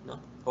do, no?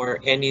 Or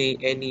any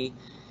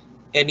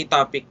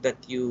topic that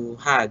you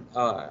had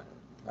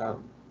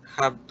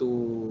have to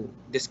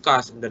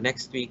discuss in the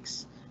next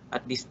weeks.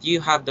 At least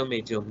you have the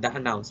medium, the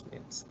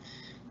announcements.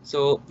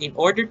 So in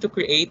order to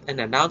create an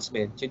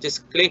announcement, you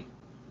just click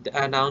the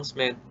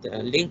announcement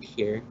link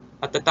here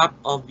at the top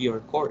of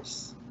your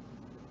course.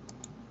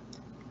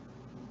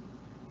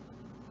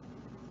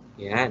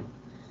 Yan.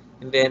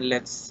 And then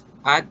let's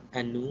add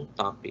a new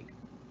topic.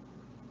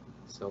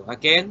 So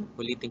again,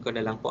 ulitin ko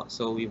na lang po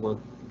so we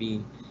won't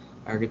be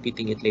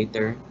repeating it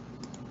later.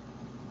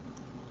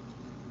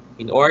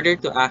 In order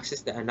to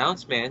access the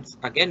announcements,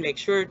 again, make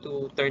sure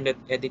to turn the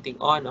editing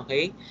on,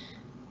 okay?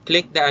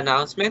 Click the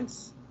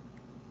announcements.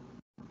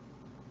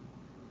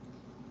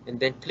 And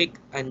then click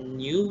a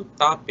new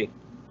topic,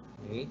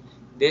 okay?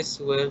 This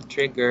will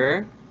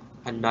trigger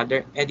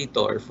another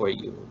editor for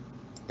you.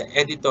 The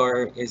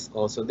editor is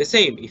also the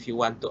same. If you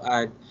want to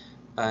add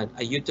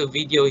a YouTube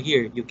video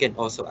here, you can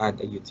also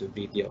add a YouTube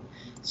video.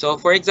 So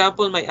for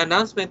example, my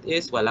announcement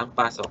is walang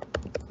pasok.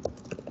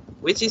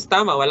 Which is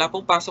tama, wala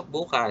pong pasok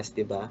bukas,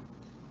 di ba?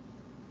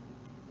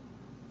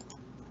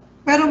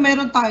 Pero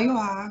meron tayo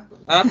ha.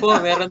 Po,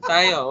 meron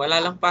tayo.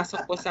 Wala lang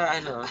pasok po sa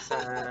sa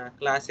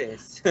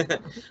classes.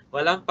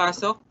 Walang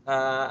pasok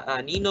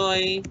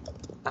Ninoy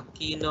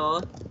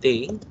Aquino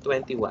Day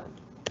 21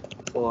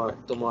 for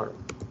tomorrow.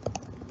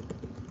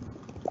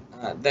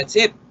 That's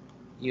it.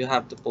 You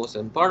have to post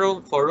on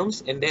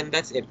forums, and then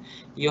that's it.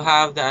 You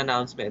have the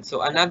announcement.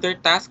 So another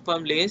task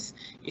from Liz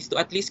is to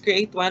at least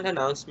create one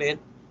announcement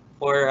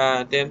for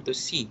them to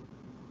see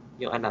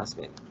yung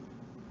announcement.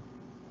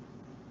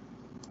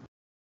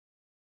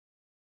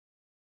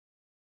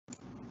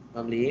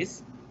 Ma'am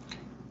Liz?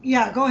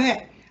 Yeah, go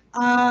ahead.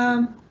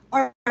 All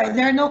right,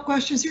 there are no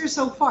questions here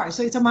so far.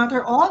 So it's a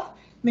matter of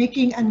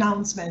making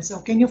announcements. So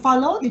can you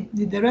follow?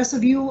 Did the rest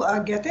of you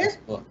get it?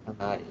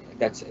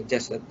 That's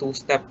just a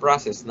two-step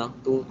process, no?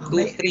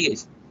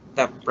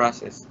 Three-step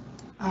process.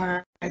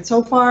 All right,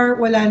 so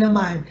far, wala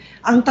naman.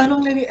 Ang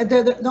tanong,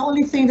 the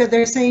only thing that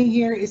they're saying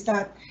here is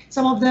that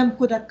some of them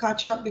could not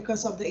catch up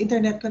because of the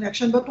internet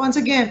connection. But once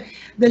again,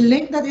 the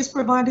link that is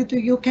provided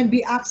to you can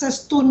be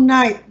accessed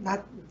tonight,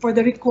 not for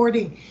the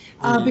recording.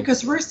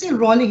 Because we're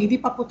still rolling, hindi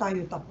pa po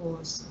tayo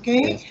tapos.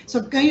 Okay? Yes. So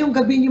ngayong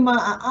gabi nyo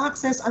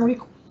ma-access ang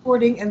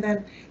recording, and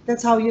then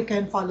that's how you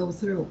can follow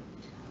through.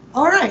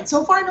 All right,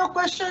 so far no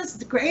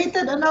questions. The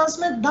created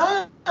announcement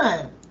done.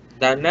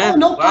 Done na. Oh,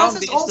 no wow,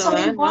 classes also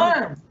in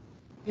BARM.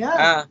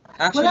 Yeah.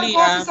 Actually, walang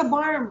classes sa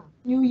BARM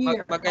New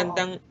Year.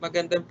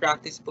 Magandang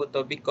practice po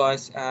to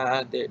because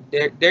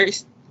there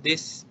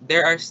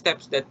are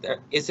steps that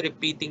is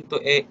repeating to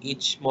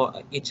each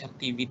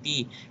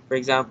activity. For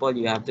example,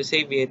 you have to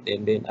save it,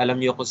 and then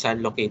alam niyo kung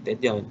saan located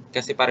yon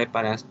kasi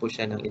pare-parehas po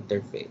siya ng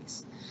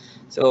interface.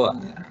 So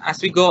as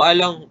we go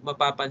along,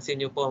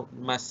 mapapansin niyo po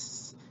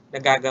mas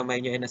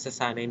nagagamay niyo,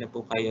 nasasanay na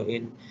po kayo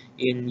in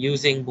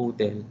using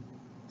Moodle.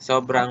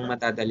 Sobrang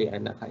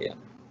matadalian na kaya.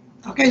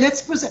 Okay,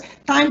 let's put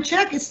time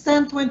check. It's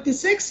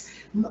 10:26.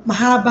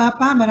 Mahaba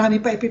pa, marami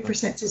pa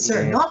ipipresent si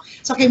Sir, no?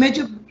 So okay,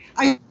 medyo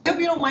I hope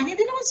you don't mind.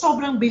 Hindi naman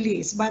sobrang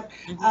bilis, but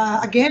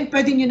again,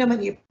 pwede nyo naman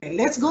i-play.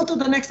 Let's go to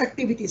the next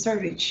activity, Sir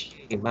Rich.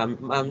 Okay,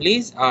 Ma'am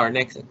Liz, our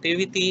next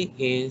activity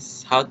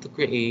is how to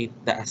create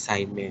the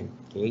assignment.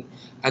 Okay.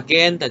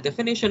 Again, the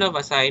definition of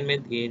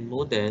assignment in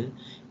Moodle,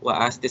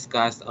 as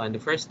discussed on the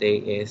first day,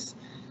 is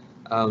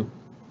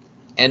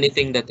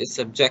anything that is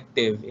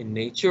subjective in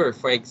nature.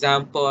 For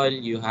example,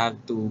 you have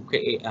to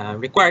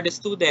require the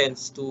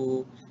students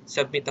to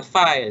submit a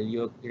file.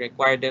 You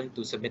require them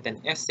to submit an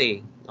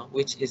essay,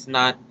 which is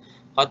not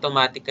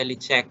automatically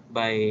checked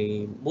by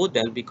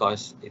Moodle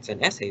because it's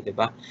an essay,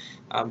 diba?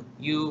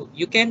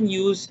 You can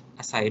use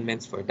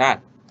assignments for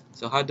that.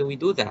 So how do we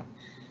do that?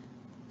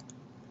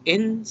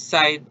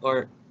 Inside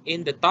or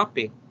in the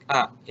topic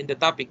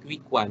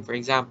week 1, for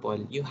example,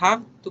 you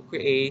have to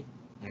create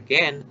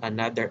again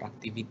another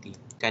activity.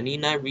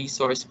 Kanina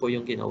resource po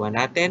yung ginawa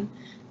natin.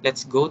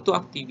 Let's go to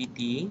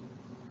activity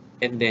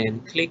and then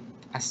click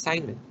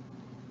assignment.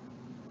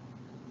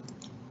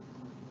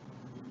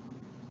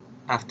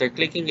 After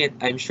clicking it,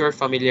 I'm sure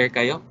familiar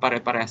kayo.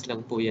 Pare-parehas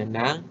lang po yan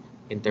ng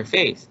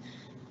interface.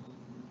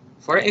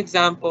 For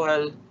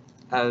example,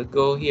 I'll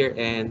go here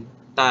and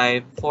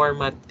type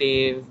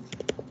formative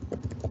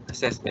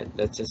assessment.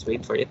 Let's just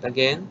wait for it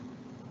again.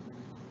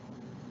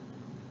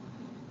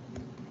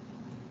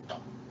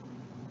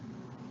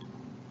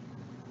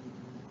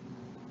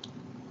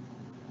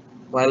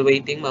 While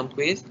waiting, Ma'am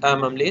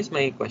Liz,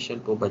 may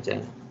question po ba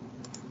dyan?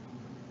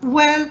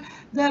 Well,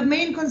 the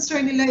main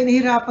concern nila,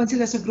 inahirapan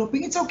sila sa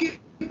grouping. It's okay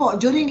po.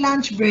 During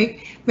lunch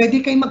break,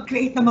 pwede kayo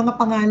mag-create ng mga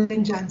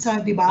pangalan dyan sa,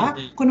 di ba?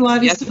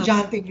 Kunwari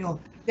estudyante nyo.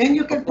 Then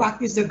you can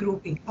practice the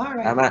grouping. All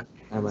right. Tama.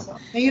 So,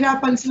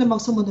 nahirapan sila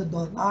magsumunod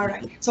doon. All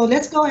right. So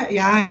let's go.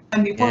 Yan.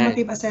 May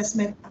formative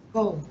assessment.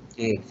 Go.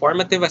 Okay.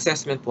 Formative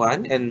assessment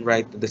 1 and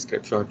write the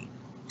description.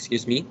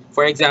 Excuse me.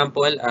 For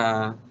example,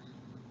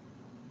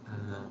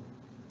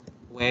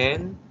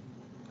 when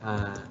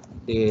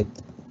did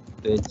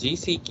the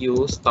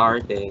GCQ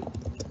started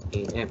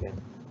in MM?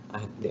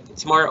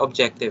 It's more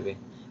objective.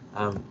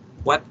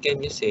 What can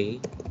you say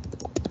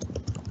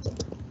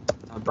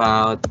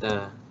about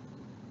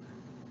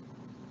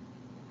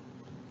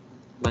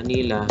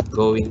Manila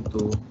going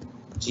to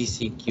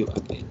GCQ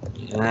again?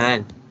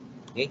 Yan.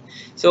 Okay.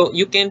 So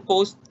you can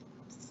post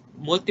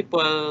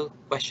multiple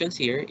questions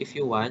here if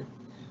you want,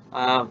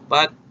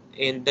 but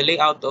in the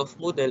layout of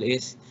Moodle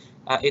is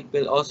it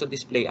will also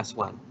display as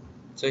one.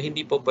 So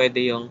hindi po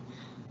pwede yung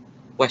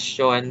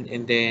question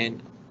and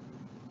then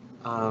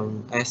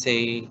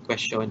essay,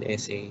 question,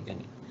 essay.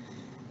 Ganun.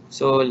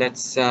 So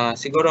let's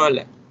siguro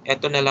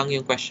eto na lang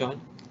yung question.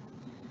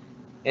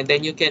 And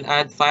then you can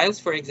add files.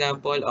 For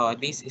example,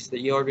 this is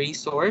your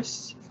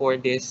resource for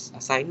this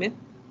assignment.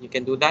 You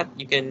can do that.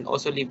 You can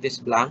also leave this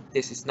blank.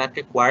 This is not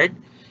required.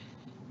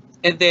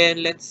 And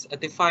then let's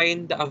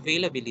define the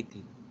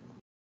availability.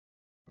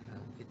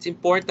 it's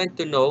important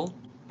to know,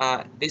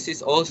 this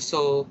is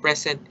also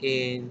present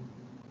in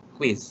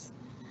quiz.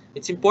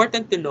 It's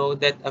important to know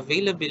that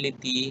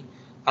availability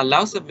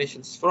allows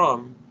submissions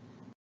from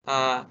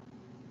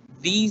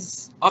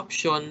these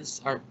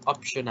options are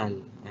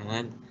optional,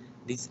 and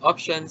these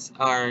options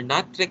are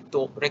not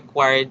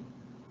required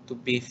to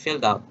be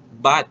filled out.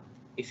 But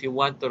if you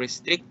want to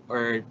restrict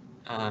or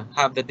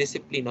have the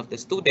discipline of the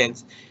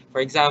students,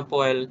 for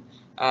example,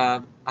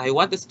 I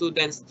want the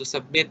students to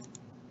submit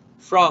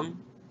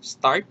from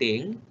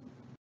starting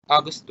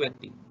August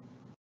 20.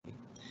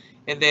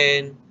 And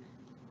then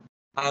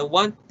I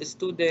want the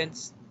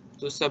students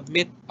to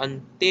submit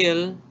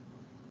until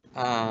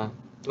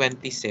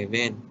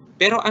 27.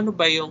 Pero ano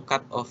ba yung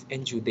cut-off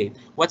and due date?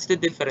 What's the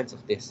difference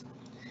of this?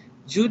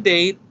 Due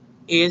date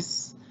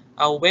is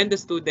when the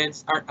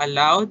students are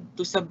allowed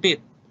to submit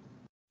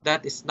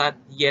that is not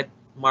yet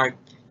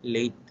marked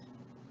late.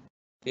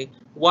 Okay?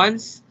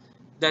 Once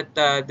that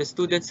the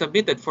student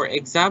submitted, for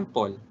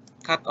example,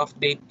 cut-off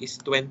date is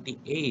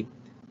 28.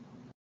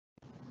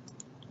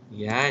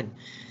 Yan.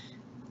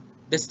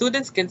 The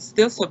students can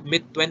still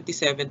submit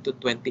 27 to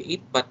 28,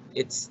 but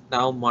it's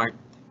now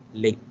marked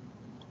late.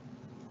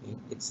 Okay?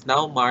 It's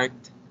now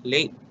marked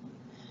late.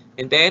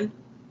 And then,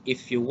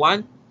 if you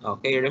want,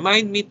 okay,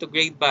 remind me to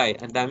grade by.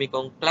 Ang dami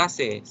kong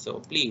klase,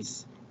 so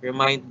please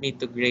remind me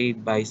to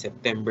grade by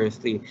September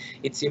 3.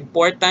 It's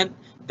important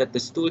that the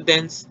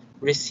students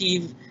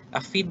receive a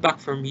feedback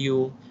from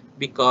you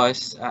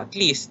because at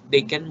least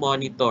they can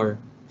monitor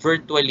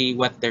virtually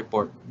what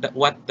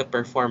the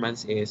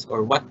performance is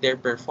or what their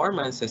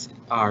performances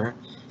are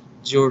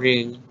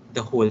during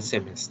the whole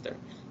semester.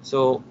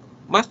 So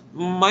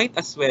might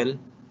as well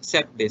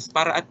set this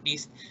para at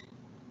least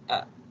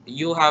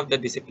you have the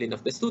discipline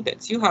of the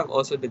students. You have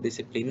also the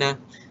discipline na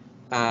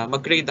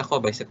mag-grade ako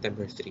by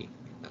September 3.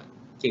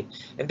 Okay.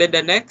 And then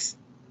the next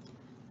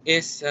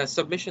is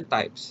submission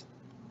types,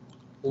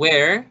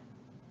 where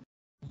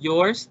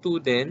your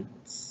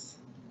students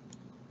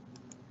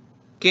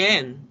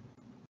can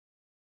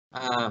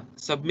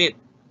submit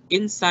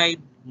inside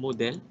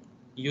Moodle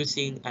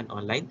using an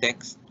online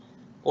text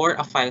or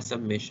a file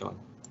submission.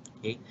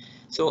 Okay.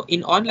 So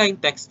in online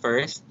text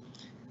first,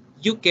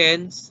 you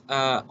can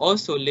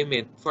also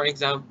limit. For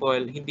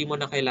example, hindi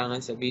mo na kailangan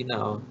sabihin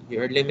na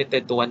you're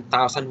limited to 1,000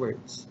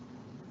 words.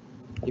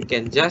 You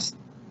can just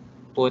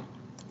put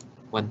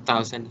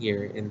 1,000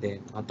 here and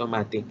then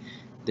automatic.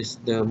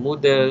 The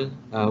Moodle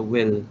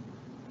will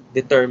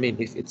determine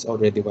if it's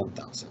already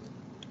 1,000.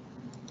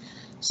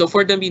 So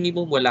for the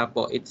minimum, wala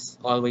po. It's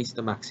always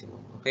the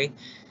maximum. Okay.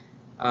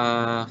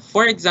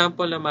 For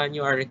example naman,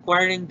 you are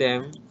requiring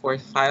them for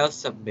file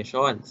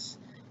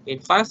submissions. In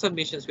file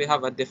submissions, we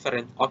have a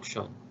different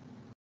option.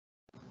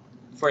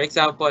 For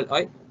example,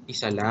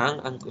 isa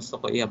lang ang gusto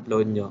ko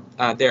i-upload nyo.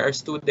 There are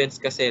students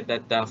kasi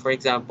that, for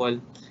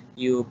example,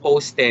 you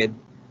posted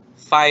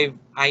 5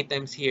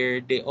 items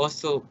here. They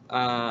also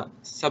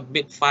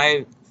submit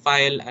 5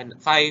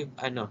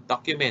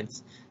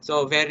 documents.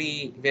 So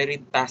very,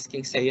 very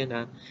tasking sa'yo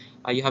na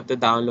you have to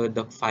download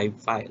the 5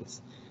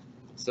 files.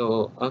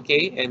 So,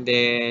 okay, and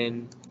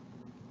then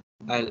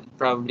I'll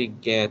probably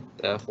get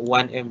 1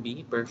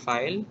 MB per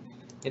file.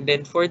 And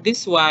then for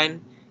this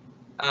one,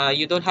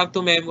 you don't have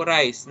to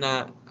memorize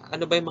na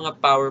ano ba yung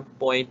mga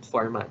PowerPoint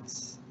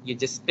formats. You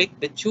just click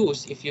the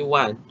choose if you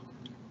want,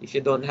 if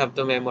you don't have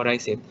to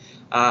memorize it.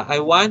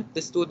 I want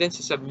the students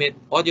to submit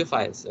audio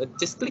files. So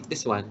just click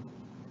this one.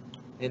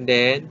 And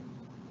then,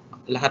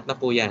 lahat na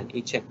po yan.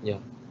 I-check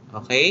nyo.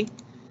 Okay?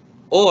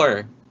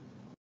 Or,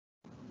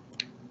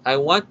 I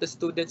want the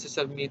students to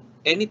submit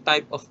any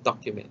type of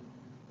document.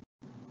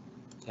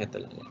 Ito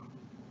lang yan.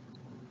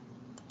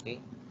 Okay?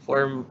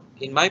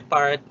 In my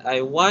part, I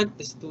want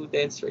the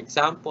students, for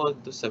example,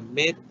 to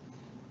submit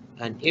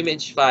an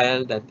image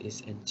file that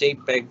is in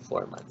JPEG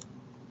format.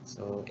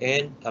 So,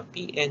 and a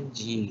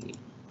PNG.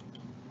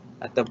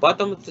 At the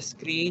bottom of the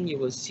screen,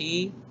 you will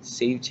see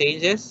Save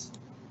Changes.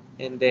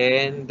 And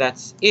then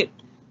that's it.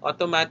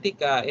 Automatic,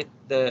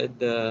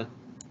 the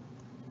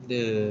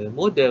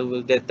Moodle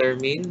will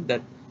determine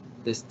that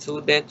the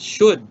student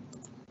should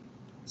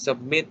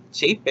submit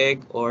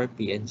JPEG or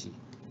PNG.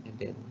 And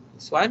then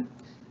this one,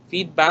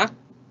 feedback.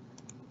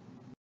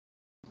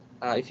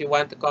 If you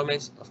want the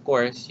comments, of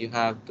course, you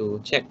have to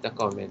check the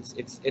comments.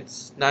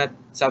 It's not,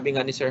 sabi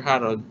nga ni Sir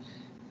Harold,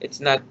 it's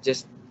not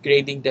just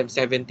grading them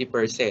 70%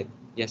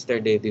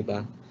 yesterday, di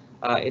ba?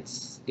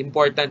 It's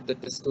important that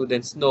the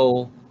students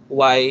know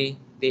why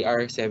they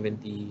are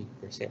 70%.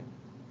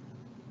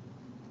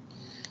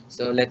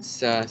 So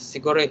let's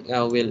siguro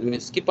we'll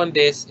skip on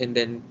this and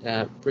then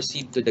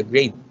proceed to the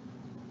grade.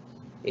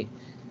 Okay.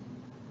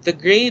 The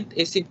grade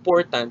is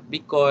important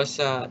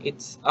because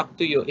it's up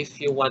to you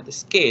if you want a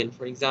scale,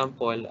 for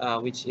example,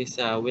 which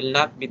is will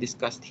not be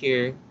discussed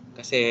here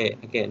kasi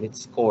again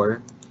it's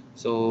core.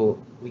 So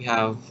we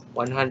have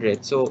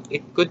 100. So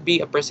it could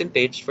be a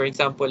percentage. For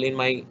example, in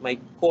my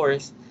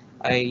course,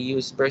 I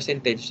use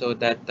percentage so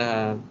that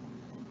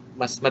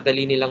mas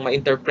madali nilang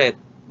ma-interpret,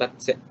 but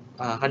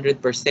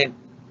 100%,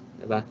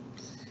 diba?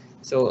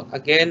 So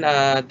again,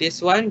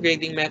 this one,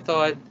 grading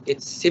method,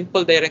 it's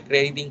simple direct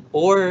grading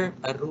or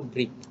a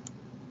rubric.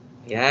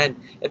 Ayan.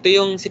 Ito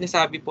yung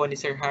sinasabi po ni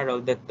Sir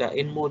Harold that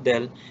in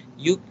Moodle,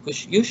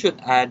 you should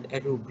add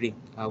a rubric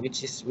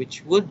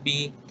which would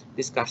be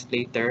discussed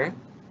later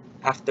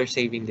after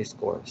saving this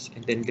course.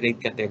 And then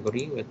grade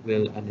category,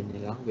 we'll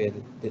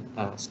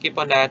skip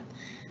on that.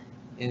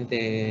 And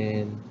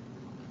then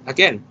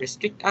again,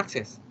 restrict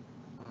access,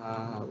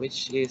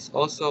 which is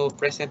also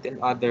present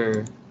in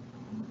other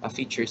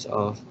features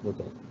of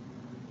Moodle.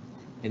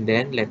 And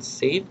then let's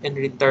save and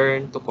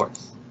return to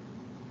course.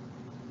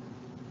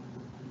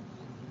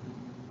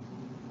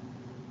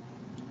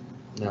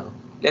 Now,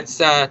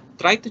 let's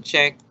try to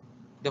check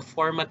the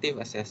formative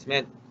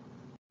assessment.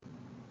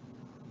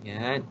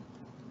 Yan.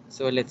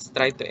 So let's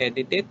try to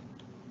edit it.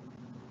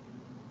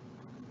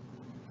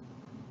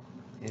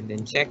 And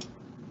then check.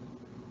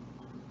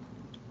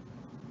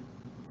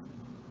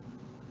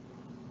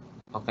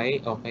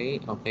 Okay, okay,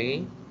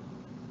 okay.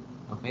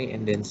 Okay,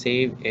 and then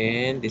save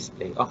and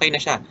display. Okay na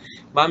siya.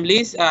 Ma'am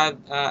Liz,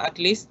 at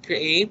least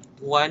create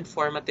one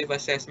formative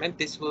assessment.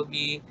 This will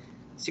be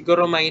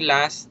siguro my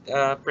last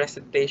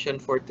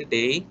presentation for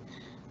today.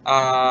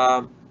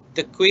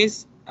 The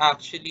quiz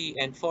actually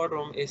and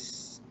forum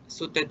is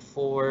suited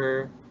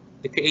for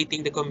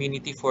creating the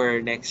community for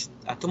next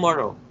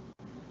tomorrow.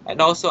 And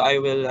also I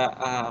will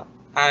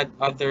add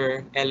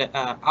other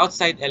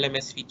outside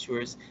LMS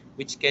features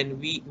which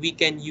we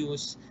can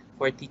use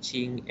for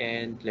teaching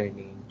and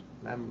learning.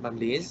 Ma'am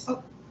Liz?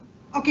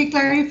 Okay,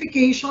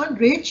 clarification,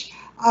 Rich.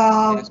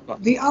 Yes,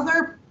 the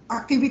other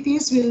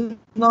activities will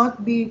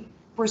not be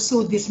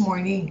pursued this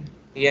morning.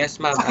 Yes,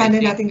 ma'am. Saka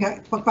na natin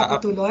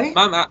pagpapatuloy.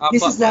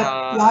 This is the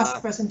last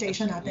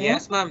presentation natin.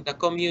 Yes, ma'am. The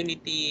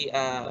community,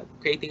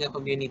 creating a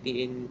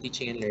community in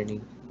teaching and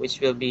learning, which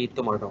will be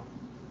tomorrow.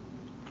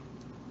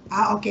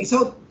 Okay.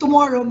 So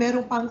tomorrow,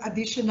 meron pang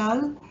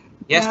additional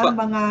na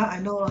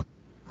mga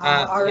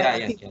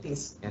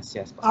activities.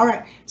 Yes. All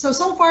right. So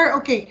far,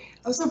 okay.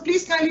 So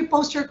please kindly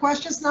post your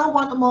questions now.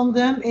 One among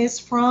them is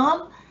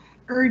from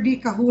Erdi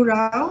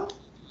Kahurao.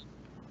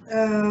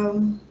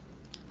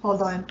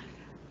 Hold on.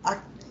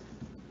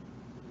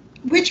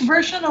 Which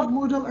version of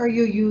Moodle are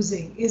you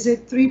using? Is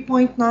it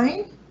 3.9?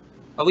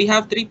 We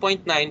have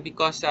 3.9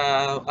 because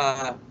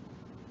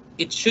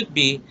it should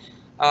be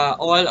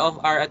all of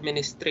our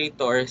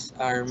administrators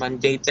are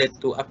mandated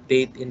to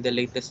update in the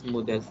latest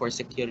Moodle for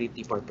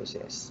security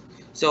purposes.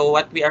 So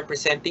what we are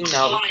presenting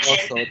now is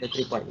also the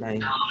 3.9.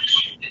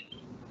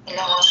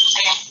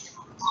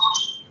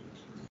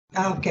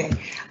 Okay.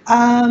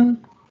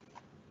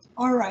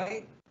 All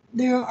right.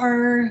 There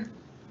are...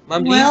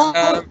 Ma'am Liz,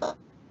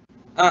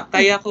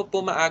 kaya ko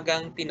po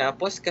maagang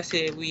tinapos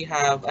kasi we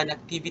have an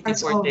activity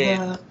for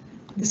them.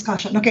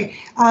 Discussion. Okay.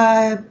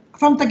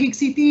 From Taguig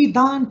City,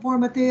 Don,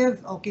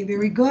 formative. Okay,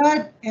 very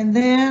good. And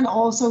then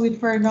also with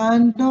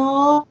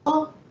Fernando.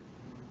 All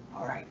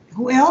right.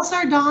 Who else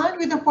are done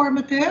with the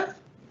formative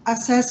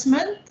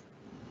assessment?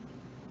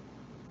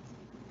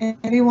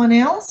 Anyone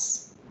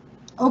else?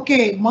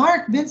 Okay,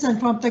 Mark Vincent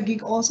from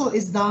Taguig also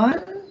is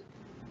done.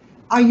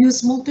 I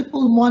use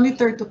multiple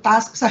monitor to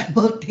task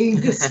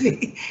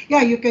simultaneously.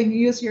 Yeah, you can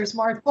use your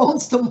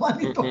smartphones to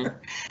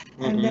monitor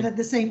and then at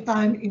the same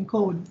time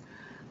encode.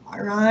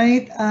 All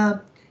right.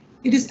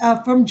 It is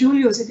from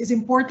Julius. It is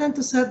important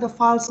to set the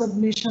file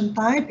submission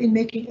type in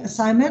making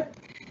assignment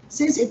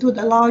since it would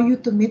allow you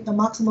to meet the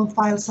maximum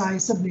file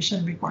size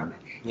submission requirement.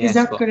 Yes,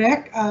 is that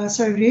correct,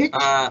 Sir Rich?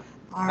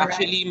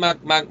 Actually,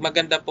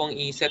 maganda pong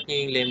i-set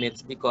nyo yung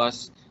limits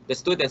because the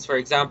students,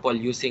 for example,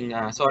 using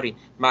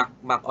Mac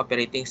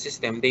operating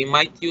system, they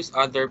might use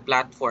other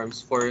platforms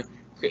for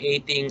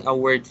creating a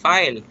Word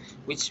file,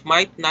 which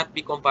might not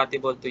be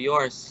compatible to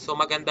yours. So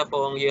maganda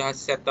pong you have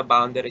set the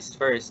boundaries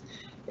first.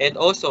 And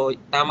also,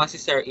 tama si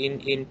Sir,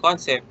 in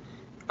concept,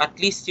 at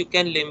least you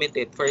can limit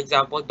it. For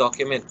example,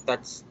 document,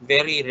 that's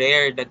very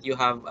rare that you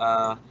have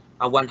a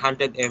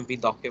 100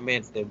 MB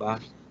document, diba?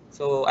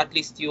 So at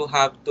least you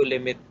have to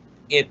limit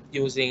it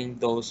using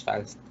those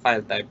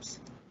file types.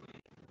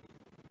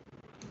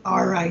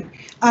 All right.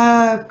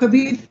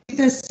 Cavite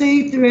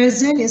State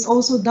resin is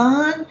also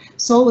done.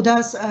 So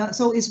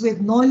is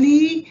with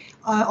Noli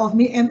of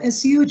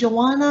MSU.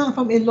 Joanna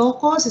from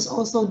Ilocos is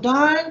also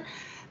done.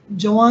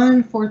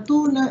 Joan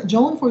Fortuna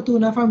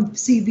from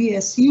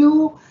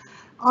CBSU.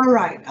 All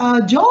right.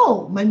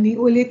 Joe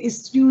Maniulit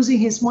is using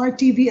his smart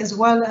TV as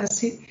well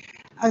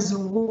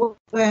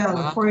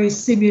for his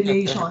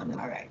simulation.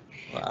 All right.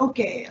 Wow.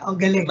 Okay,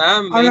 galing.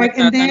 Ma'am, all right,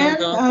 and then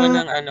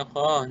ng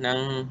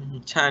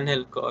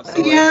channel ko.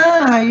 So,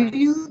 yeah,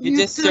 you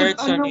just search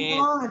on it.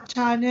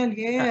 Channel,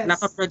 yes.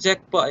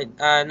 Naka-project po.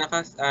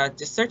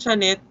 Just search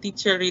on it,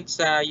 Teacher Rich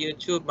sa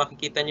YouTube.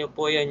 Makikita niyo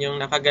po 'yan yung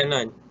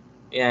nakaganon.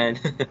 Yan.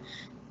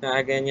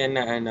 Nakaganyan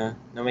na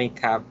may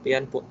cap.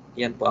 Yan po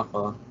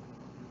ako.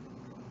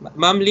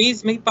 Ma'am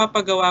Liz, may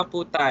papagawa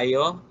po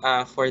tayo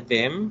for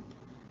them.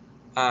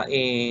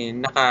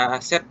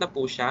 Naka-set na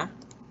po siya.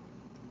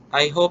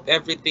 I hope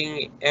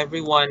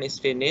everyone is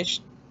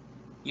finished.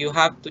 You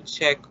have to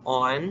check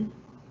on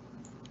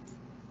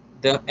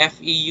the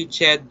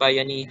HIEd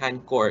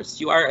Bayanihan course.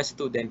 You are a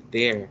student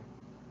there.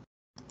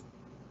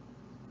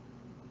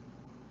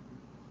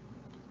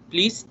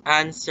 Please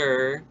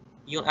answer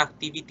yung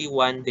activity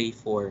 1 day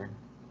 4.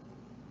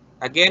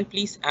 Again,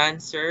 please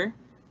answer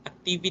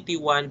activity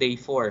 1 day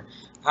 4.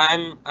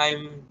 Ayan.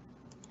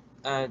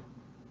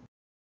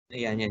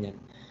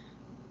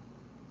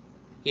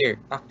 Here,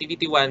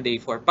 activity 1 day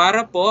 4.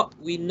 Para po,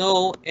 we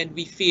know and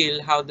we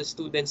feel how the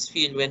students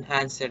feel when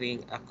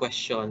answering a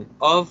question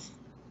of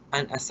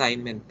an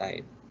assignment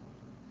type.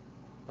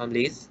 Ma'am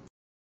Liz?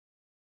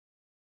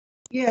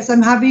 Yes,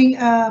 I'm having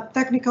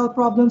technical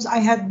problems. I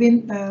had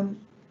been,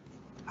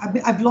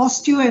 I've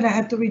lost you and I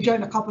had to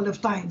rejoin a couple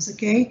of times,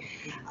 okay?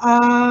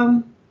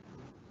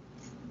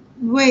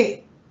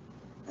 Wait.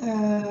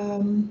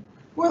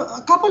 Well,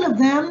 a couple of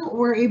them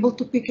were able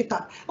to pick it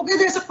up. Okay,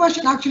 there's a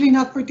question actually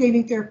not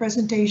pertaining to your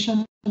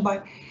presentation,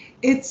 but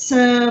it's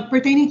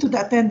pertaining to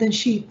the attendance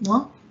sheet,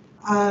 no?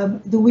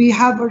 Do we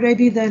have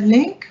already the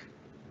link?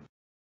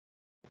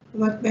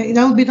 But that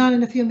will be done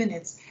in a few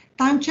minutes.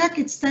 Time check,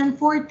 it's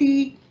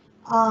 10:40.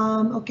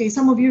 Okay,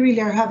 some of you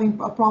really are having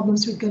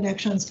problems with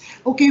connections.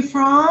 Okay,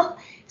 from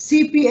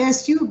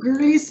CPSU,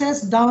 Gurley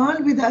says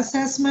done with the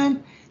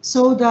assessment.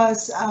 So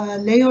does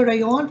Leo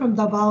Rayon from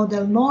Davao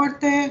del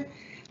Norte,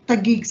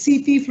 Taguig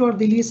City, Flor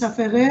de Lisa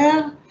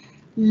Ferrer,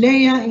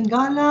 Leia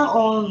Ingala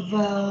of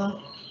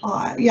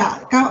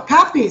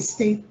Capiz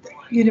State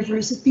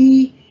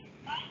University.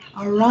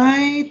 All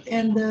right,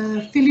 and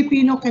the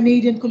Filipino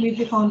Canadian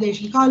Community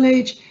Foundation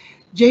College.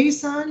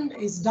 Jason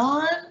is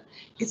done.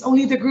 It's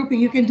only the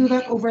grouping. You can do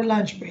that over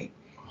lunch break.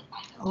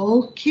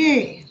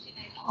 Okay.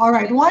 All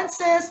right. One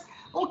says,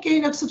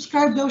 okay,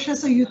 nag-subscribe daw siya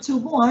sa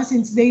YouTube mo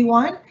since day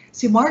one.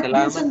 Si Mark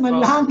Vincent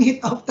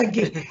Manlangit of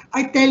Taguig.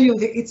 I tell you,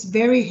 it's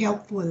very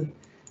helpful.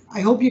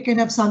 I hope you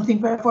can have something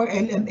for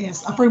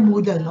LMS, for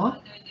Moodle, no?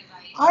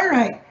 All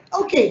right.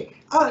 Okay.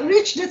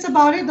 Rich, that's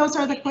about it. Those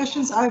are the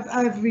questions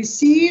I've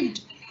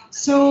received.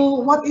 So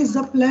what is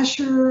the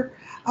pleasure?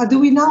 Do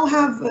we now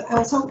have,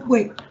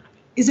 wait,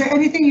 is there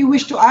anything you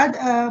wish to add,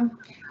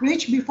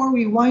 Rich, before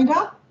we wind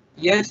up?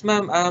 Yes,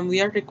 ma'am.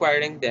 We are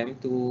requiring them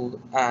to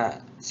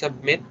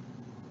submit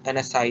an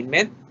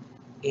assignment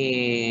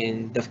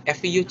in the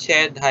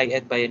HIEd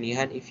HIEd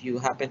Bayanihan. If you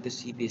happen to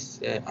see this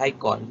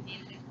icon,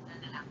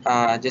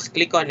 just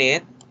click on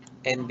it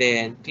and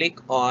then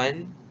click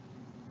on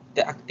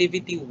the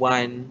activity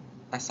 1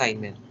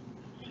 assignment.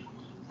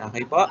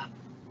 Okay po.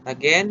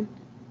 Again,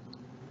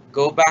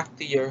 go back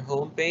to your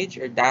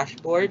homepage or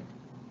dashboard.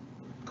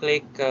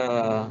 Click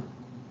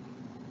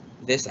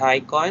this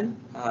icon,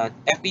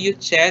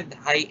 HIEd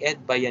HIEd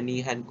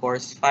Bayanihan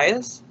course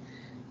files,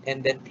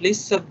 and then please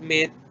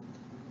submit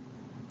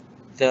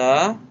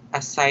the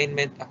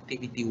assignment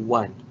activity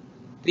 1.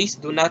 Please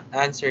do not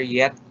answer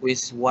yet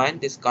quiz 1,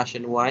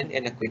 discussion 1,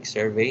 and a quick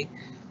survey.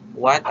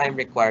 What I'm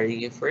requiring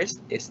you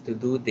first is to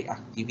do the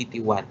activity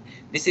 1.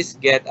 This is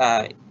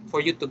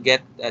for you to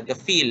get the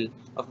feel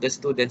of the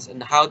students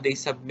and how they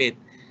submit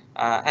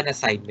an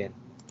assignment.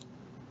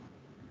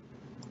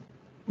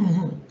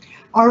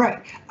 All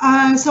right.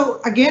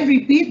 So again,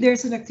 repeat.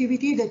 There's an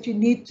activity that you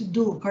need to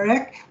do.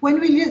 Correct. When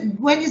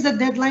is the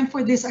deadline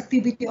for this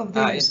activity of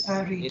theirs,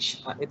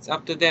 Rich? It's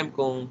up to them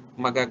kung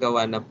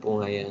magagawa na po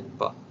ngayon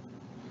po.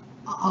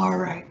 All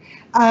right.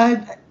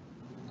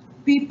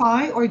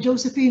 Pipay or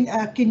Josephine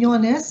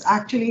Quinones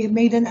actually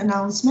made an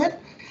announcement.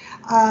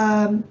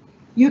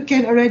 You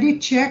can already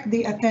check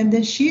the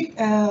attendance sheet.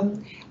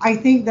 I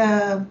think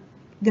the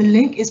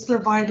link is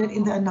provided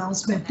in the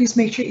announcement. Please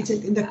make sure it's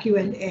in the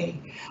Q&A.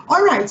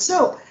 All right,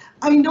 so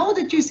I know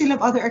that you still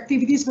have other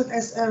activities, but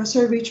as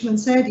Sir Richmond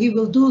said, he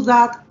will do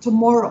that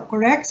tomorrow,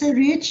 correct, Sir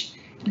Rich?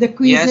 The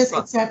quizzes, yes,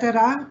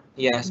 etc.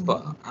 Yes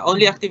po.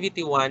 Only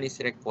activity 1 is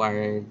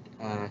required.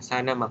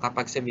 Sana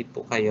makapag-submit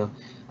po kayo.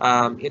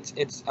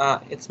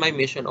 It's my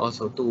mission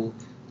also to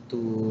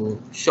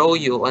show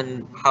you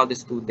on how the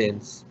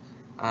students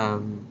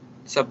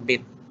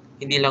submit.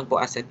 Hindi lang po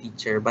as a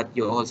teacher, but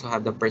you also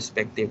have the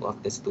perspective of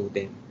the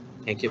student.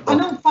 Thank you po.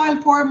 Anong file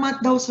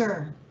format daw,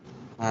 sir?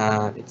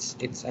 I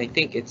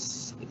think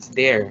it's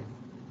there.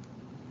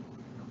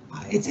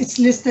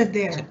 It's listed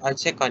there. I'll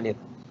check on it.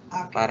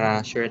 Okay.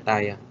 Para sure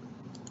tayo.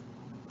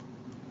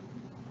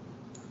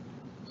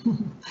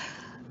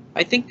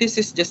 I think this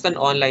is just an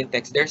online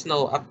text. There's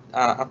no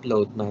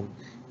upload, ma'am.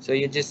 So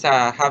you just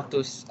have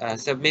to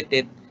submit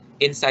it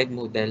inside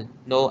Moodle.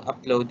 No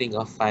uploading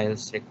of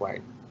files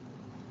required.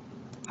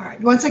 All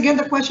right. Once again,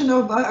 the question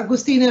of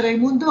Agustina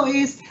Raimundo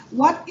is,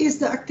 what is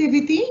the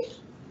activity?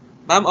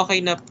 Ma'am, okay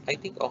na. I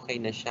think okay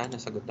na siya.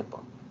 Nasagot na po.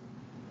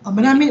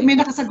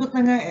 May nakasagot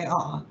na nga eh.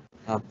 Oo.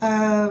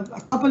 A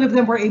couple of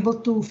them were able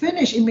to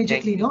finish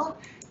immediately, no?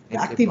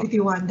 The activity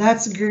 1.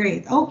 That's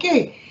great.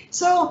 Okay.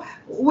 So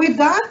with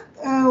that,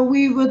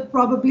 we would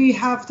probably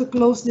have to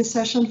close this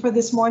session for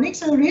this morning.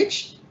 So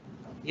Rich?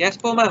 Yes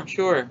po, ma'am.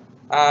 Sure.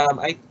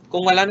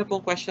 Kung wala na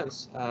pong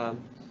questions,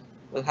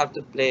 we'll have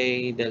to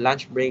play the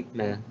lunch break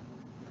na.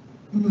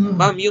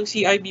 Ma'am, yung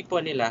CIB po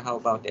nila, how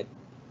about it?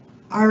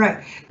 All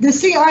right. The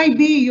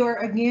CIB,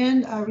 you're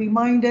again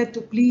reminded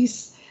to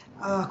please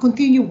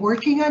continue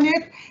working on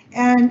it.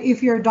 And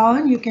if you're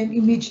done, you can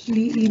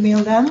immediately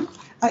email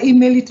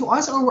it to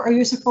us, or are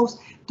you supposed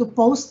to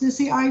post the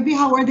CIB?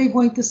 How are they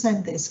going to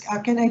send this?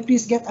 Can I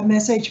please get a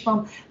message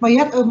from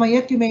Mayet? Or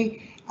Mayet, you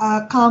may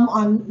come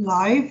in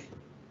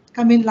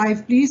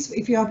live, please,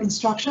 if you have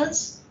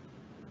instructions.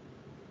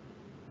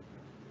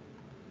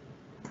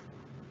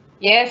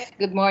 Yes,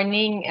 good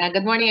morning.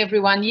 Good morning,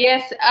 everyone.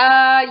 Yes,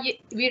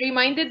 we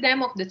reminded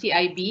them of the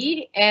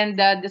CIB, and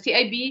the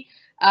CIB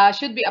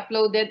should be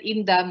uploaded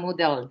in the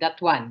Moodle,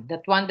 that one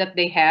that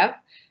they have,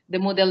 the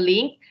Moodle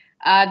link.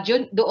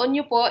 Doon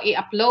nyo po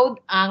i-upload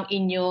ang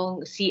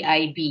inyong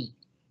CIB.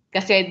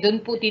 Kasi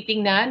doon po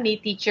titingnan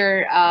ni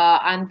Teacher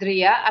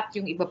Andrea at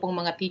yung iba pong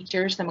mga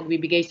teachers na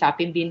magbibigay sa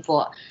atin din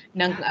po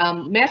ng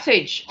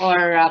message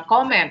or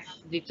comment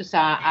dito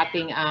sa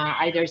ating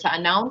either sa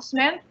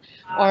announcement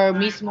or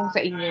mismo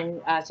sa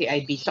inyong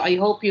CIB. So I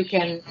hope you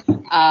can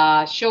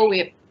show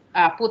it,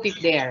 put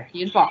it there.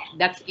 Yun po,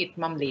 that's it,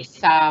 Ma'am Liz,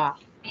 sa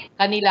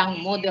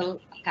kanilang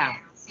model account.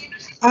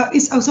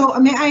 So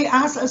may I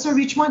ask, Sir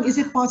Richmond, is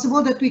it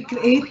possible that we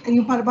create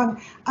yung parang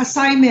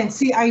assignment,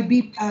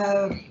 CIB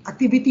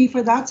activity for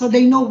that, so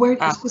they know where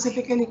to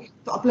specifically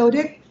to upload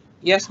it?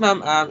 Yes,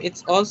 ma'am.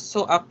 It's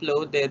also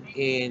uploaded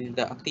in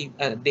the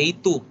day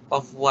 2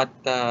 of what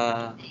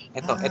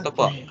ito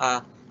po.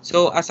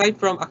 So aside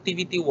from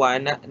activity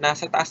 1,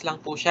 nasa taas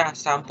lang po siya,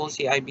 sample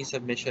CIB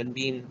submission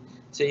bin.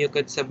 So you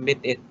could submit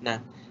it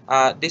na.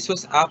 This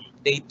was up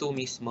day 2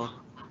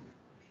 mismo.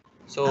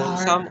 So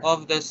some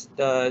of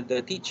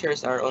the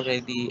teachers are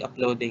already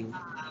uploading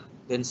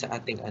dun sa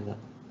ating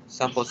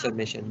sample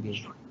submission bin.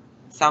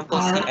 Sample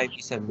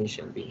CIB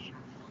submission bin.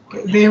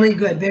 Okay, very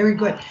good, very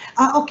good.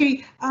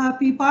 Okay,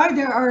 Pipar,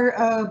 there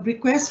are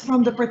requests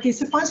from the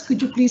participants. Could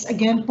you please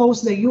again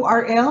post the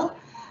URL?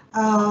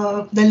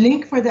 The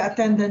link for the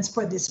attendance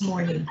for this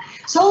morning.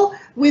 So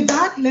with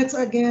that, let's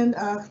again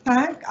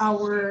thank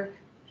our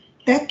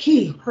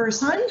techie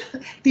person,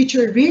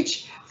 Teacher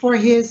Rich, for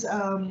his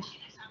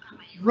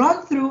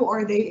run through,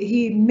 or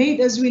he made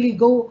us really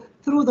go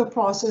through the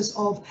process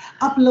of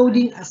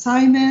uploading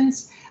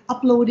assignments,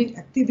 uploading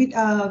activity,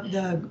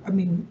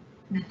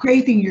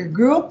 creating your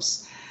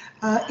groups,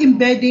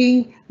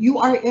 embedding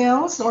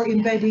URLs or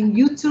embedding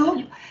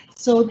YouTube.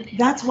 So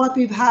that's what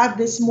we've had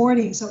this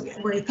morning. So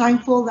we're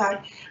thankful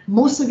that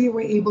most of you were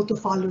able to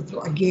follow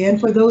through.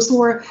 Again, for those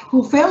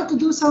who failed to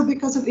do so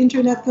because of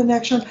internet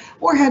connection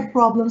or had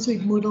problems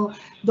with Moodle,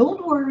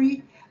 don't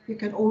worry. You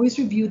can always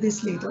review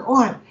this later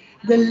on.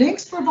 The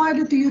links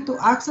provided to you to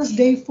access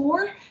day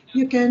 4,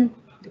 you can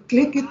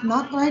click it,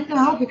 not right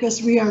now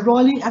because we are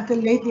rolling until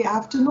late the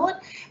afternoon,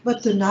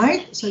 but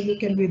tonight, so you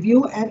can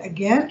review and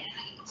again,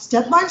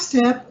 step by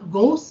step,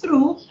 go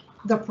through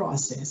the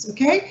process,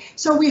 okay?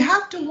 So we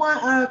have to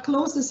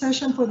close the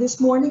session for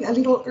this morning a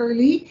little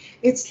early.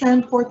 It's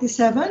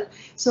 10:47.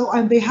 So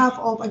on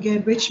behalf of, again,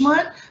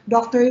 Richmond,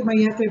 Dr.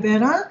 Mayet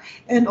Rivera,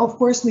 and of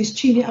course, Ms.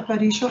 Chini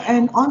Aparicio,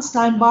 and on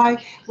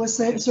standby was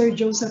Sir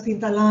Joseph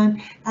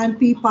Intalan, and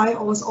PPI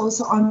was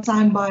also on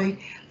standby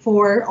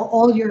for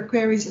all your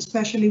queries,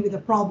 especially with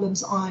the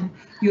problems on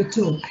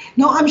YouTube.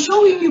 Now, I'm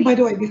showing you, by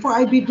the way, before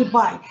I bid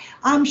goodbye,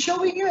 I'm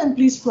showing you, and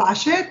please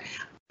flash it,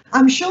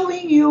 I'm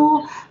showing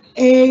you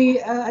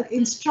an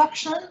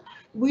instruction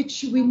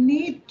which we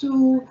need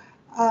to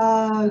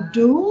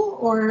do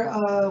or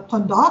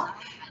conduct,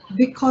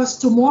 because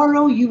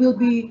tomorrow you will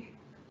be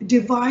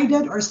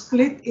divided or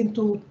split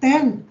into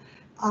 10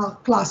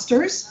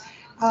 clusters.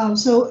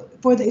 So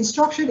for the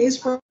instruction is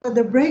for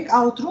the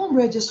breakout room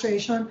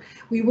registration,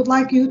 we would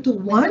like you to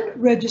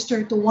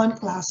register to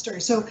 1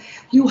 cluster. So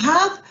you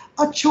have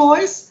a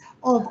choice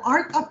of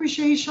art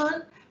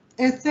appreciation,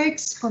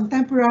 ethics,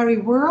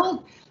 contemporary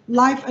world,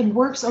 life and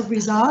works of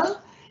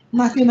Rizal,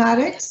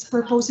 mathematics,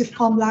 purposive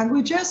comm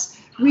languages,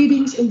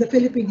 readings in the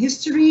Philippine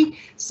history,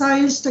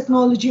 science,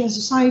 technology, and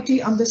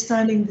society,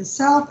 understanding the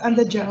self, and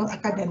the general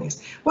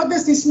academics. What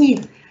does this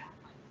mean?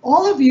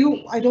 All of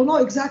you, I don't know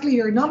exactly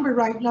your number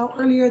right now.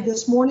 Earlier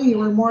this morning, you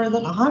were more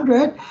than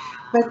 100,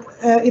 but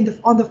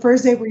on the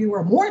first day where you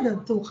were more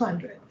than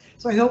 200.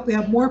 So I hope we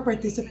have more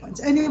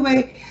participants.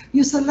 Anyway,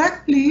 you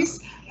select,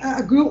 please,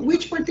 a group.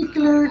 Which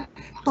particular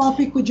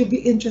topic would you be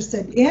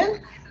interested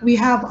in? We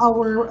have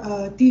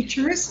our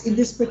teachers in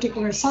this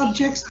particular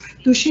subjects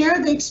to share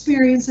the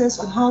experiences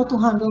on how to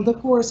handle the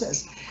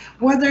courses.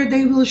 Whether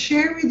they will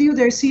share with you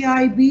their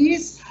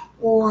CIBs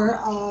or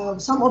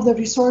some of the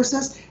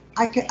resources,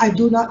 I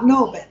do not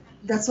know, but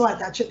that's why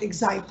that should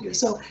excite you.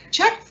 So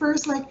check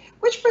first, like,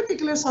 which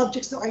particular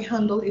subjects do I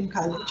handle in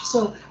college?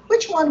 So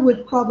which one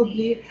would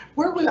probably,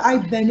 where will I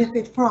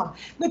benefit from?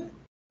 But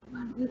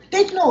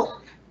take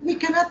note, we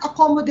cannot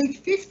accommodate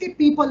 50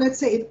 people, let's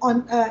say,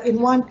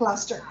 in one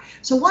cluster.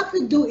 So what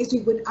we do is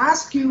we would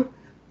ask you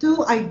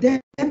to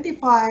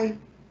identify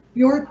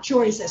your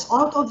choices.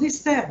 Out of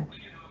these 10,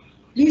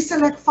 please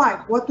select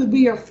 5. What would be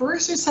your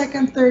first, or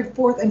second, third,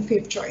 fourth, and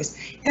fifth choice?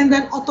 And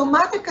then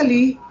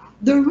automatically,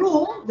 the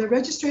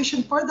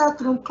registration for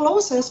that room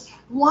closes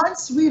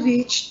once we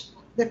reach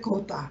the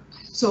quota.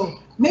 So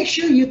make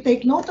sure you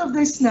take note of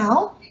this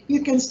now.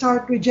 You can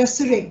start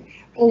registering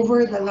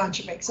over the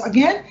lunch break. So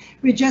again,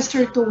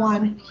 register to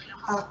one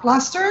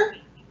cluster,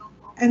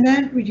 and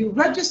then you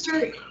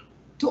register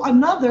to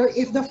another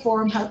if the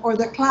form has, or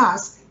the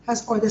class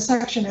has, or the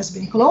section has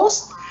been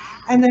closed,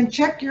 and then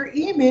check your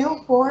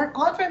email for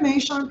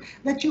confirmation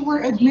that you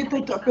were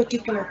admitted to a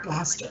particular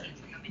cluster.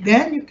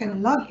 Then you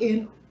can log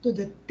in to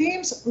the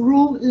Teams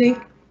room link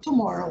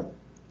tomorrow.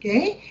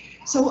 Okay,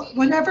 so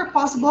whenever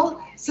possible,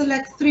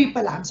 select 3 pa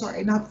lang,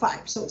 sorry, not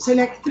 5. So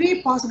select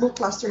 3 possible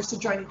clusters to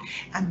join in,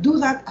 and do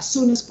that as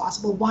soon as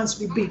possible once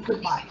we bid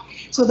goodbye.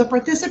 So the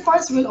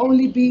participants will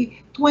only be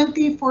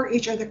 20 for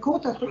each, or the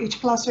quota for each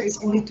cluster is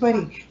only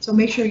 20. So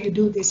make sure you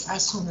do this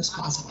as soon as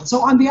possible.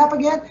 So on behalf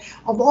again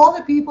of all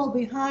the people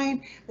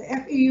behind the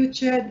FEU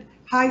HIEd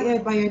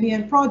HIEd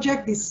Bayanihan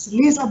project, this is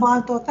Liz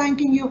Abanto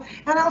thanking you,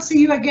 and I'll see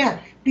you again.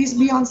 Please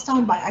be on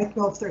standby at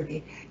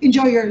 12:30.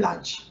 Enjoy your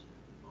lunch.